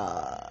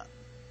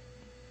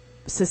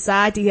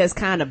society has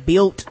kind of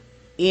built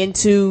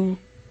into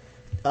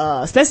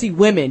especially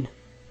women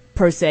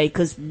per se,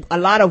 because a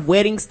lot of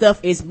wedding stuff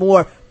is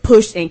more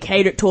pushed and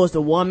catered towards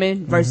the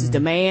woman versus the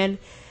man.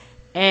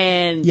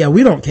 And yeah,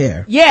 we don't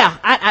care. Yeah,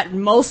 I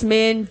most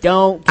men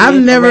don't. I've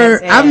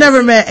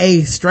never met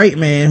a straight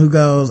man who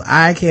goes,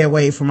 I can't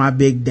wait for my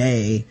big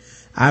day.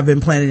 I've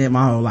been planning it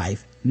my whole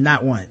life.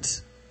 Not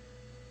once.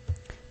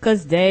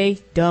 Cause they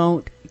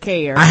don't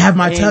care. I have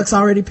my tux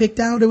already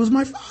picked out. It was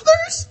my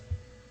father's.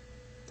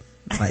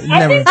 Like,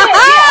 I think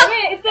that,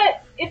 I mean,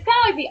 it's kind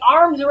of like the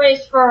arms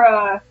race for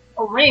a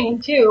ring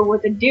too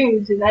with the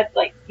dudes, and that's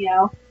like, you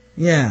know.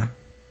 Yeah.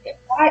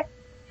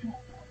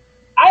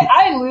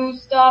 I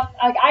lose stuff.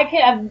 Like I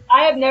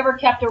have never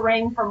kept a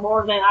ring for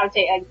more than I would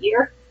say a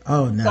year.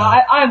 Oh no. So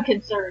I'm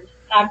concerned.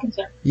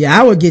 Yeah,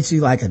 I would get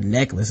you like a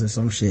necklace or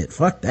some shit.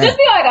 Fuck that. Just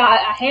be like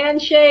a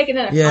handshake and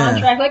then a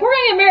contract. Like we're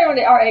gonna get married one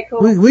day. All right, cool.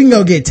 We can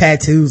go get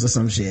tattoos or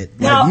some shit.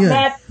 No,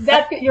 like,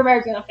 that's your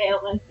marriage gonna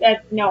fail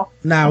then. No.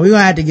 Nah, we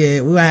gonna have to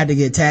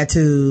get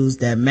tattoos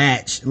that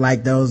match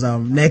like those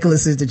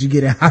necklaces that you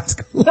get in high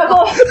school.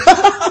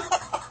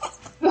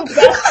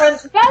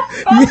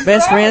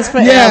 Best friends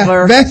forever.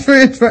 Yeah, best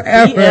friends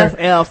forever.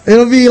 BFF.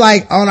 It'll be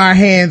like on our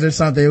hands or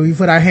something. We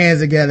put our hands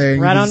together.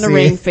 And right on the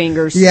ring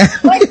fingers. Yeah.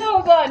 Like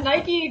those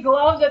Nike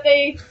gloves that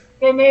they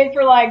made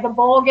for like the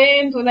bowl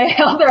games when they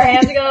held their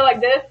hands together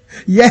like this.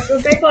 Yes.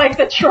 Those big like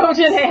the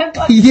Trojan hands.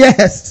 Like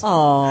yes.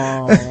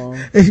 Oh.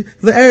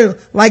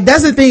 Like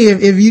that's the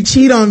thing. If you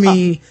cheat on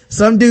me,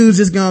 some dude's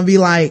just gonna be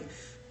like,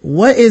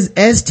 what is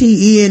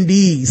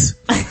STENDs?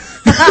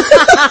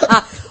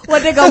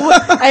 What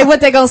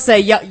they gonna say?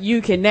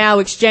 You can now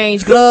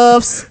exchange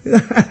gloves.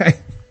 Right.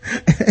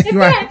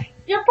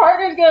 Your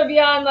partner's gonna be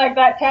on like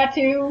that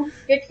tattoo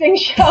fixing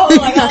show.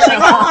 Like,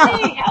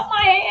 help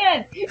my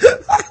hand.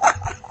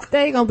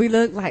 They gonna be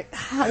like,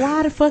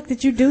 why the fuck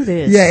did you do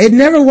this? Yeah, it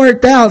never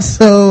worked out.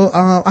 So,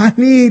 I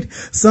need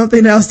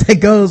something else that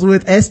goes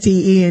with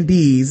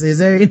STENDs. Is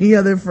there any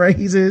other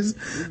phrases?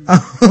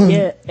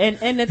 Yeah.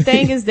 And the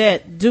thing is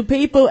that do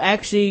people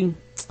actually,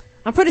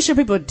 I'm pretty sure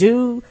people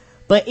do,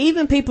 but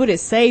even people that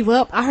save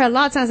up, I heard a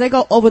lot of times they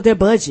go over their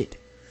budget.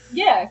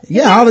 Yeah.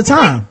 Yeah, all the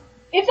time.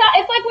 It's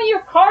like when you're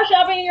car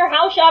shopping and you're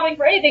house shopping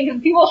for anything,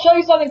 because people will show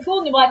you something cool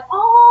and you're like,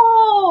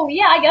 oh,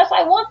 yeah, I guess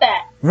I want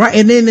that. Right,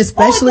 and then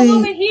especially... it's a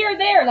little bit here,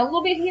 there, and a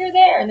little bit here,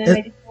 there, and then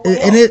they just...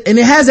 And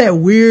it has that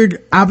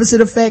weird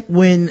opposite effect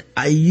when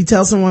you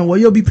tell someone, well,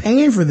 you'll be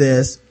paying for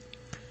this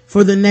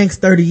for the next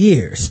 30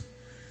 years.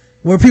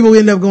 Where people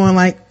end up going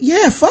like,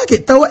 yeah, fuck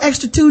it, throw an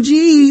extra 2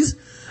 G's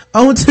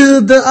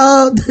onto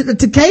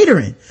to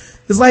catering.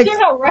 It's like, you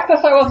know how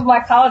reckless I was with my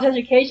college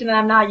education that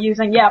I'm not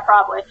using. Yeah,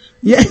 probably.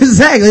 Yeah,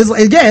 exactly.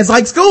 It's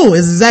like school.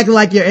 It's exactly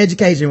like your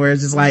education, where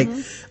it's just like,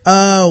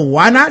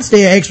 why not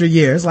stay an extra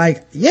year? It's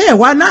like, yeah,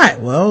 why not?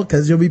 Well,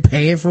 cause you'll be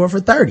paying for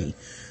 30.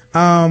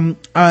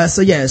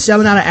 So yeah,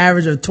 shelling out an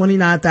average of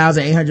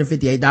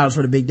 $29,858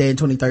 for the big day in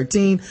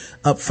 2013,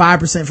 up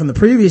 5% from the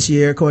previous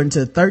year, according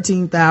to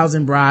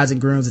 13,000 brides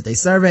and grooms that they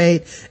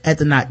surveyed at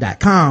the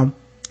knot.com.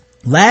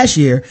 Last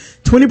year,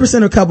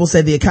 20% of couples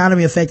said the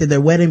economy affected their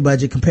wedding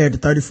budget, compared to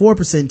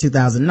 34% in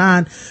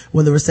 2009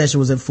 when the recession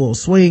was in full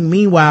swing.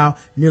 Meanwhile,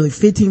 nearly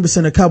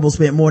 15% of couples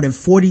spent more than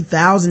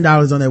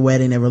 $40,000 on their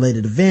wedding and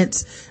related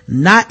events,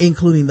 not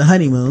including the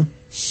honeymoon.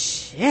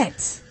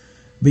 Shit.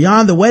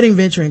 Beyond the wedding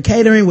venture and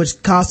catering,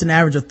 which cost an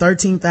average of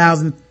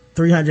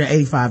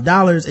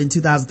 $13,385 in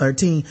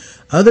 2013,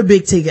 other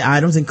big ticket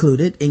items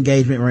included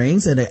engagement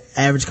rings at an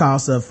average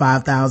cost of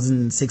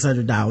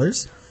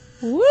 $5,600.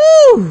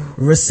 Woo!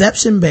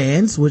 Reception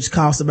bands, which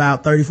cost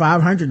about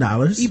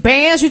 $3,500.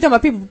 Bands? You talking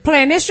about people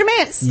playing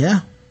instruments?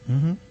 Yeah.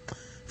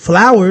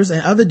 Flowers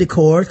and other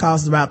decor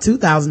cost about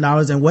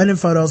 $2,000, and wedding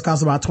photos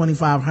cost about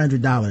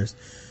 $2,500.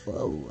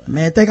 Whoa.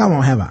 Man, I think I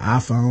won't have an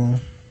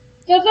iPhone.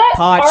 Does that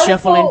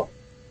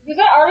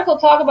article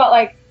talk about,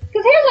 like,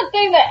 because here's the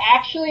thing that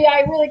actually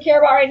I really care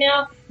about right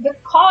now, the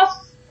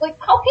costs, like,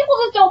 how people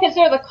just don't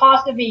consider the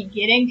cost of me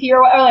getting to your,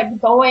 or like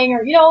going,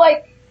 or, you know,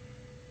 like,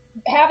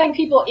 having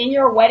people in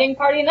your wedding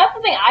party. And that's the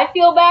thing I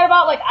feel bad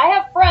about. Like, I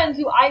have friends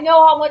who I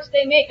know how much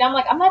they make, and I'm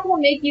like, I'm not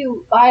gonna make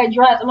you buy a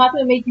dress, I'm not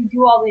gonna make you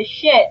do all this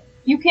shit.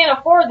 You can't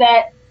afford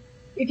that.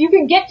 If you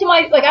can get to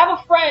my, like, I have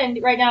a friend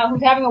right now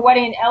who's having a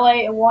wedding in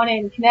LA and one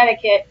in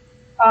Connecticut,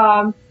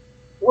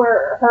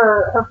 where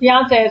her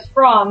fiance is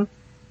from,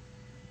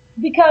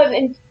 because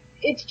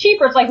it's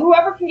cheaper. It's like,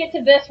 whoever can get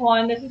to this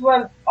one, this is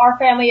where our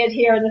family is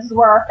here, and this is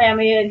where our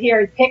family is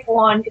here. Pick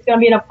one. It's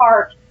gonna be in a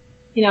park.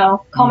 You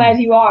know, come as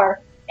you are.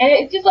 And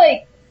it's just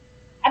like,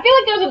 I feel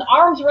like there's an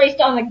arms race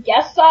on the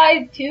guest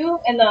side too,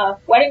 and the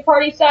wedding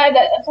party side,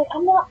 that it's like,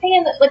 I'm not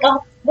paying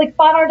like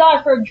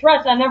 $500 for a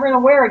dress that I'm never gonna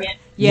wear again.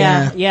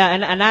 Yeah.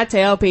 And I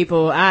tell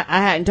people, I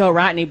hadn't told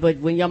Rodney, but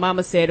when your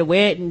mama said a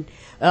wedding,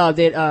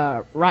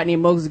 that, Rodney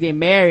and Moses getting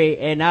married,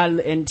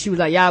 and she was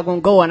like, y'all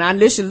gonna go, and I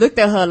literally looked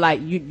at her like,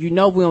 you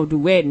know we don't do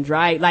weddings,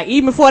 right? Like,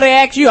 even before they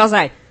asked you, I was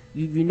like,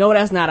 you know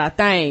that's not our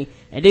thing.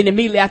 And then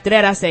immediately after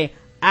that, I say,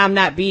 I'm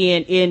not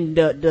being in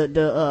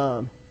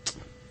the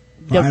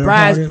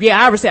bride.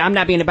 Yeah, I would say I'm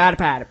not being the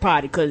bridal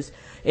party, because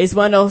it's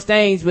one of those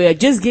things where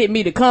just get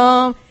me to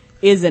come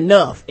is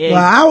enough. And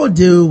well, I would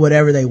do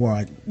whatever they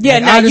want. Yeah,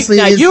 like, honestly,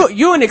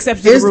 you're an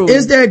exception to the rule.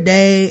 It's their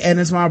day, and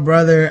it's my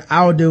brother.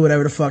 I would do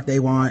whatever the fuck they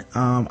want,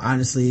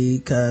 honestly,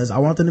 because I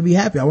want them to be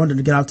happy. I want them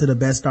to get off to the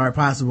best start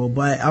possible.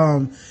 But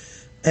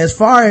as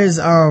far as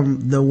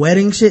the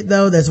wedding shit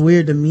though, that's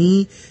weird to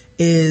me,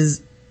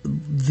 is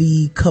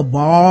the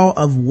cabal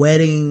of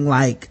wedding,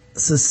 like,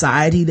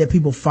 society that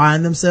people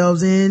find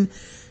themselves in.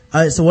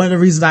 So one of the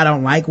reasons I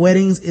don't like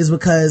weddings is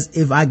because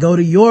if I go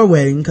to your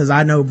wedding, because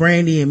I know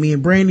Brandy, and me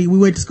and Brandy, we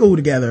went to school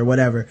together or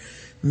whatever,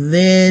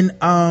 then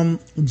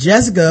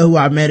Jessica, who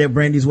I met at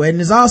Brandy's wedding,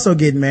 is also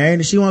getting married,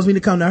 and she wants me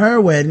to come to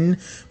her wedding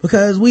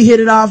because we hit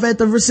it off at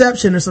the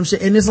reception or some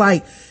shit. And it's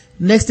like,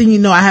 next thing you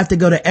know, I have to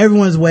go to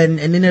everyone's wedding,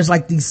 and then there's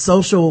like these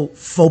social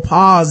faux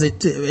pas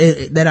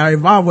that are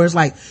involved, where it's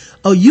like,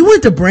 oh, you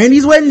went to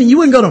Brandy's wedding and you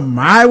wouldn't go to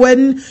my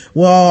wedding?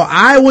 Well,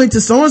 I went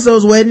to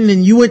so-and-so's wedding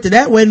and you went to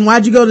that wedding.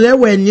 Why'd you go to their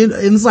wedding? And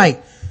it's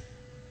like,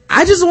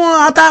 I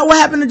thought, what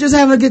happened to just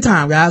having a good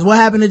time, guys? What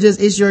happened to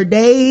just, it's your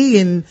day,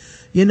 and,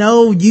 you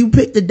know, you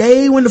pick the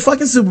day when the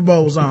fucking Super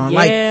Bowl's on. Yeah.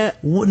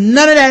 Like,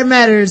 none of that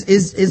matters.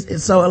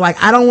 Is so,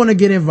 like, I don't want to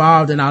get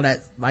involved in all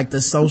that, like,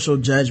 the social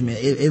judgment.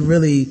 It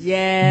really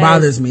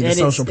bothers me, the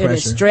social pressure. And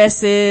it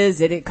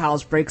stresses, it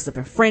causes breaks up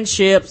in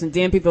friendships, and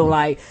then people are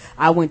like,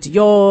 I went to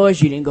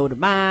yours, you didn't go to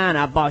mine,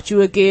 I bought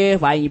you a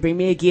gift, why didn't you bring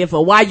me a gift,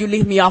 or why you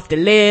leave me off the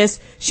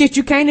list? Shit,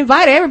 you can't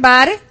invite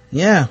everybody.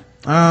 Yeah.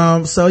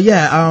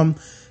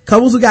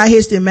 Couples who got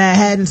hitched in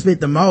Manhattan spent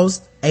the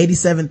most,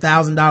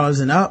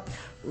 $87,000 and up.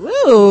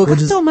 Ooh,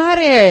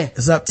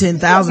 it's up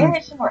 10,000.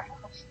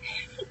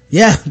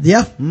 Yeah.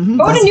 Mm-hmm.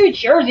 Go to New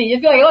Jersey.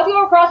 Just be like, let's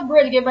go across the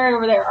bridge and get married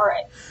over there. All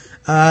right.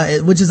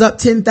 Which is up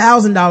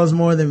 $10,000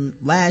 more than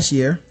last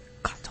year.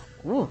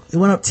 Ooh. It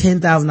went up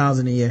 $10,000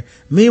 in a year.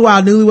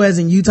 Meanwhile, newlyweds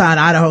in Utah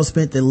and Idaho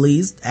spent the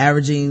least,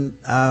 averaging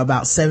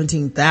about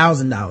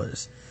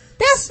 $17,000.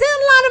 That's still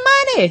a lot of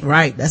money.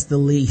 Right, that's the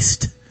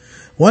least.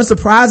 One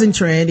surprising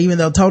trend, even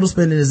though total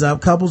spending is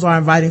up, couples are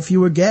inviting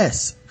fewer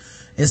guests.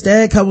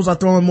 Instead, couples are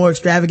throwing more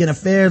extravagant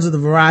affairs with a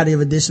variety of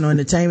additional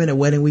entertainment at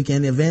wedding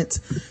weekend events.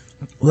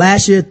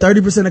 Last year,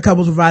 30% of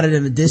couples provided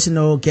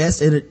additional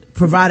guest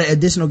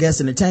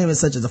entertainment,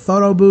 such as a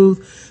photo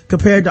booth,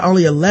 compared to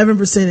only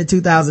 11% in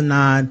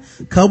 2009.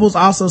 Couples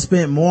also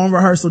spent more on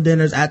rehearsal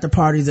dinners, after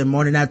parties, and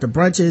morning after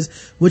brunches,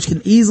 which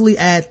can easily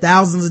add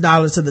thousands of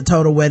dollars to the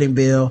total wedding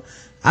bill.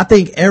 I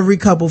think every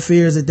couple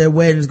fears that their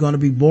wedding is going to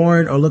be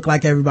boring or look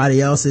like everybody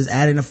else's.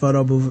 Adding a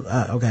photo booth,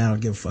 okay, I don't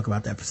give a fuck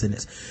about that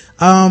percentage.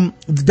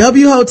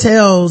 W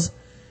Hotels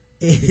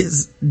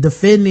is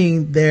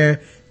defending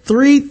their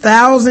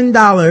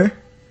 $3,000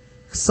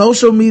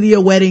 social media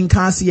wedding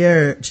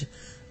concierge.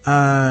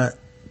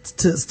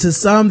 To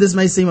some, this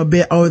may seem a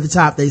bit over the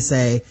top, they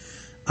say.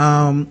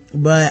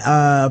 But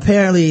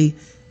apparently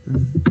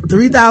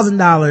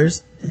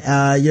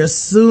 $3,000, your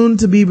soon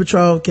to be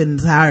betrothed can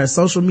hire a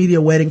social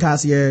media wedding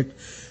concierge,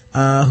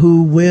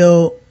 who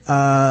will,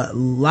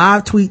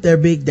 live tweet their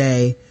big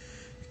day,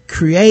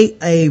 create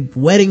a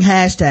wedding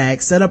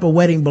hashtag, set up a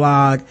wedding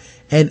blog,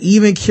 and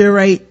even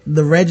curate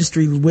the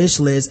registry wish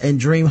list and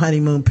dream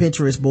honeymoon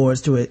Pinterest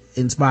boards to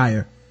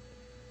inspire.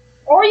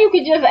 Or you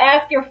could just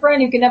ask your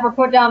friend who can never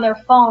put down their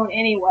phone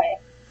anyway.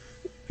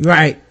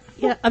 Right.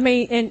 Yeah, I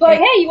mean, hey,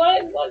 you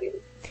want to do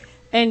this?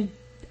 And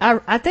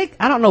I think,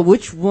 I don't know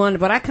which one,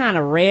 but I kind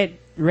of read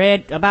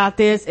about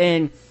this,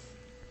 and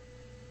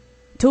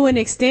to an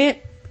extent,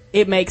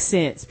 it makes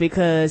sense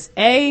because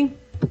I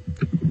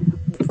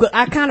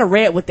kind of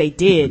read what they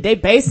did. They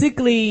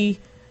basically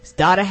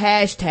start a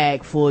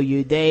hashtag for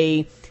you.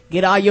 They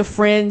get all your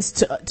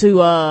friends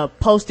to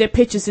post their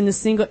pictures in a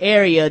single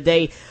area.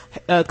 They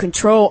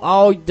control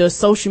all the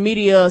social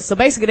media. So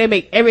basically they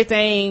make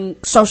everything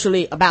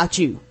socially about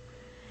you.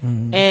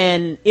 Mm-hmm.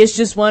 And it's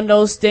just one of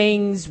those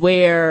things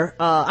where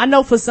I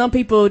know for some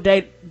people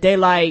they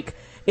like,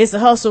 it's a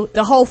hustle.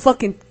 The whole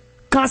fucking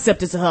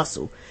concept is a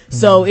hustle. Mm-hmm.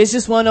 So it's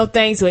just one of those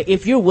things where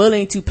if you're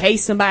willing to pay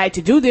somebody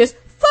to do this,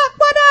 fuck,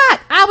 why not?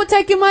 I would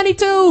take your money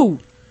too.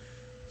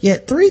 Yeah,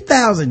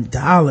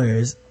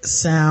 $3,000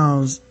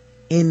 sounds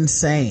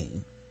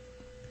insane.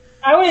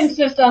 I would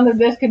insist on that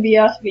this could be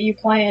us, but you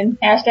playing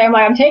hashtag.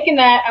 I'm taking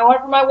that. I want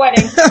it for my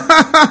wedding.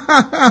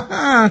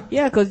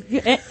 Yeah,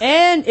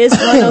 and it's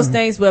one of those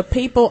things where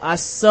people are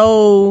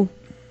so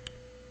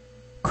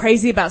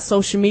crazy about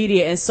social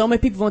media, and so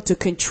many people want to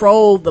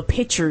control the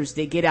pictures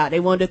they get out. They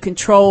want to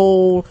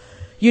control,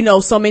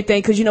 so many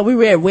things. Because we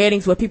read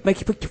weddings where people make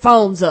you put your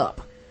phones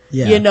up.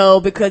 Yeah.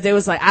 Because they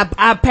was like,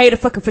 I paid a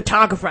fucking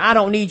photographer. I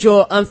don't need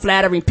your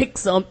unflattering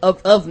pics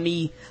of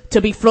me to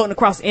be floating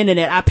across the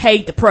internet. I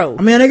paid the pro.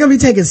 I mean, are they gonna be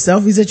taking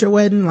selfies at your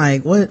wedding?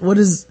 Like, what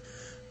is,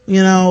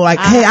 hey,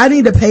 I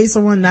need to pay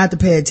someone not to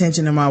pay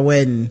attention to my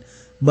wedding,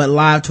 but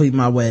live tweet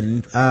my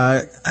wedding.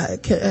 How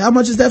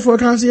much is that for a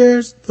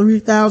concierge?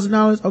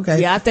 $3,000?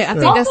 Okay. Yeah, I think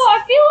also, that's.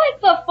 I feel like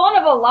the fun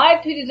of a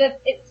live tweet is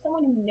that it's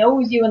someone who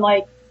knows you and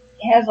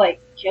has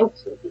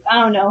jokes with you.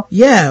 I don't know.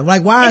 Yeah, why a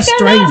stranger? If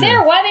they're not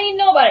there, why do you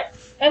know about it?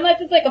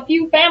 Unless it's a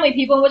few family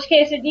people, in which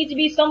case it needs to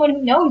be someone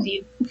who knows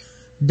you.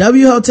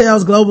 W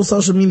Hotel's global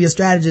social media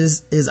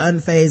strategist is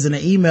unfazed. In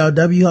an email,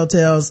 W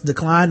Hotels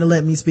declined to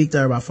let me speak to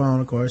her by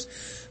phone, of course.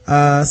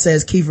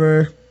 Says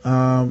Kiefer,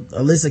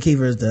 Alyssa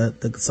Kiefer is the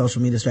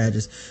social media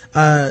strategist.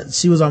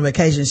 She was on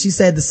vacation. She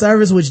said the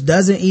service, which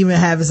doesn't even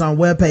have its own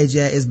webpage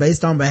yet, is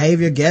based on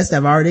behavior guests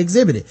have already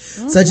exhibited,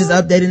 such as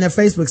updating their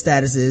Facebook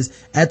statuses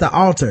at the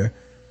altar.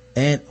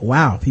 And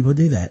wow, people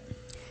do that.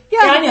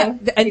 Yeah,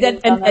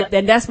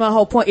 and that's my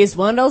whole point. It's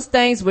one of those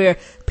things where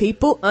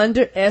people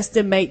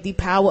underestimate the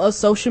power of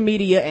social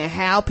media and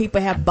how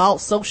people have bought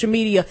social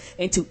media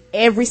into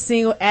every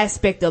single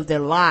aspect of their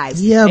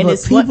lives. Yeah, and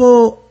but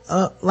people,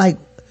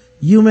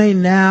 you may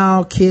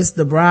now kiss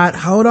the bride.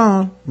 Hold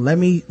on. Let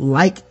me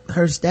like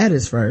her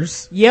status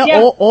first.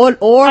 Yeah. Or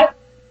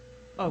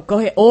oh, go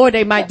ahead. Or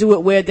they might do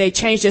it where they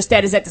change their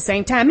status at the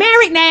same time.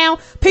 Married now.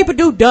 People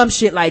do dumb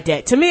shit like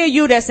that. To me and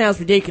you, that sounds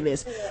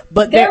ridiculous.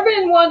 But there have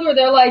been ones where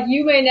they're like,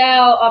 you may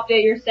now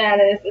update your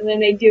status, and then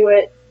they do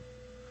it.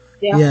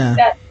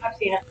 Yeah. I've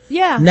seen it.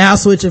 Yeah. Now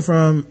switching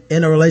from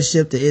in a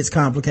relationship to it's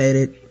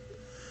complicated.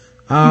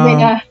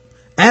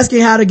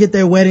 Asking how to get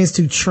their weddings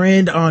to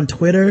trend on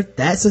Twitter.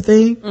 That's a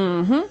thing.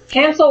 Mm-hmm.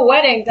 Cancel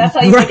weddings. That's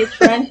how you make it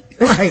trend.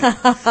 Right.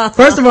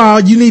 First of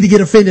all, you need to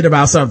get offended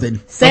about something.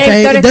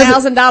 Save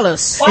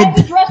 $30,000. Why is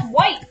the dress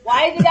white?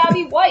 Why is it gotta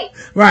be white?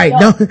 Right.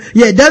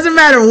 It doesn't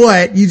matter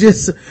what. You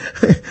just,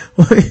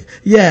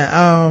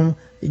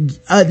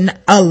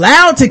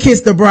 allowed to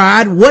kiss the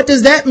bride. What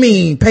does that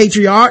mean?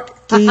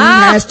 Patriarch, king,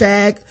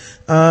 hashtag,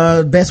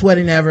 best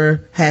wedding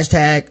ever,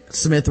 hashtag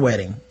Smith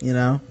wedding,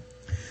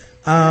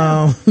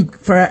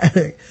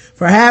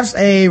 perhaps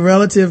a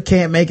relative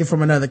can't make it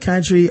from another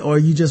country, or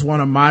you just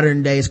want a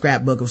modern day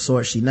scrapbook of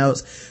sorts, she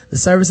notes. The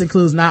service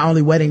includes not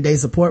only wedding day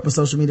support, but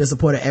social media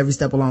support at every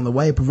step along the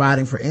way,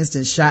 providing, for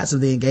instance, shots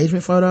of the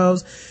engagement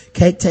photos,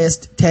 cake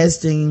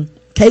tasting,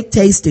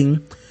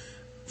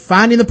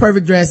 finding the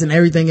perfect dress, and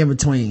everything in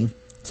between.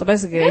 So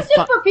basically, it's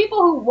just for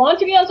people who want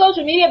to be on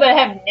social media but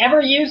have never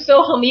used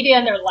social media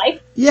in their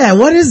life. Yeah,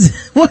 what? You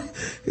can't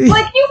take a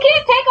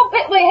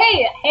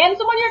hey, hand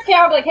someone your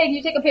camera, hey, can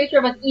you take a picture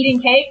of us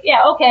eating cake?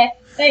 Yeah, okay,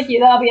 thank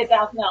you, that'll be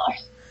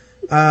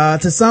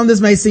 $1,000. To some,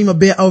 this may seem a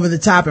bit over the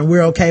top, and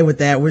we're okay with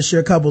that. We're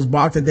sure couples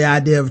balked at the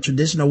idea of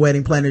traditional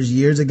wedding planners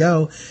years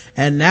ago,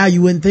 and now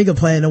you wouldn't think of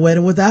planning a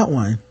wedding without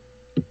one.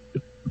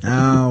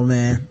 Oh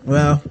man.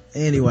 Well,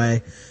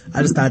 anyway,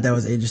 I just thought that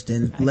was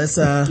interesting. Let's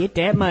get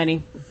that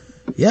money.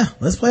 Yeah,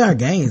 let's play our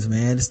games,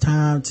 man. It's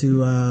time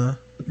to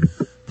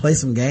play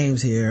some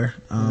games here.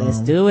 Let's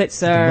do it,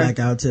 sir.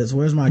 Blackout tips.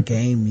 Where's my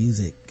game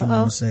music? Give me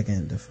 1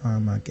 second to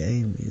find my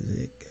game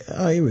music.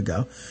 Oh, here we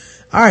go.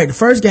 All right, the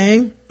first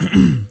game,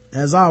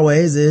 as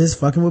always, is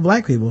fucking with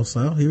black people.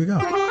 So here we go.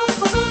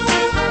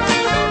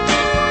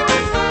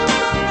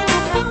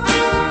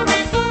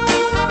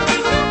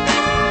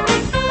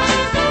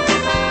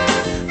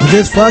 We're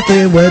just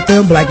fucking with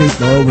them black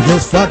people. We're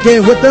just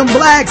fucking with them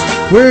blacks.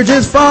 We're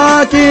just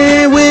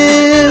fucking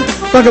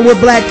with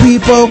black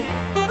people.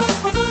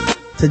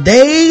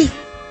 Today,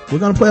 we're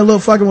gonna play a little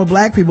fucking with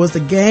black people. It's the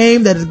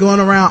game that is going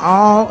around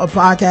all of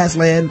podcast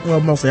land, well,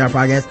 mostly our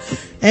podcast.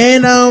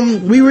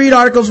 And, we read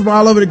articles from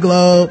all over the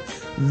globe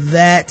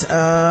that,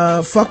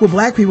 fuck with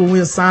black people.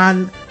 We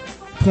assign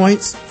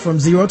points from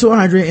 0 to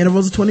 100,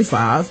 intervals of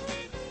 25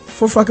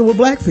 for fucking with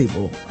black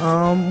people.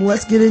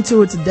 Let's get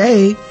into it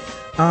today.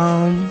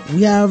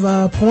 We have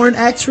a porn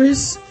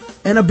actress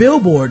and a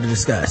billboard to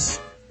discuss.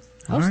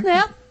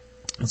 Snap.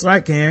 That's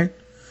right, Karen.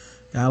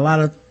 Got a lot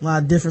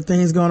of different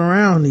things going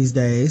around these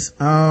days.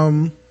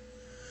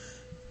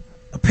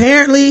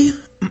 Apparently,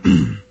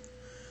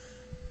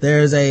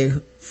 there's a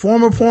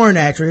former porn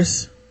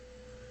actress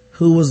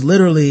who was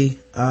literally,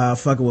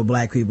 fucking with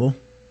black people.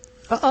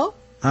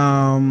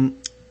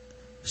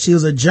 She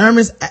was a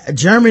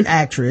German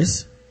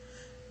actress,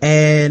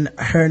 and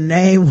her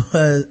name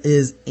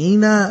is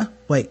Ina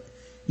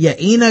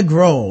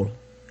Grohl.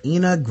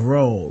 Ina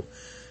Grohl.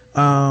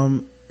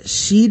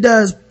 She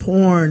does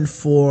porn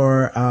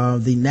for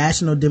the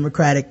National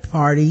Democratic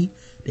Party,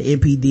 the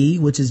NPD,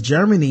 which is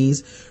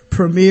Germany's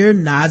premier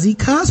Nazi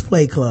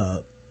cosplay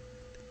club.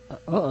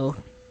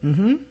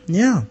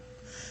 Yeah.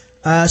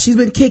 She's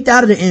been kicked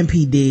out of the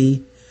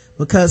NPD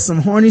because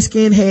some horny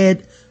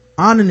skinhead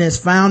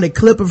onanist found a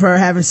clip of her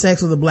having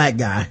sex with a black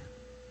guy.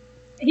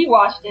 He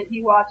watched it.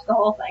 He watched the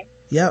whole thing.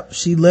 Yep,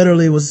 she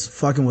literally was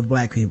fucking with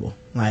black people.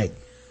 Like,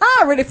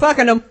 really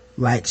fucking them.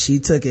 Like, she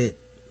took it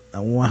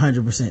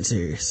 100%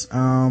 serious.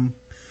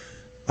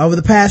 Over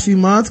the past few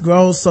months,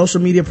 Grohl's social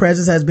media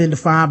presence has been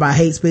defined by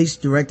hate speech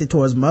directed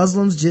towards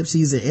Muslims,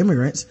 gypsies, and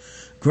immigrants.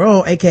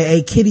 Grohl,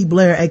 aka Kitty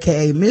Blair,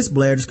 aka Miss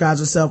Blair, describes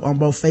herself on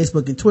both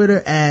Facebook and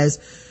Twitter as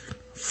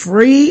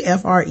free,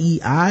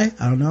 F-R-E-I,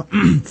 I don't know,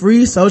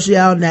 free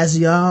social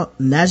national,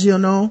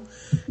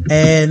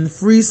 and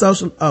free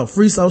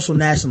social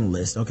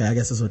nationalist. Okay, I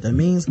guess that's what that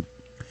means.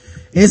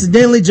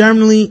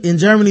 Incidentally, in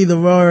Germany, the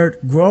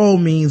word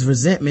Grohl means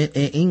resentment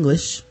in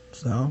English.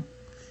 So,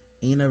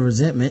 Ina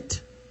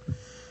resentment.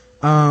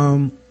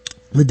 The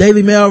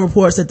Daily Mail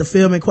reports that the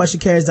film in question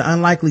carries the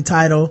unlikely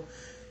title,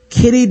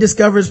 Kitty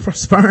Discovers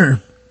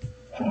Sperm.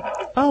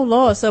 Oh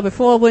Lord, so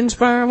before it wasn't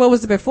sperm, what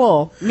was it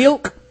before?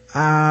 Milk?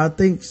 I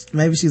think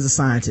maybe she's a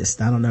scientist.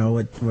 I don't know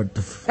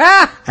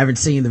I haven't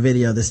seen the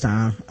video this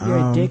time.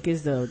 Your dick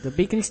is the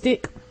beacon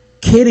stick?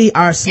 Kitty,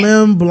 our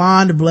slim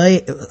blonde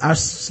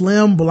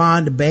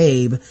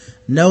babe,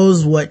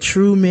 knows what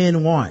true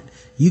men want.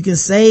 You can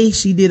say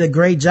she did a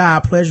great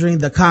job pleasuring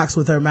the cocks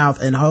with her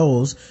mouth and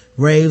holes.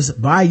 Raves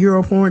by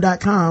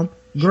Europorn.com.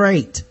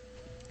 Great.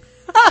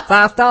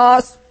 5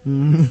 stars.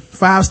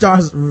 5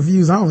 stars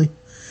reviews only.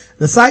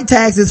 The site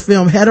tags this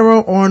film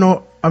hetero,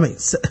 oral,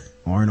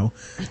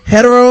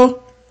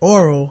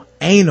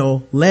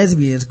 anal,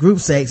 lesbians, group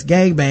sex,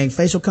 gangbang,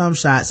 facial cum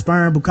shot,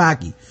 sperm,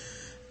 bukkake.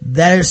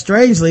 That is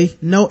strangely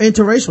no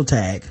interracial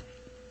tag.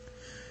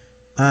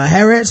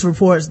 Haaretz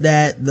reports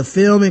that the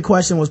film in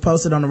question was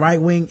posted on the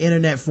right-wing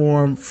internet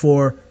forum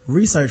for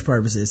research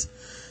purposes.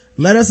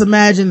 Let us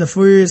imagine the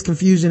furious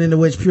confusion into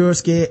which poor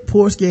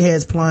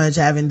skinheads plunge,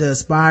 having to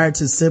aspire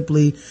to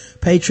simply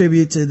pay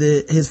tribute to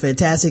his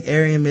fantastic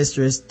Aryan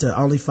mistress to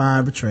only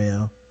find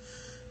betrayal.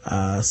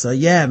 So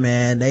yeah,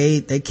 man,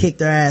 they kicked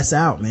their ass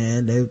out,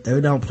 man. They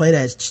don't play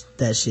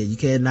that shit. You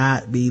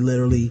cannot be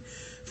literally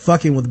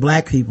fucking with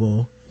black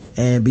people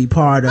and be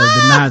part of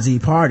the Nazi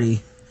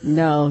party.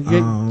 No,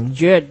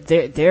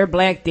 their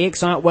black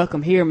dicks aren't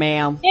welcome here,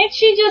 ma'am. Can't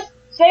she just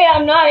say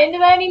I'm not into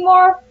that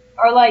anymore?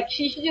 Or like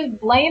she should just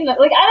blame the,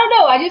 like, I don't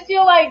know, I just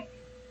feel like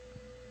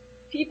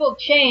people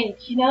change,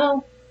 you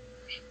know?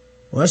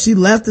 Well, she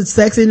left the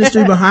sex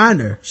industry behind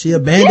her. She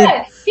abandoned.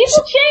 Yeah,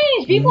 people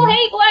change. People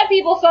hate black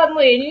people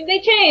suddenly. They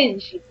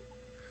change.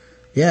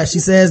 Yeah, she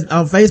says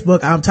on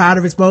Facebook, I'm tired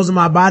of exposing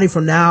my body.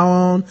 From now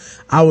on,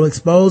 I will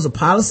expose a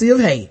policy of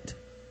hate.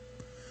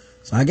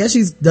 So I guess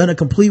she's done a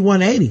complete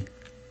 180.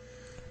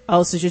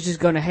 Oh, so she's just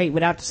gonna hate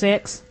without the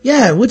sex?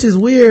 Yeah, which is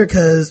weird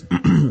because,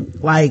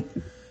 like,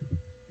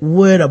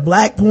 would a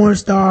black porn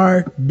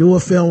star do a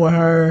film with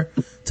her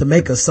to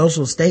make a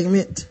social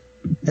statement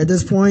at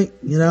this point?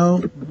 You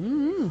know,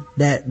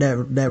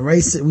 that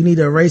race, we need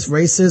to erase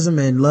racism,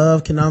 and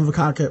love can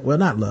overcome, well,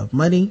 not love,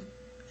 money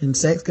and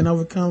sex can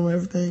overcome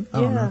everything. I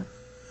don't know.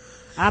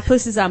 Our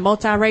pussies are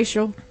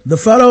multiracial. The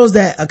photos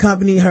that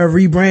accompany her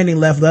rebranding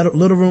left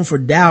little room for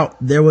doubt.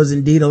 There was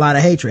indeed a lot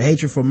of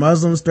hatred for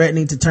Muslims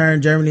threatening to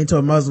turn Germany into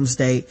a Muslim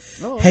state,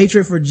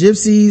 hatred for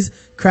gypsies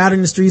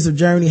crowding the streets of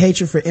Germany,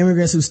 hatred for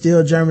immigrants who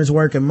steal Germans'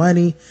 work and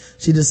money.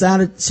 She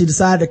decided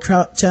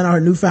to channel her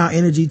newfound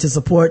energy to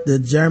support the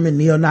German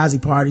neo-Nazi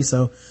party.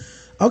 So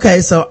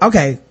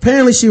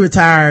apparently she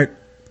retired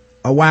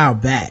a while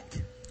back.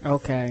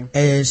 Okay.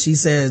 And she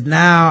says,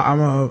 now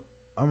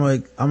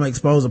I'm gonna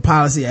expose a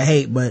policy of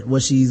hate, but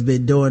what she's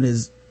been doing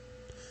is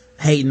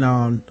hating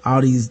on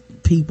all these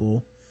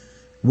people,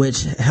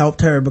 which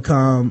helped her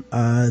become,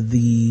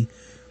 the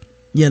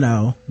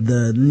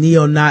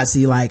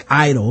neo-Nazi, like,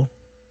 idol,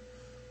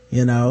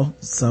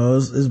 so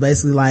it's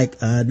basically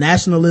like,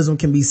 nationalism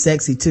can be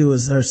sexy too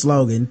is her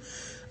slogan.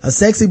 A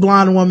sexy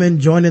blonde woman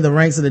joining the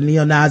ranks of the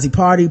neo-Nazi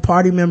party.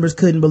 Party members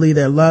couldn't believe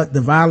their luck.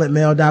 The violent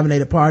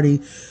male-dominated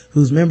party,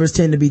 whose members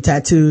tend to be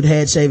tattooed,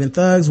 head-shaven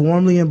thugs,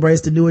 warmly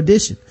embraced the new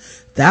addition.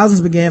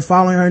 Thousands began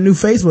following her new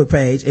Facebook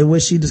page, in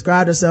which she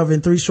described herself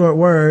in 3 short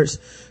words: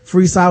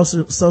 free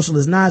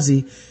socialist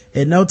Nazi.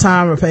 In no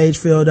time, her page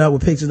filled up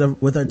with pictures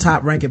with her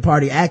top-ranking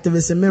party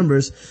activists and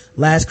members.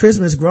 Last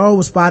Christmas, Grove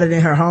was spotted in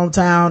her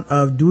hometown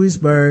of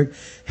Duisburg,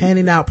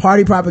 handing out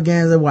party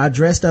propaganda while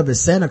dressed up as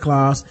Santa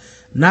Claus.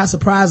 Not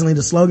surprisingly,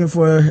 the slogan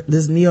for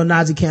this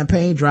neo-Nazi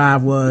campaign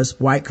drive was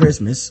White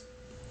Christmas.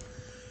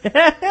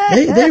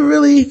 They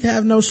really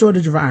have no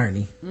shortage of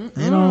irony.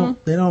 They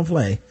don't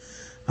play.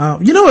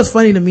 What's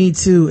funny to me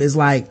too is,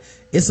 like,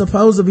 it's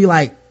supposed to be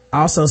like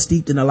also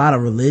steeped in a lot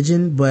of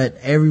religion, but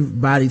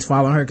everybody's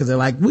following her because they're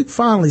like, we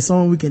finally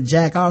someone we can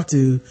jack off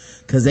to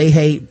because they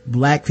hate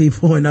black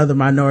people and other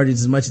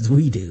minorities as much as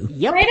we do.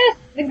 Yep.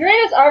 The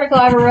greatest article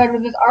I ever read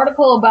was this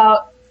article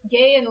about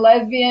gay and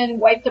lesbian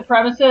white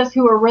supremacists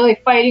who were really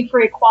fighting for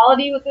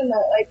equality within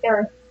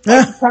their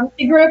white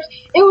supremacy groups.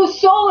 It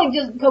was so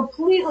just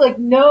completely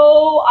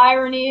no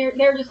irony.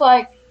 They're just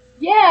like,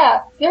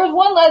 yeah, there was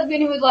one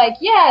lesbian who was like,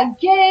 yeah,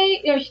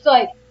 gay,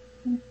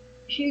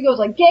 she goes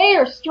like, gay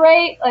or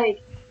straight,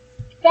 like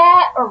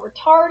fat or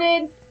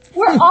retarded,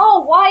 we're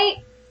all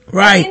white.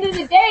 Right. At the end of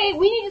the day,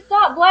 we need to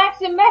stop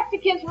blacks and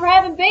Mexicans from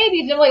having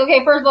babies. And I'm like,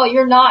 okay, first of all,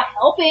 you're not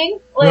helping.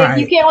 Like,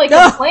 you can't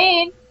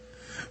complain.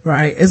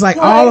 Right. It's like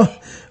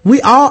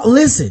we all,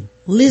 listen,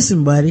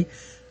 buddy.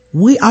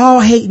 We all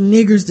hate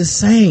niggers the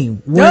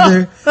same.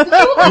 Whether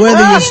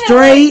you're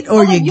straight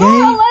or you're gay. You're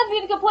a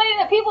lesbian complaining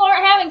that people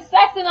aren't having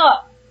sex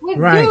enough with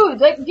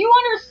dudes. Like, do you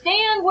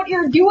understand what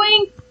you're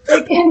doing?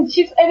 Like, and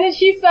then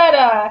she said,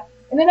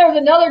 and then there was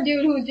another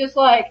dude who was just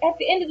like, at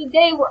the end of the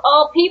day, we're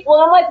all people.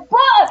 And I'm like,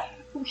 bruh,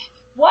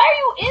 why are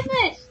you in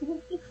this?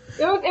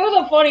 It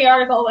was a funny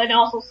article and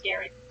also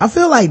scary. I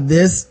feel like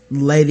this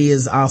lady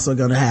is also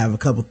going to have a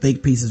couple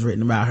think pieces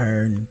written about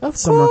her, and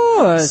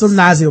some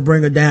Nazi will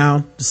bring her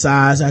down to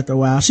size after a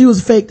while. She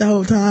was fake the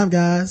whole time,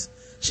 guys.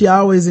 She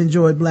always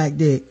enjoyed black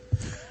dick.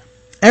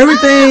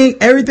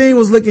 Everything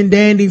was looking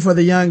dandy for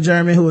the young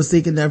German who was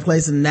seeking their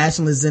place in the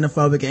nationalist,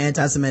 xenophobic, and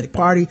anti-Semitic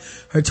party.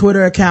 Her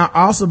Twitter account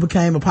also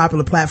became a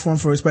popular platform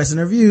for expressing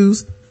her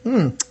views.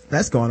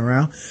 That's going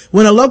around.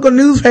 When a local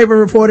newspaper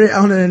reported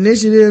on an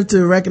initiative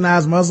to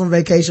recognize Muslim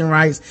vacation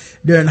rights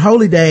during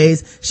holy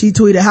days, she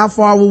tweeted, "How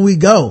far will we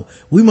go?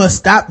 We must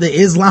stop the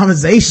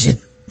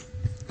Islamization."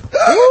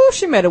 Ooh,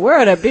 she made a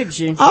word up, didn't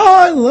she? Oh,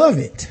 I love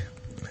it.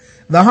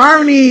 The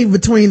harmony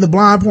between the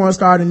blonde porn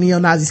star and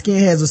neo-Nazi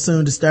skinheads was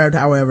soon disturbed,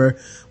 however,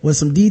 when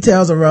some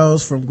details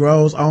arose from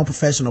Grove's own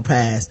professional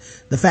past.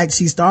 The fact that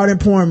she starred in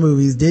porn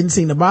movies didn't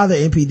seem to bother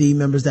NPD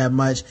members that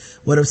much.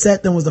 What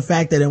upset them was the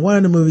fact that in one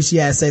of the movies she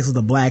had sex with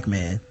a black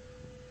man.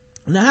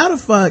 Now, how the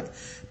fuck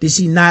did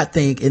she not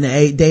think in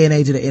the day and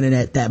age of the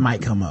internet that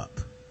might come up?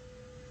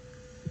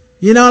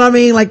 You know what I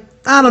mean? Like,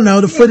 I don't know,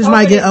 the footage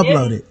might get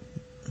uploaded.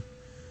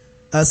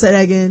 Say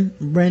that again,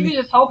 Brandy? She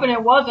was just hoping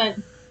it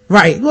wasn't.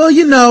 Right. Well,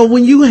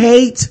 when you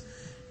hate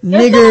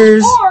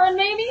niggers, porn,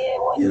 maybe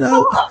it wouldn't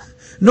come up.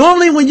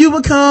 Normally when you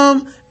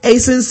become a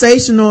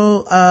sensation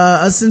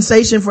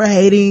for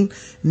hating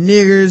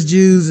niggers,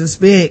 Jews, and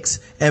Spics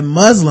and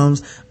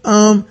Muslims,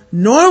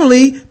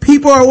 normally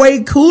people are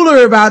way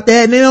cooler about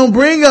that and they don't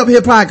bring up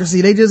hypocrisy.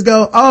 They just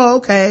go, oh,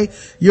 okay,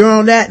 you're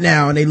on that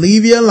now, and they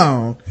leave you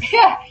alone.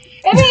 Yeah.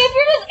 I mean,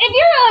 if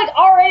you're like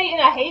already in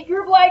a hate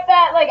group like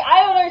that, like,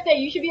 I don't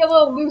understand. You should be a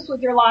little loose with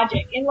your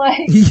logic and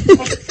like not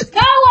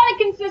a lot of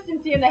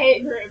consistency in the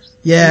hate groups.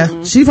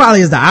 Yeah. She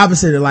probably is the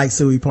opposite of like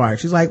Suey Park.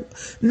 She's like,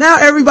 now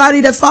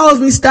everybody that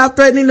follows me stop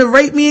threatening to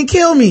rape me and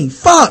kill me.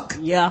 Fuck.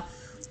 Yeah.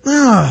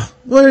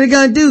 What are they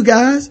gonna do,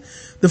 guys?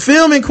 The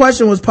film in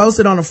question was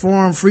posted on a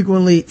forum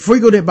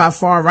frequented by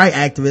far-right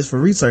activists for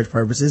research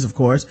purposes, of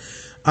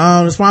course.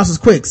 The response was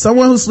quick.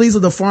 Someone who sleeps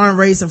with a foreign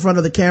race in front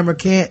of the camera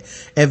can't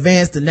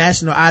advance the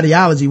national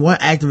ideology, one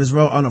activist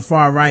wrote on a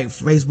far-right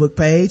Facebook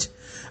page.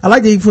 I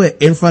like that he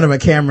put in front of a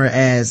camera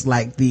as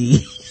like the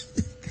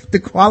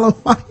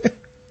qualifier.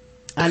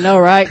 I know,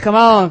 right? Come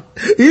on.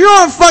 You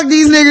don't fuck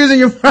these niggas in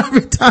your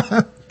private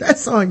time.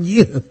 That's on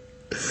you.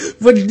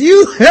 But do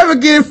you ever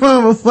get in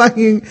front of a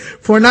fucking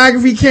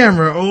pornography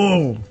camera?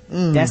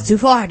 That's too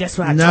far. That's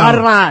right. Draw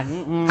the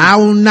line. I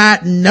will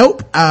not.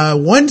 Nope.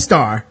 1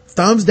 star.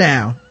 Thumbs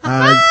down.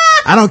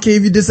 I don't care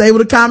if you disable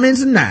the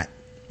comments or not.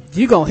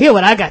 You gonna hear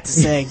what I got to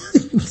say.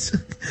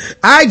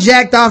 I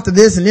jacked off to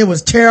this and it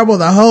was terrible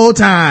the whole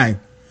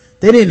time.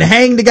 They didn't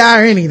hang the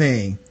guy or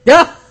anything.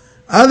 Yeah.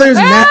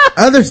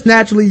 Others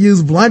naturally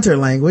use blunter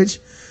language.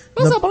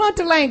 so blunt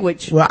to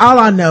language? Well, all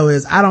I know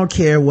is I don't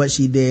care what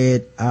she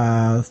did.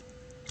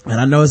 And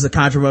I know it's a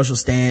controversial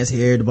stance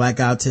here, the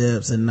blackout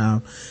tips, and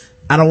I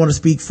don't want to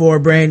speak for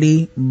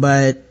Brandy,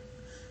 but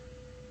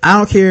I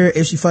don't care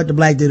if she fucked a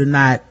black dude or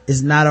not.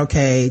 It's not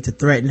okay to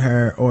threaten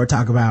her or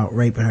talk about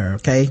raping her,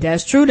 okay?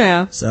 That's true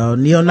now. So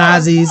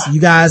neo-Nazis,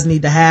 you guys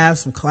need to have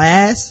some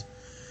class,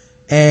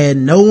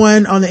 and no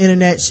one on the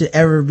internet should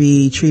ever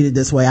be treated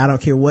this way. I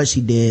don't care what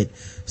she did.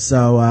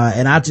 So,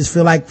 and I just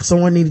feel like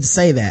someone needed to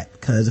say that,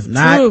 because if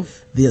not, True.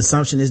 the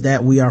assumption is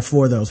that we are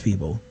for those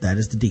people. That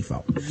is the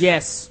default.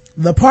 Yes.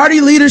 The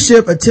party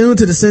leadership, attuned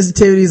to the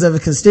sensitivities of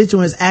its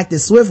constituents,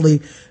 acted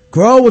swiftly.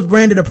 Grohl was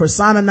branded a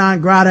persona non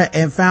grata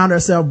and found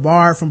herself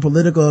barred from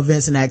political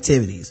events and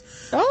activities.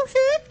 Oh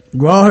shit.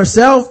 Grohl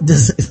herself,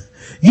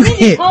 You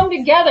need to come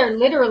together,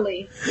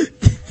 literally.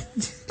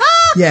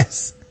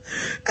 Yes.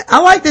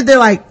 I like that they're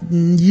like,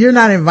 you're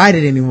not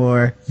invited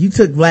anymore. You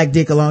took black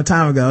dick a long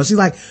time ago. She's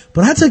like,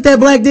 but I took that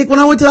black dick when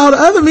I went to all the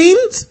other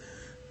meetings.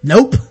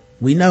 Nope.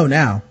 We know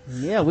now.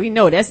 Yeah, we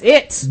know. That's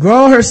it.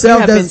 Grohl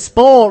herself You have been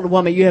spoiled,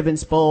 woman. You have been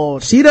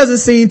spoiled. She doesn't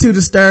seem too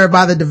disturbed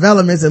by the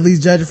developments, at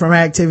least judging from her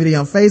activity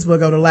on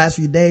Facebook over the last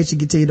few days. She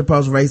continued to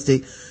post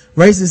racist,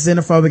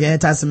 xenophobic, and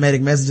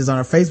anti-Semitic messages on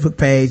her Facebook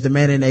page,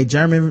 demanding a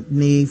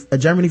Germany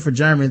for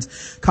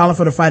Germans, calling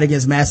for the fight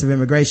against massive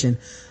immigration.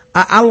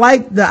 I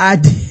like the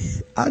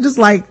idea. I just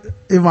like,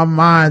 in my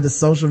mind, the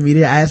social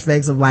media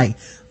aspects of like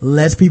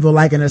less people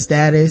liking her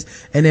status,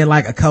 and then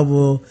like a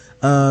couple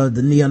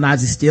the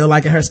neo-Nazis still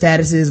liking her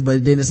statuses,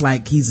 but then it's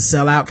like he's a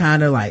sellout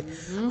kind of like,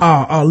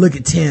 oh, look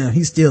at Tim,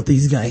 he still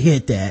thinks he's gonna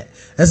hit that.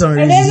 That's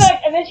only and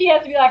then she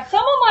has to be like, some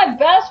of my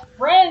best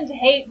friends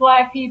hate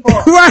black people.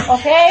 Right.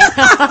 Okay?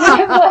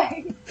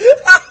 Like,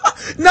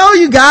 no,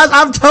 you guys,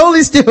 I'm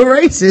totally still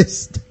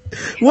racist.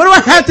 What do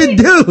I have to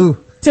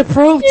do to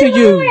prove to she you?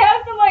 literally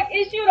has to like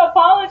issue an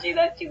apology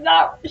that she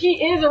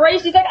is a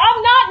racist. She's like,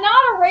 I'm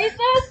not a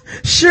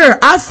racist. Sure,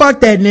 I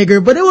fucked that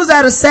nigger, but it was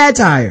out of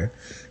satire.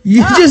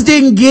 You just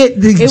didn't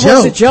get the joke. It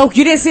was a joke.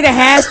 You didn't see the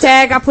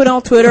hashtag I put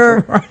on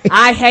Twitter. Right.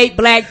 I hate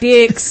black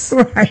dicks.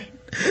 Right.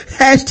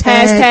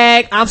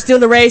 Hashtag I'm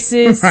still a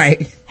racist. Right.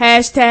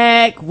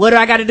 Hashtag what do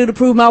I got to do to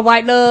prove my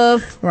white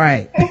love?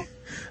 Right.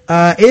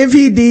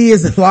 NPD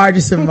is the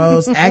largest and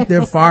most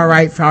active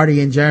far-right party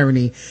in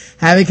Germany,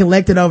 having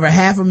collected over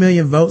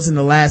 500,000 votes in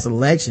the last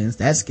elections.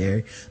 That's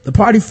scary. The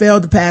party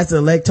failed to pass the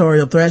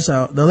electoral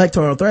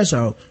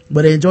threshold,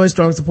 but it enjoys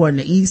strong support in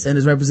the East and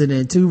is represented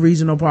in 2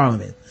 regional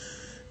parliaments.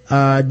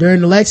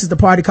 During elections, the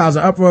party caused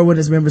an uproar when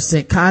its members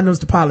sent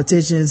condoms to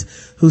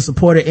politicians who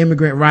supported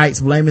immigrant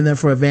rights, blaming them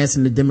for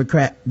advancing the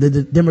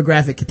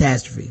demographic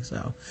catastrophe.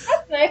 So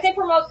that's nice. They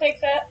promote safe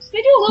sex.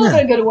 They do a little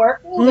bit of good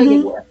work.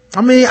 Good work.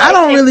 I mean, I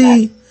don't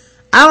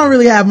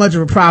really have much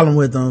of a problem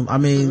with them. I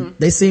mean,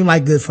 they seem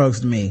like good folks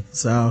to me.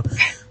 So,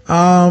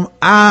 100,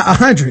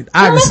 obviously.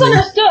 You're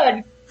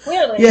misunderstood.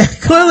 Clearly. Yeah,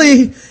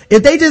 clearly,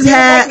 if they just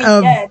had,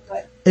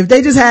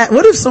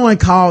 what if someone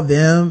called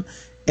them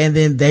and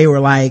then they were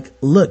like,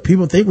 look,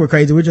 people think we're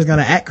crazy. We're just going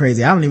to act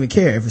crazy. I don't even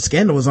care. If a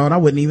scandal was on, I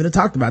wouldn't even have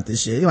talked about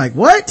this shit. You're like,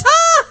 what?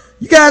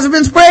 You guys have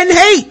been spreading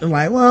hate. I'm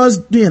like, well, it's,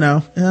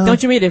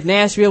 Don't you mean if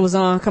Nashville was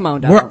on? Come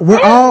on, dog. They're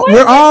like, we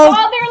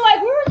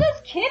were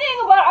just kidding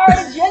about our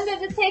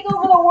agenda to take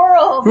over the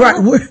world. Right.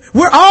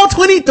 We're all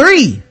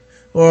 23.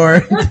 Or.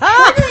 You're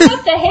triggering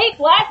us to hate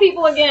black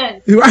people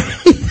again. Right.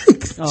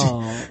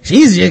 Oh.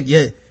 She's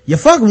you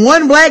fuck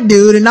one black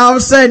dude and all of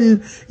a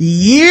sudden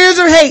years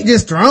of hate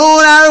just thrown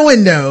out the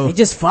window. It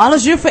just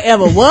follows you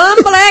forever.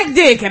 One black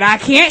dick and I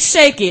can't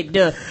shake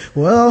it.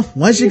 Well,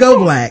 once you go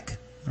black,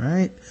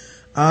 right?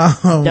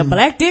 The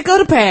black dick of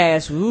the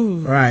past. Ooh.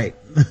 Right.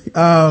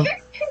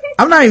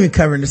 I'm not even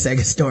covering the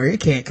second story. It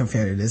can't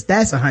compare to this.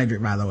 That's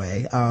 100, by the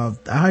way.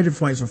 100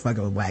 points for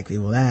fucking with black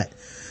people.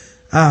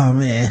 Oh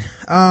man.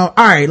 All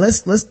right.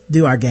 Let's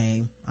do our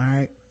game. All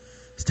right.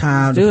 It's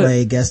time to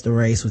play Guess the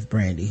Race with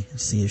Brandy.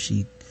 See if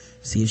she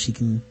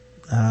can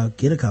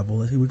get a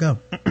couple. Here we go.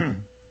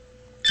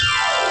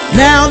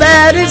 Now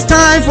that it's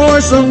time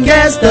for some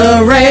Guess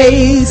the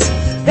Race.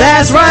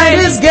 That's right,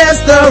 it's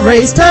Guess the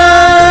Race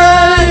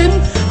time.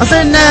 I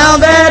said now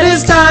that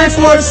it's time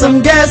for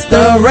some Guess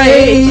the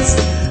Race.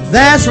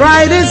 That's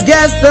right, it's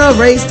Guess the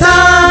Race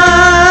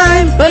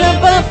time.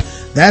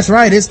 That's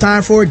right, it's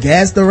time for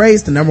Guess the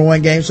Race, the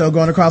 #1 game show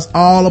going across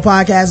all of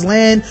podcast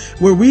land,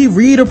 where we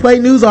read or play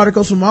news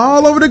articles from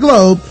all over the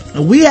globe.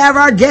 And we have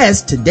our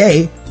guest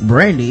today,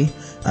 Brandy,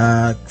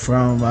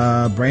 from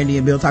Brandy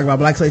and Bill Talk About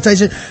Black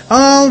Exploitation.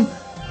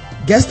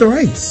 Guess the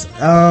Race.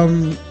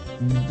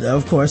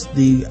 Of course,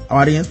 the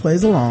audience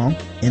plays along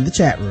in the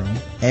chat room,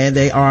 and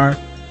they are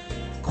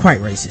quite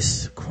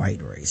racist.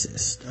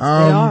 They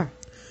are.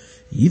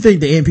 You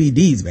think the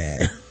NPD's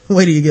bad?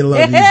 Wait till you get a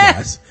load of these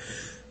guys.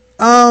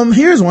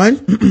 Here's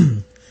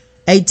one.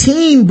 A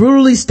teen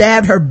brutally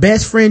stabbed her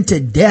best friend to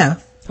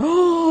death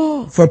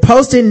for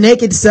posting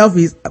naked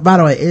selfies. By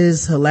the way, it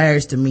is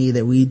hilarious to me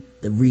that we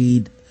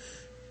read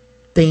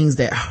things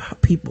that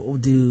people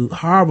do,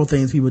 horrible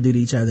things people do to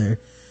each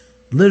other,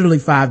 literally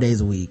 5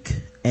 days a week.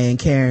 and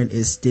Karen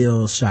is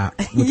still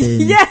shocked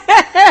within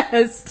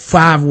Yes.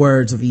 5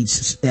 words of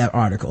each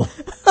article.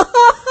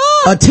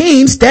 A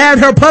teen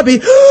stabbed her puppy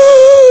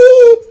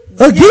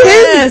again.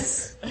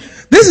 Yes.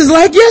 This is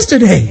like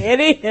yesterday.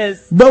 It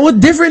is. But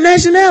with different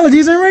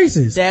nationalities and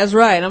races. That's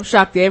right. I'm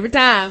shocked every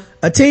time.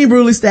 A teen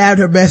brutally stabbed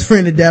her best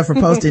friend to death for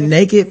posting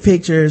naked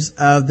pictures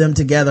of them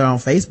together on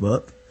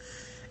Facebook.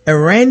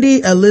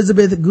 Randy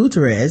Elizabeth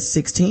Gutierrez,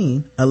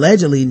 16,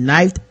 allegedly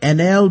knifed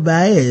Anel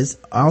Baez,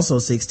 also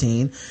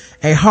 16,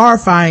 a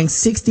horrifying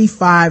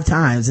 65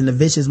 times in the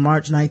vicious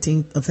March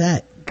 19th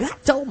attack.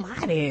 God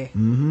almighty.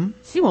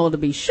 She wanted to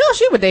be sure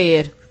she was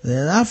dead.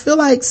 And I feel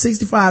like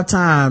 65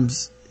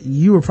 times,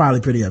 you were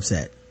probably pretty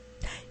upset.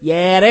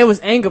 Yeah, there was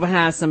anger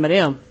behind some of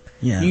them.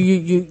 Yeah.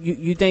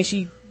 You think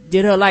she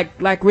did her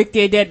like Rick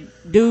did that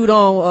dude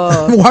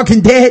on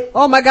Walking Dead?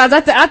 Oh my God,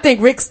 I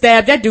think Rick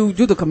stabbed that dude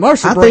through the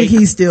commercial break. I think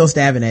he's still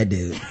stabbing that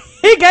dude.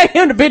 He gave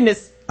him the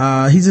business.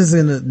 He's just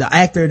the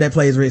actor that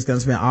plays Rick's gonna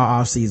spend all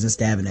off season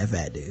stabbing that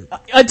fat dude.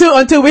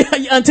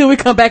 Until we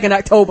come back in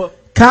October.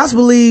 Cops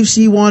believe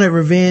she wanted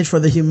revenge for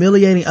the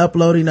humiliating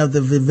uploading of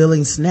the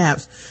revealing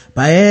snaps.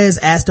 Baez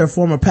asked her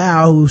former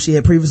pal, who she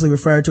had previously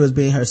referred to as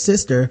being her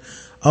sister,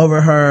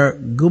 over her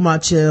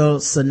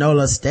Gumachil,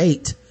 Sonora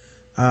state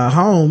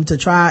home to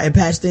try and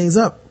patch things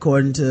up,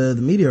 according to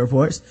the media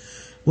reports.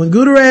 When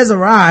Gutierrez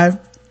arrived,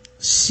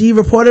 she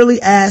reportedly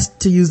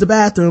asked to use the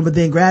bathroom, but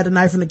then grabbed a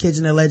knife from the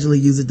kitchen and allegedly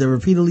used it to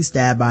repeatedly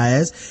stab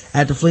Baez.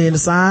 After fleeing the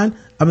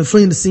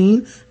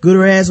scene,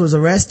 Gutierrez was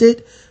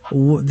arrested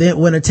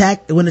when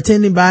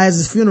attending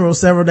Baez's funeral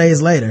several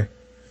days later.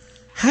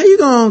 How you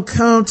gonna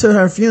come to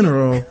her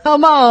funeral?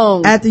 Come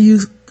on. After you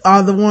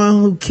are the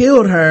one who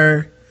killed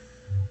her?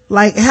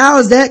 Like, how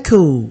is that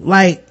cool?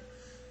 Like,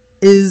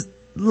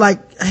 my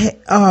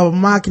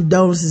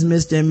condolences,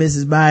 Mr. and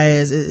Mrs.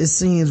 Baez. It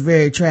seems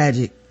very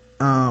tragic,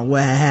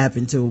 what had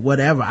happened to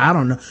whatever. I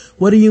don't know.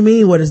 What do you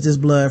mean? What is this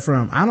blood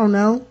from? I don't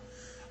know.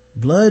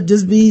 Blood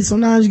just be,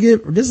 sometimes you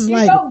get, this is she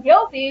like. She felt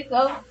guilty,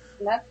 so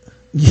that's.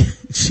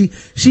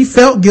 She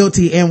felt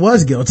guilty and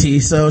was guilty,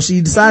 so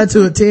she decided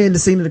to attend the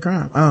scene of the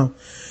crime.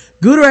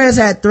 Gutierrez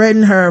had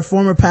threatened her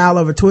former pal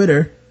over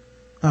Twitter.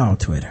 Oh,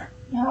 Twitter.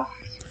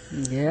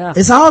 Yeah.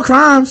 It's all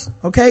crimes.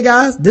 Okay,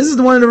 guys? This is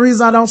one of the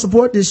reasons I don't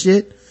support this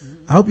shit.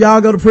 I hope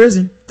y'all go to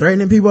prison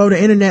threatening people over the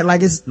internet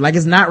like it's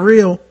not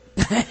real.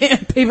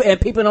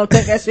 and people don't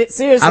take that shit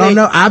seriously. I don't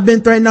know. I've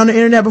been threatened on the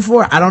internet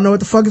before. I don't know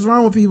what the fuck is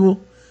wrong with people.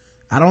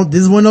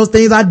 This is one of those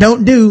things I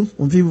don't do.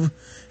 When people,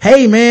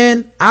 hey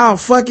man, I'll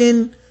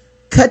fucking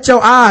cut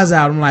your eyes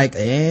out. I'm like,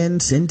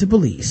 and send to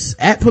police.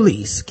 At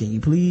police, can you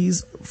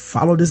please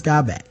follow this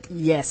guy back?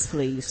 Yes,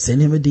 please.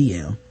 Send him a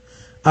DM.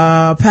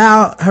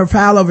 Her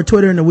pal over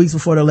Twitter in the weeks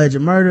before the alleged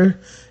murder.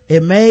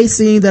 It may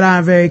seem that I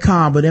am very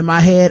calm, but in my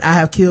head, I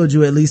have killed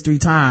you at least 3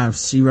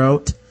 times, she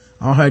wrote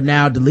on her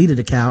now deleted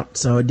account,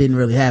 so it didn't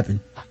really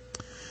happen.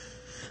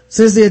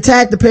 Since the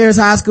attack, the Paris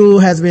High School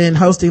has been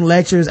hosting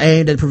lectures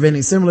aimed at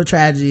preventing similar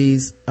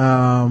tragedies.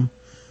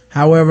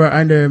 However,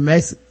 under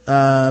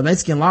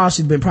Mexican law,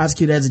 she's been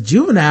prosecuted as a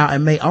juvenile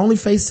and may only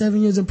face 7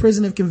 years in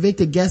prison if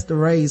convicted. Guess the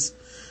race.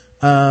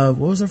 What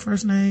was her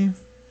first name?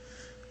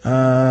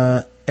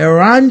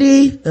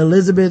 Randy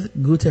Elizabeth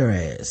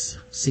Gutierrez,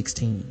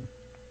 16.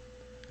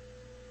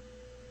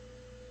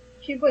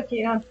 She's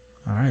Latino.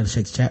 All right, let's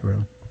check the chat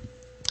room.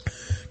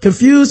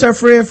 Confused her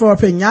friend for a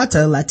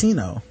piñata,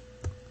 Latino.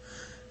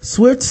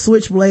 Swift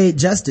Switchblade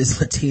Justice,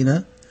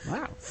 Latina.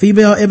 Wow.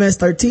 Female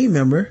MS-13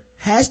 member.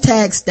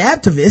 Hashtag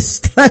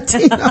Stabtivist,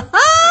 Latino.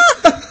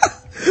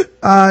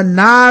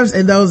 Knives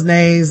and those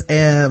names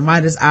and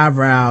minus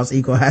eyebrows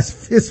equal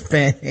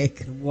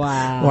Hispanic.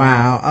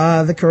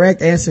 Wow. The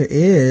correct answer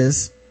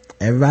is,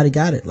 everybody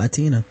got it,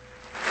 Latina.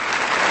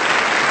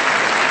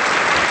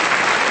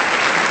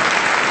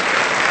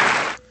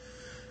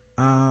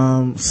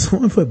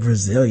 Someone put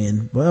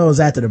Brazilian. Well, it was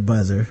after the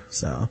buzzer,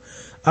 so.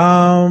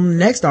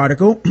 Next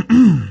article.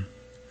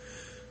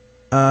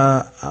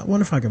 I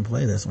wonder if I can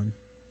play this one.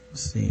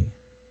 Let's see.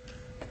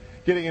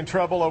 Getting in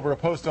trouble over a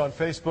post on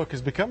Facebook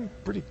has become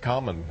pretty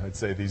common, I'd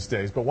say, these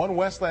days. But one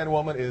Westland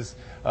woman is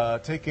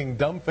taking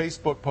dumb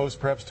Facebook posts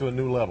perhaps to a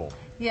new level.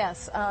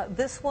 Yes,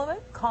 this woman,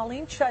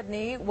 Colleen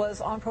Chudney,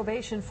 was on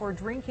probation for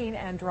drinking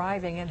and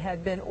driving and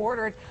had been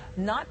ordered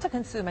not to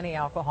consume any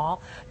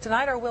alcohol.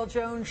 Tonight, our Will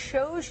Jones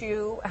shows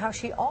you how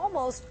she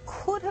almost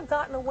could have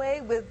gotten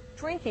away with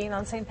drinking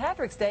on St.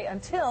 Patrick's Day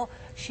until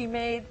she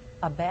made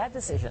a bad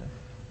decision.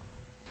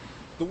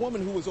 The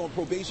woman who was on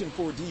probation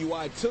for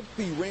DUI took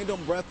the random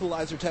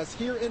breathalyzer test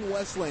here in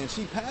Westland.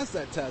 She passed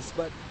that test,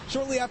 but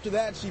shortly after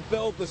that, she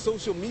failed the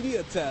social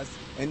media test,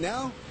 and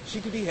now she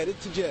could be headed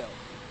to jail.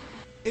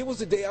 It was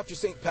the day after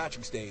St.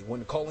 Patrick's Day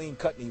when Colleen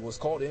Chudney was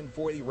called in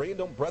for a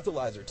random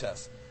breathalyzer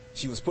test.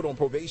 She was put on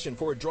probation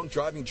for a drunk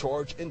driving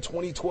charge in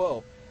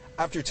 2012.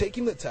 After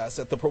taking the test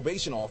at the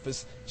probation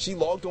office, she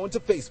logged onto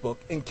Facebook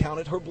and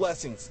counted her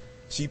blessings.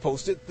 She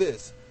posted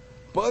this.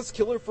 Buzz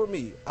killer for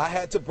me. I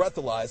had to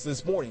breathalyze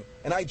this morning,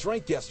 and I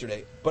drank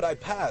yesterday, but I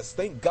passed,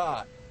 thank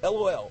God.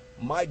 LOL,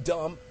 my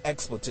dumb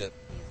expletive.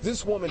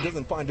 This woman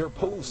doesn't find her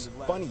post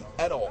funny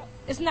at all.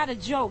 It's not a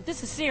joke.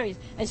 This is serious.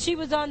 And she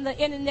was on the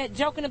internet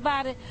joking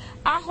about it.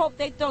 I hope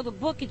they throw the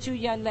book at you,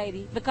 young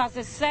lady, because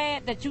it's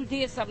sad that you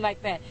did something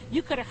like that.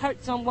 You could have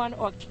hurt someone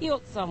or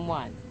killed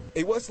someone.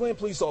 A Westland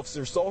police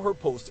officer saw her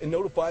post and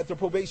notified the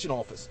probation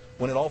office.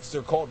 When an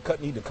officer called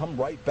Cutney to come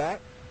right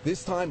back,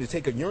 this time to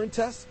take a urine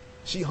test,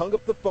 she hung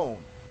up the phone.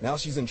 Now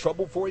she's in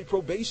trouble for a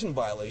probation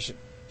violation,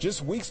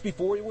 just weeks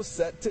before it was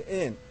set to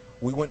end.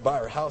 We went by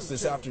her house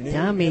this afternoon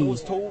and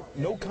was told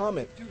no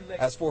comment.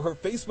 As for her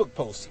Facebook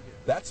post,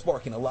 that's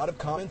sparking a lot of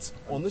comments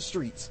on the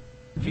streets.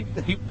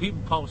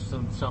 People post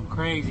some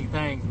crazy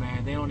things,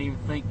 man. They don't even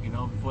think,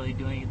 before they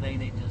do anything,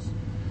 they just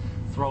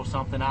throw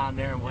something on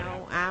there and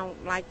whatever. I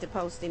don't like to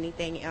post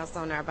anything else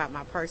on there about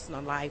my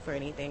personal life or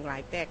anything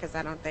like that, because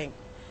I don't think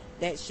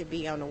that should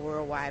be on the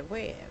World Wide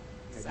Web.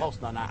 So.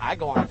 Post none. I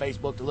go on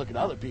Facebook to look at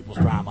other people's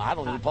drama. I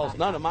don't even post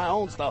none of my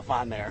own stuff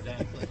on there.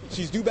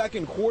 She's due back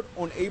in court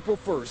on April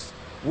 1st.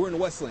 We're in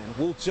Westland.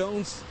 Will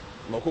Jones,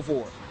 Local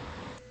 4.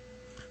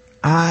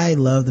 I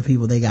love the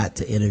people they got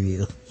to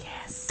interview.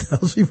 Yes.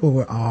 Those people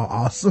were all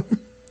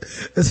awesome.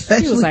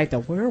 Especially, she was like the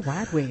World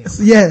Wide Web.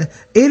 Yeah.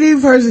 Any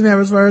person that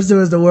refers to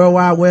as the World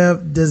Wide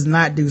Web does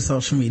not do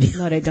social media.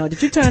 No, they don't.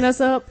 Did you turn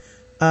us up?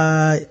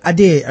 I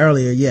did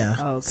earlier, yeah.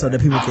 Okay. So that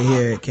people could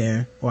hear it,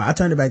 Karen. Well, I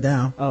turned it back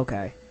down.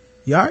 Okay.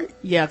 You alright?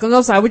 Yeah, because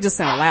I'm sorry, we just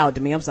sound loud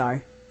to me. I'm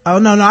sorry. Oh,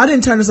 no, I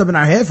didn't turn this up in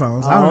our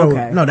headphones. I don't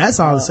know. No, that's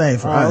all the same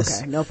for us.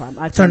 Okay, no problem.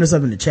 I turned this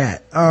up in the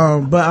chat.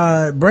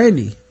 But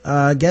Brandy,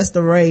 guess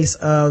the race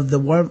of the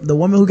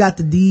woman who got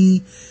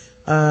the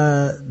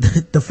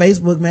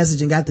Facebook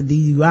message and got the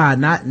DUI,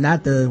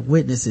 not the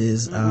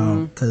witnesses,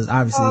 cause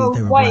obviously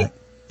they were white.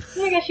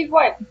 black. I guess she's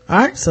white.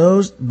 Alright,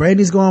 so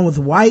Brandy's going with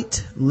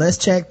white. Let's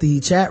check the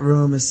chat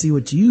room and see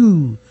what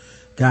you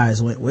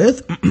guys went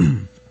with.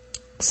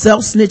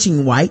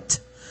 Self-snitching white.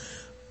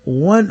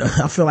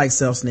 I feel like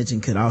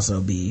self-snitching could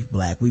also be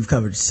black. We've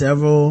covered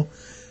several,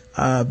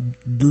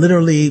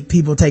 literally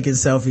people taking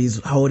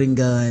selfies, holding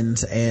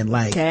guns, and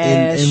like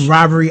in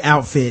robbery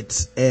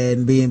outfits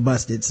and being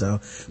busted. So,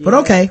 but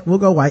okay, we'll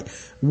go white.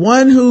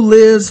 One who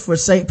lives for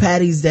St.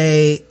 Patty's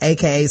Day,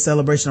 aka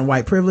celebration of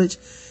white privilege.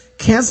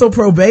 Cancel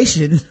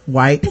probation,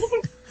 white.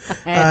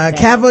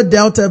 Kappa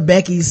Delta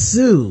Becky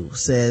Sue,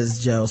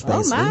 says Joe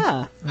Spacely.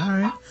 Oh my.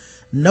 Alright.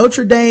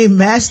 Notre Dame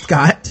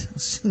mascot,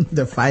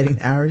 the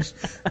Fighting Irish,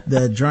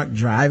 the drunk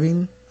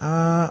driving,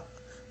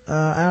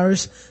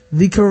 Irish.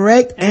 The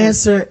correct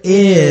answer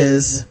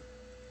is,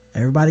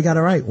 everybody got it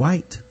right,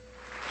 white.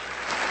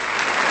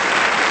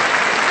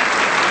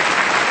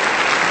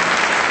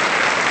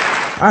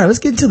 Alright, let's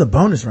get into the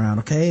bonus round,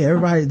 okay?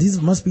 Everybody, these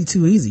must be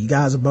too easy. You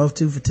guys are both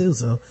 2 for 2,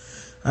 so,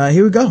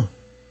 here we go.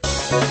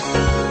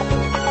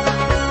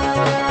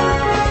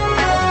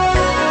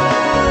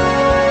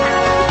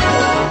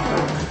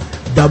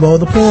 Double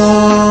the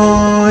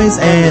points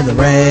and the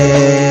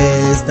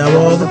race.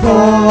 Double the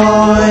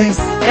points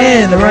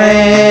and the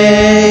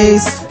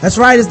race. That's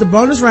right. It's the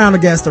bonus round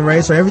against the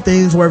race, so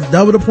everything's worth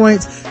double the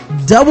points,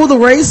 double the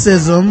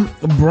racism.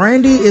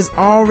 Brandy is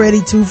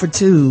already 2 for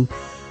 2.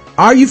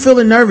 Are you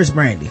feeling nervous,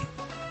 Brandy?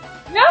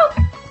 No.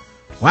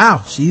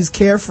 Wow. She's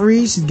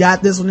carefree. She's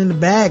got this one in the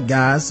bag,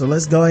 guys. So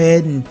let's go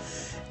ahead and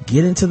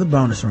get into the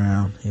bonus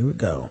round. Here we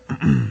go.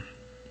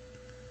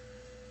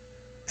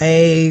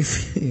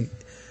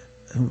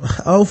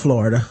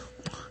 Florida.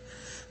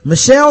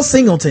 Michelle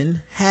Singleton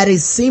had a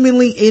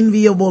seemingly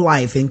enviable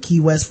life in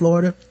Key West,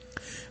 Florida.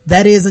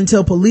 That is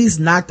until police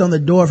knocked on the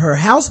door of her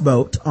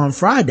houseboat on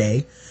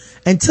Friday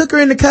and took her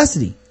into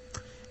custody.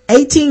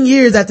 18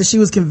 years after she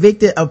was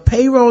convicted of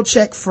payroll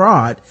check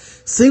fraud,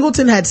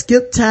 Singleton had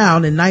skipped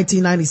town in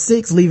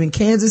 1996, leaving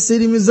Kansas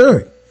City,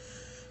 Missouri.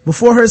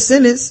 Before her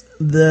sentence,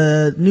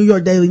 the New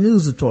York Daily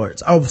News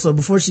reports. So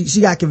before she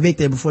got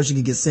convicted, before she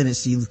could get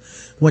sentenced, she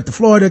went to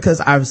Florida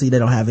because obviously they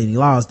don't have any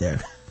laws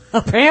there.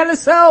 Apparently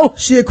so.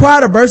 She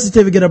acquired a birth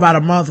certificate about a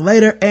month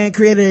later and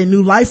created a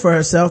new life for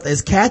herself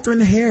as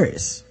Catherine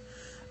Harris.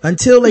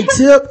 Until a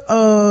tip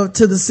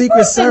to the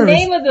Secret Service.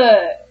 What's the name of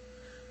the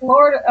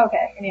Florida?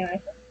 Okay,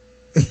 anyway.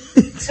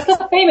 It's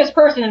a famous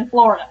person in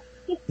Florida.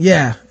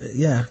 Yeah,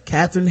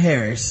 Catherine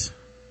Harris.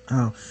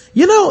 Oh,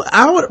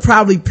 I would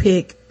probably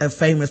pick a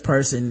famous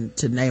person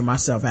to name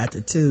myself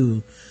after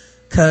too,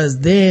 cause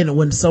then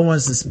when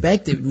someone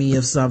suspected me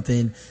of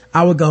something,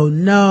 I would go,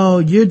 no,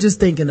 you're just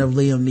thinking of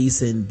Liam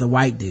Neeson, the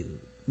white dude.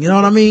 You know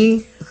what I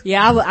mean?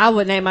 Yeah, I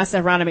would name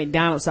myself Ronald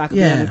McDonald so I could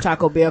be on the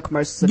Taco Bell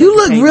commercials. So you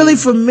look really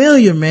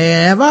familiar,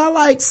 man. Have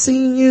I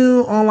seen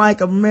you on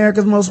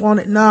America's Most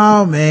Wanted?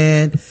 No,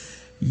 man.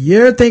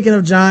 You're thinking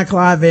of John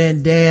Claude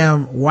Van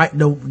Damme,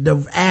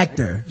 the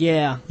actor.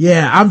 Yeah.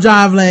 Yeah, I'm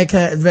John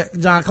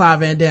Claude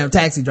Van Damme,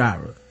 taxi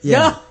driver.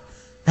 Yeah.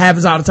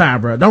 Happens all the time,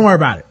 bro. Don't worry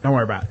about it.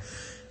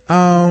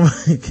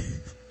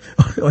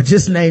 Or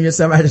just name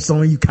yourself after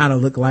someone you kind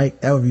of look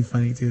like. That would be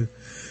funny too.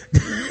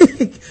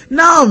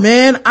 No,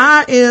 man,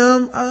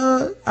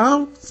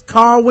 I'm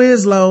Carl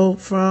Winslow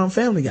from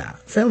Family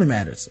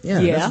Matters.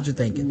 Yeah, that's what you're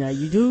thinking. No,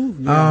 you do.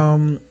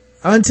 Yeah.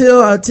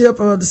 until a tip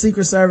of the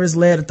Secret Service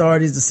led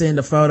authorities to send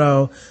a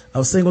photo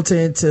of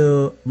Singleton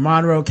to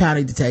Monroe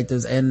County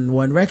detectives, and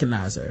one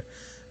recognized her.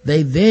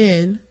 They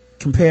then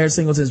compared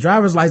Singleton's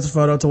driver's license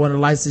photo to one of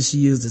the licenses she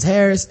used as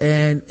Harris,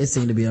 and it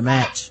seemed to be a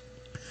match.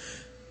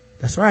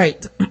 That's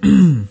right.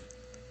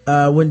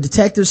 When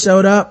detectives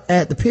showed up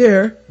at the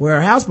pier where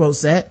her houseboat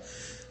sat,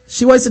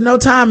 she wasted no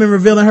time in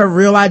revealing her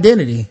real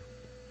identity.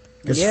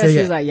 Yeah, she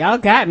was like, y'all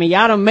got me.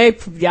 Y'all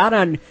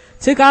done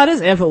took all this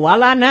effort.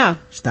 Voila now.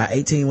 She thought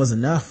 18 was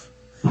enough.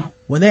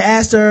 When they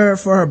asked her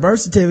for her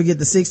birth certificate,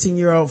 the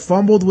 16-year-old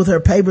fumbled with her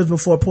papers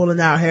before pulling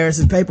out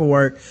Harris's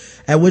paperwork,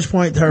 at which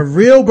point her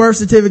real birth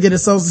certificate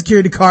and social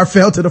security card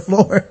fell to the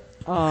floor.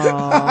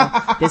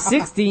 Oh, the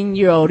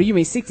 16-year-old, you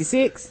mean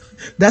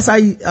 66? That's how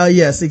you,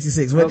 yeah,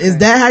 66. But is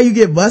that how you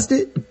get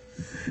busted?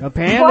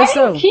 Apparently why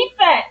so. do you keep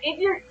that?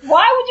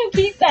 Why would you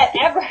keep that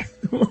ever?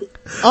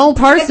 On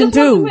person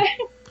too.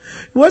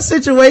 What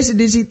situation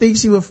did she think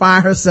she would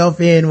find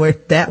herself in where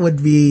that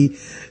would be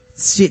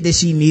shit that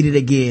she needed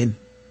again?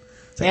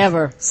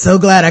 Ever. So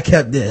glad I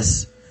kept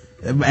this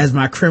as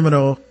my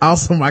criminal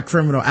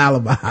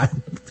alibi.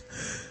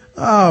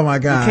 Oh my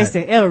God. In case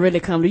they ever really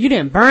come to you,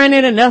 didn't burn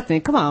it or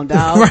nothing. Come on,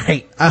 dog.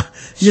 Right. Not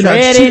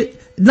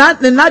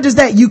just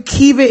that, you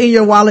keep it in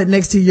your wallet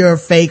next to your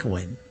fake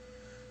one.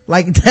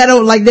 Like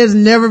there's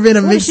never been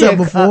a mix up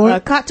before. A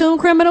cartoon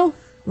criminal?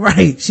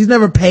 Right. She's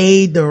never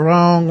paid the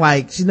wrong,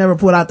 she's never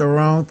put out the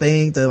wrong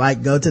thing to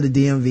go to the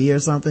DMV or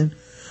something.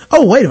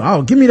 Oh, wait a minute.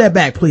 Oh, give me that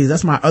back, please.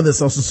 That's my other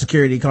social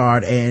security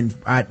card and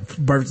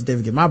birth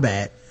certificate. My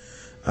bad.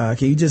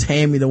 Can you just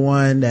hand me the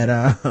one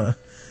that,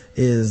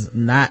 is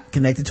not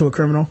connected to a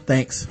criminal?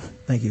 Thanks.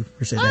 Thank you.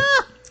 Appreciate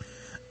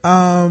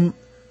that.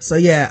 So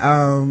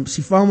yeah,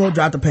 she fumbled,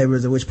 dropped the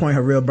papers, at which point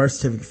her real birth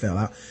certificate fell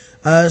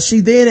out.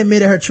 She then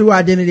admitted her true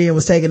identity and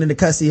was taken into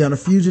custody on the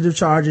fugitive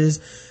charges.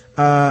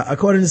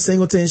 According to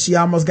Singleton, she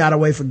almost got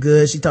away for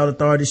good. She told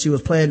authorities she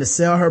was planning to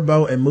sell her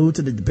boat and move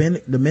to the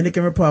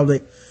Dominican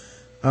Republic.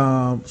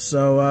 All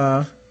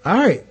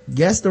right.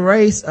 Guess the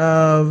race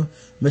of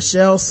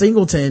Michelle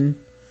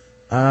Singleton.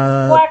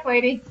 Black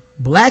lady.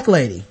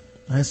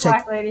 Let's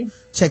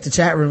check the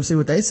chat room, see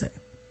what they say.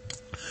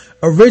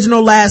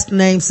 Original last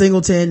name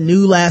Singleton,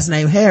 new last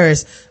name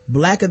Harris,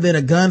 blacker than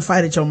a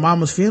gunfight at your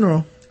mama's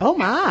funeral. Oh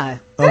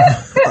my.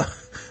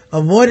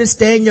 Avoided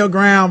staying your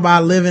ground by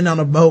living on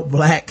a boat,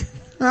 black.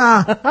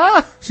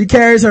 She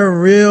carries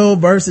her real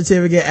birth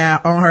certificate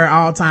on her at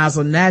all times,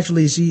 so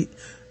naturally she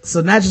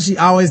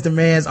always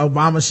demands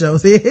Obama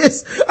shows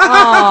his.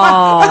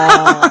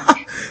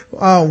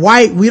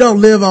 White, we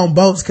don't live on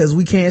boats because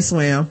we can't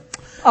swim.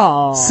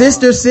 Oh.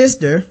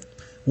 Sister,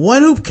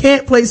 one who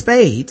can't play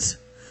spades.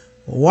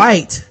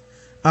 White.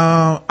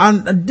 Dr.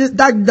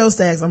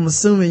 Dostaks, I'm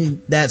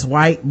assuming that's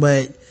white,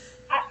 but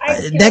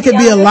that could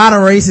be a lot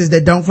of races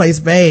that don't play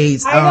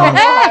spades. I don't know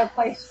how to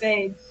play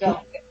spades,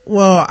 so.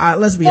 Well,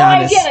 let's be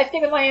honest. Again, I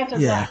think of my answer.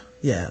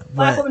 Yeah.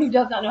 Black woman who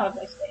does not know how to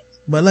play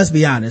spades. But let's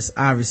be honest.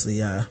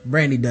 Obviously,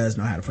 Brandy does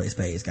know how to play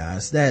spades,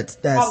 guys.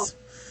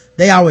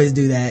 They always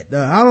do that.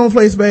 I don't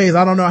play spades.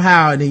 I don't know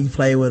how. And then you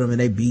play with them and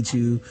they beat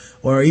you.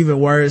 Or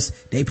even worse,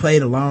 they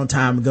played a long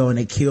time ago and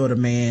they killed a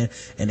man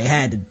and they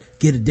had to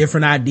get a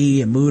different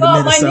ID and move to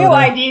Minnesota.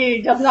 My new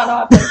ID does not know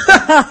how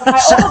to play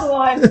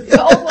spades.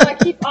 The old one I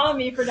keep on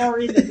me for no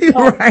reason.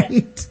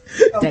 Right.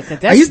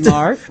 That's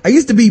smart. I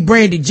used to be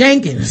Brandy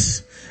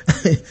Jenkins.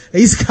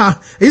 They used to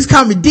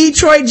call me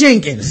Detroit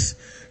Jenkins.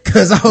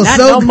 Cause I was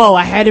no more.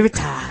 I had to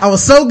retire. I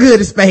was so good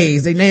at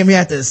spades. They named me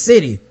after a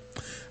city.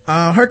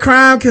 Her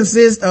crime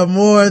consists of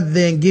more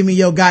than give me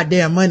your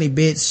goddamn money,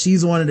 bitch.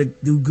 She's wanted to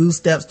do goose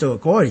steps to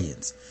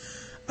accordions.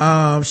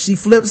 She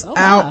flips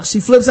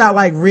out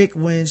like Rick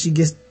when she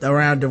gets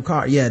around the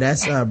car. Yeah,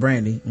 that's,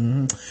 Brandy.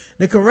 Mm-hmm.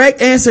 The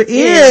correct answer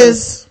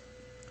is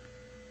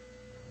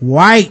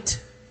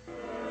white.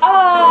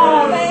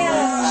 Oh,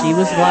 man. She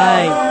was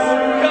white.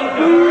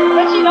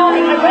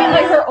 But I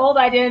bet her old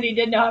identity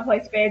didn't know how to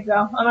play spades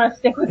though. I'm gonna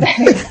stick with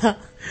that.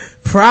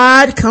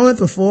 Pride cometh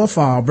before a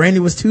fall. Brandy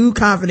was too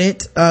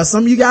confident.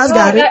 Some of you guys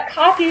got it.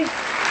 Cocky.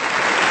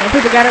 Some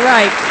people got it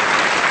right.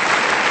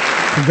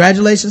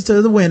 Congratulations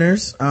to the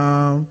winners.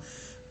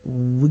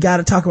 We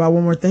gotta talk about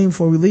one more thing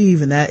before we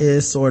leave, and that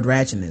is sword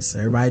ratchetness.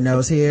 Everybody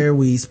knows here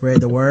we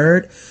spread the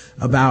word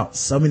about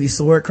so many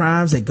sword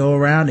crimes that go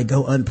around, they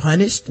go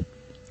unpunished.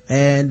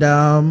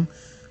 And,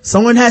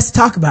 someone has to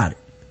talk about it.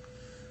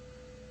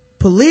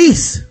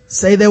 Police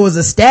say there was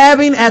a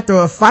stabbing after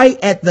a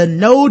fight at the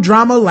No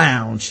Drama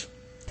Lounge.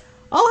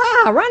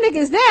 Oh, how ironic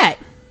is that?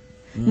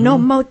 No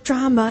more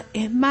drama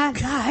in my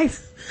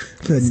life.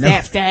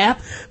 Stab.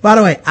 By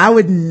the way, I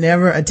would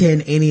never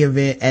attend any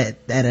event at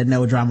a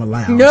No Drama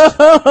Lounge. No.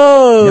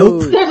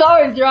 Nope. There's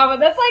always drama.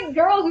 That's like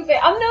girls who say,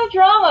 I'm no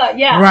drama.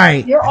 Yeah.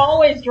 Right. You're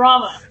always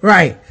drama.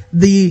 Right.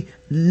 The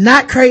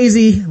not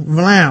crazy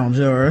lounge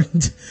or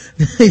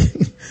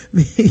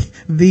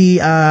the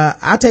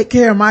I take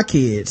care of my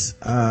kids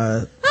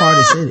part of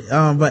the city.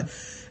 But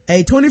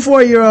a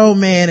 24-year-old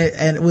man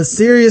and with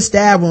serious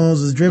stab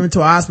wounds was driven to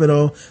a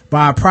hospital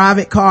by a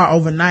private car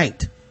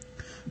overnight.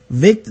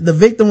 The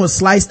victim was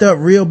sliced up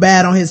real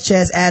bad on his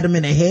chest,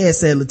 abdomen, and head,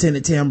 said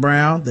Lieutenant Tim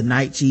Brown, the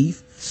night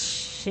chief.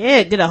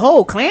 Shit, did a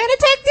whole clan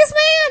attack this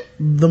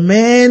man? The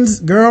man's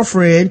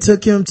girlfriend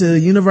took him to the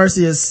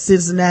University of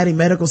Cincinnati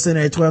Medical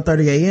Center at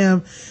 12:30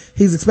 a.m.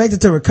 He's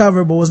expected to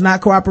recover, but was not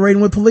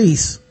cooperating with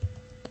police.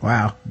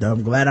 Wow.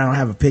 I'm glad I don't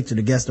have a picture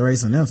to guess the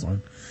race on this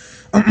one.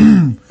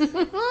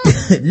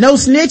 No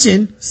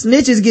snitching.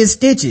 Snitches get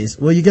stitches.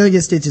 Well, you're gonna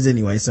get stitches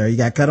anyway, sir. You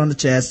got cut on the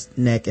chest,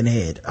 neck, and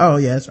head. Oh,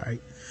 yeah, that's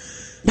right.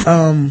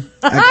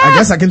 I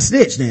guess I can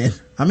snitch then.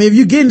 I mean, if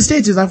you're getting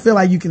stitches, I feel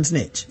like you can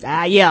snitch.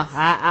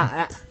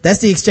 Yeah. That's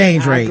the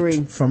exchange rate.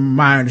 Agree. From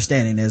my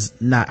understanding.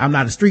 I'm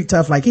not a street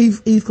tough like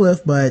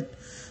Heathcliff, but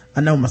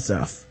I know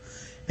myself.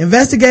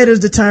 Investigators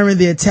determined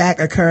the attack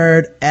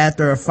occurred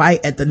after a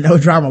fight at the No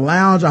Drama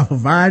Lounge off of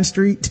Vine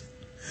Street,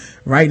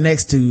 right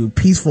next to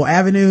Peaceful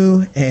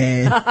Avenue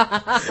and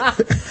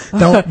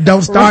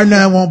don't start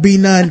none, won't be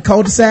none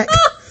cul-de-sac.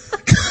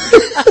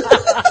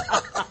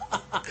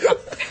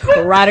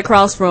 Right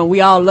across from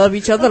We All Love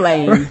Each Other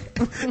Lane.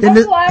 I'm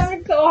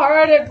laughing so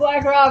hard at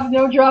Black Rob's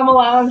No Drama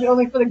Lounge,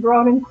 only for the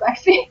grown and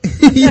sexy.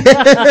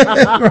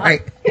 Yeah,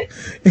 right.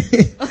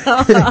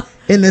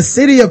 In the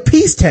city of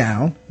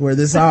Peacetown, where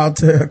this all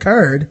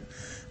occurred,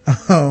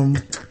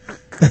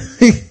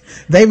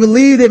 they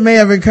believed it may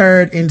have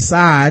occurred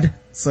inside,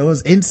 so it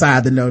was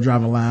inside the No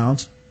Drama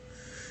Lounge.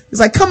 It's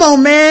like, come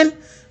on, man,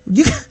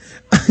 you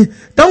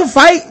don't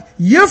fight.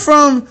 You're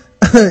from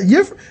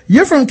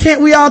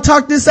Can't We All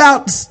Talk This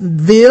Out,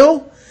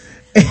 Ville?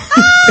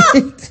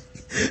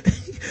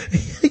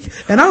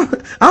 And I'm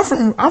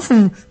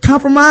from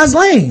Compromise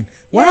Lane.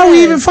 Why are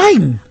we even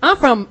fighting?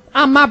 I'm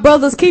my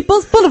brother's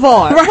Keepers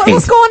Boulevard. Right.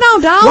 What's going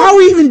on, dog? Why are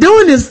we even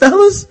doing this,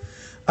 fellas?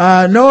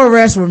 No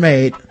arrests were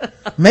made.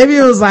 Maybe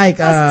it was like,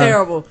 that's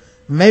terrible.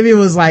 Maybe it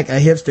was like a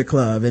hipster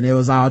club and it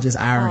was all just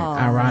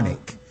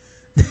ironic.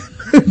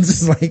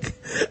 Just like,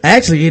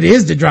 actually it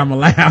is the Drama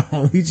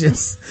Lounge. We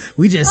just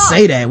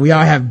say that. We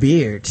all have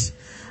beards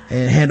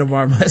and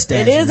handlebar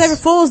mustaches. It is every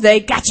Fool's Day.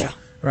 Gotcha.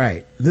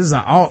 Right. This is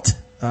an alt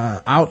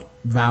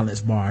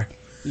violence bar.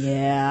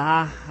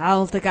 Yeah, I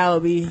don't think I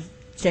would be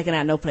checking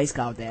out no place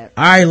called that.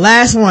 All right,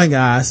 last one,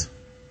 guys.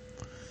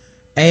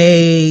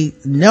 A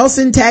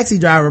Nelson taxi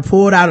driver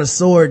pulled out a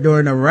sword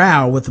during a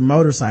row with a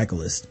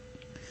motorcyclist.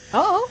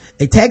 Oh.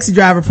 A taxi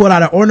driver pulled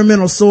out an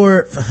ornamental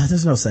sword.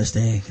 There's no such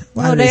thing.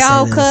 Why no, do they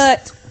all this?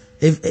 cut.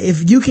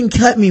 If you can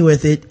cut me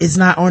with it, it's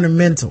not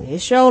ornamental.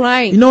 It sure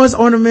ain't. You know, it's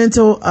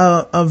ornamental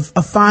of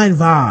a fine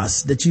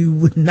vase that you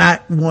would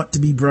not want to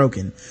be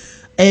broken.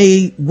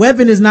 A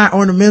weapon is not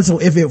ornamental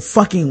if it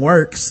fucking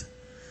works.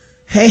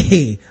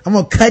 Hey, I'm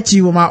gonna cut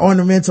you with my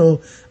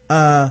ornamental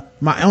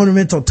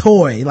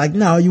toy. Like,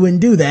 no, you wouldn't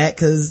do that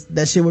because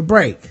that shit would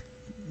break.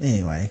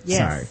 Anyway,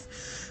 yes.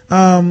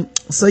 Sorry.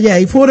 So yeah,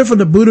 he pulled it from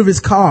the boot of his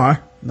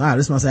car. Wow,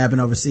 this must have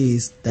happened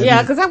overseas.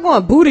 Because I'm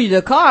going booty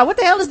the car. What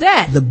the hell is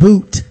that? The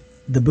boot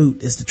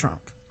is the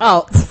trunk.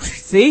 Oh,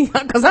 see?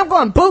 Because I'm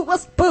going boot.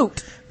 What's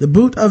boot? The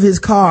boot of his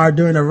car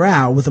during a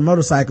row with a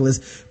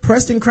motorcyclist.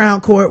 Preston Crown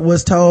Court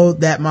was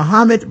told that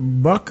Muhammad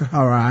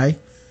Bukhari,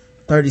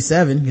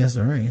 37, yes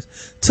there is,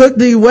 took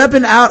the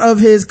weapon out of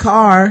his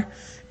car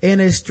in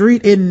a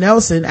street in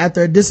Nelson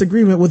after a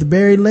disagreement with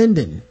Barry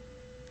Lyndon.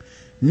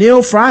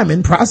 Neil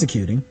Fryman,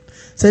 prosecuting,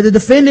 said the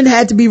defendant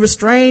had to be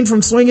restrained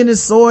from swinging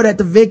his sword at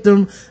the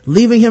victim,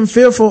 leaving him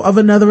fearful of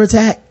another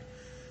attack.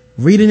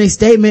 Reading a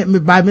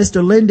statement by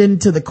Mr. Linden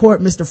to the court,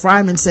 Mr.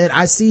 Fryman said,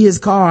 I see his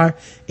car.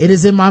 It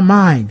is in my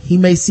mind. He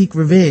may seek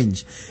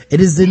revenge.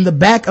 It is in the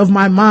back of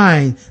my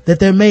mind that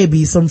there may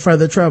be some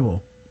further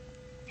trouble.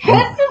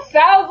 That just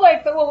sounds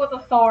like someone with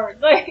a sword.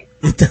 Like,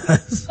 it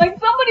does. Like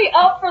somebody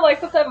up for like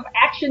some type of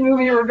action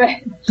movie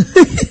revenge.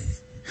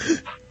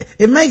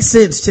 It makes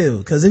sense too,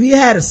 because if he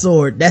had a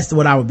sword, that's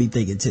what I would be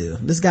thinking too.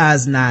 This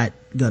guy's not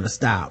gonna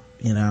stop,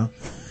 you know.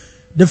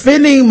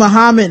 Defending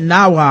Muhammad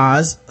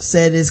Nawaz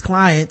said his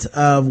client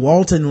of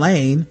Walton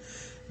Lane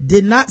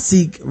did not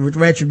seek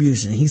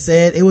retribution. He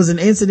said it was an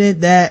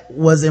incident that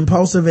was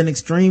impulsive and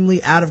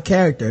extremely out of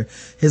character.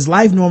 His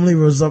life normally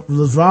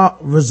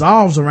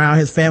resolves around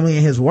his family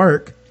and his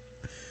work.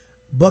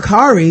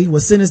 Bukhari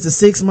was sentenced to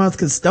 6-month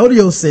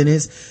custodial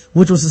sentence,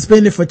 which was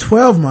suspended for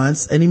 12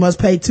 months, and he must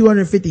pay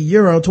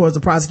 €250 towards the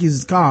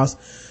prosecution's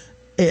costs.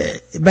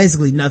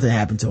 Basically nothing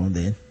happened to him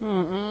then.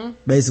 Mm-mm.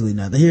 Basically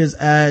nothing. Here's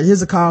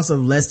a cost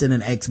of less than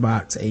an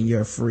Xbox, and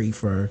you're free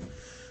for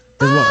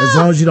as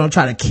long as you don't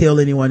try to kill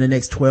anyone in the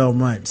next 12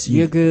 months.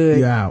 You're good.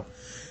 You're out.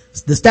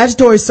 The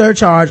statutory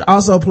surcharge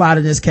also applied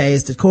in this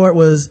case. The court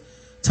was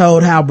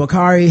told how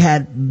Bukhari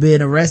had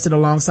been arrested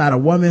alongside a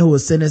woman who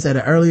was sentenced at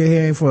an earlier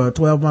hearing for a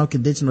 12-month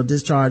conditional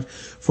discharge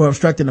for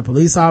obstructing a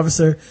police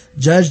officer.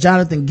 Judge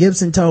Jonathan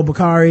Gibson told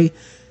Bukhari,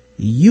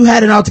 you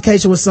had an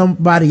altercation with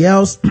somebody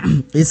else.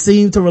 It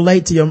seemed to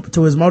relate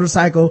to his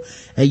motorcycle,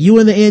 and you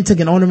in the end took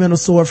an ornamental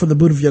sword from the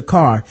boot of your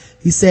car.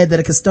 He said that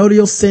a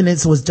custodial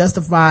sentence was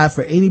justified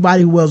for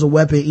anybody who wields a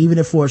weapon, even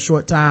if for a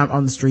short time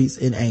on the streets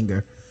in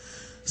anger.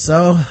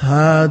 So,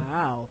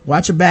 wow.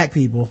 Watch your back,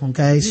 people.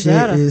 Okay.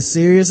 Shit is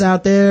serious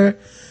out there.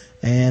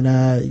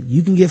 and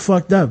you can get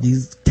fucked up.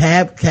 These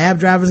cab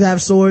drivers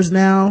have swords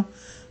now.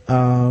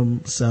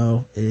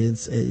 So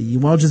you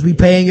won't just be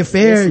paying your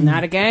fare. It's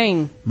not a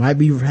game. Might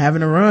be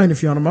having a run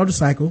if you're on a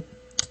motorcycle.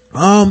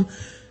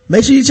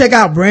 Make sure you check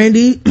out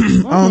Brandy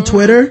on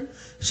Twitter.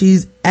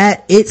 She's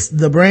at It's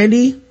the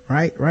Brandy.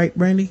 Right,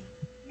 Brandy?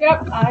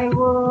 Yep, I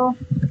will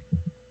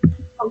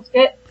post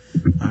it.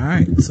 All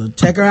right, so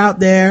check her out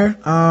there.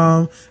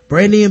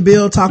 Brandy and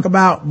Bill talk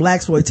about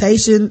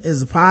blaxploitation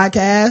is a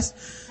podcast,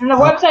 and the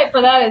website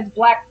for that is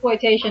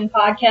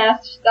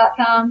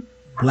blaxploitationpodcast.com.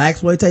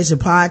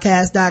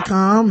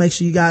 blaxploitationpodcast.com. Make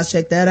sure you guys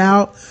check that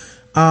out.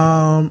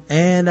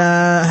 And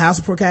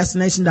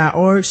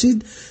houseofprocrastination.org.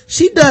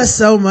 She does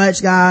so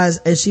much, guys,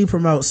 and she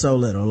promotes so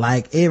little.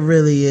 Like, it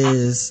really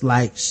is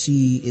like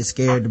she is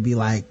scared to be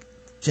like,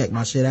 check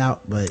my shit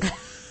out, but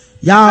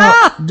y'all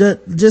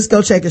just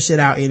go check her shit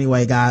out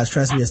anyway, guys.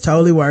 Trust me, it's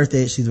totally worth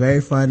it. She's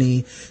very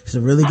funny. She's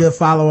a really good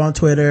follow on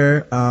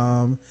Twitter.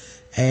 And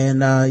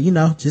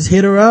just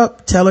hit her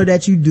up, tell her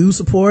that you do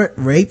support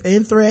rape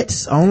and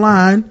threats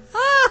online.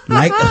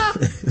 Like,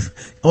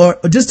 or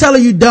just tell her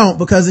you don't,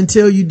 because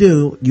until you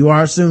do, you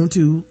are soon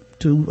to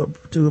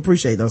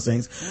appreciate those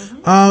things.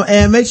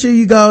 And make sure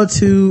you go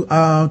to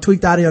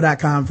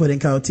tweakedaudio.com, put in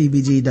code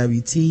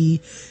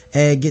TBGWT,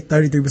 and get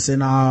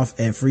 33% off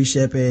and free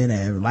shipping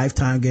and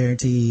lifetime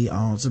guarantee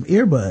on some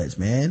earbuds,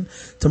 man.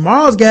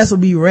 Tomorrow's guest will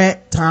be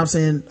Rhett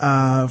Thompson,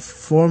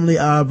 formerly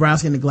Brown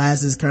Skin and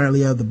Glasses,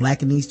 currently of the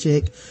Black and East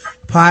Chick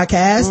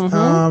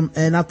podcast.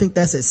 And I think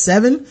that's at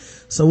 7.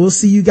 So we'll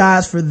see you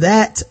guys for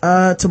that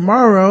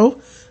tomorrow.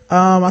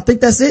 I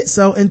think that's it.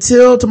 So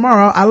until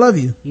tomorrow, I love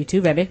you. You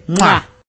too, baby. Mwah.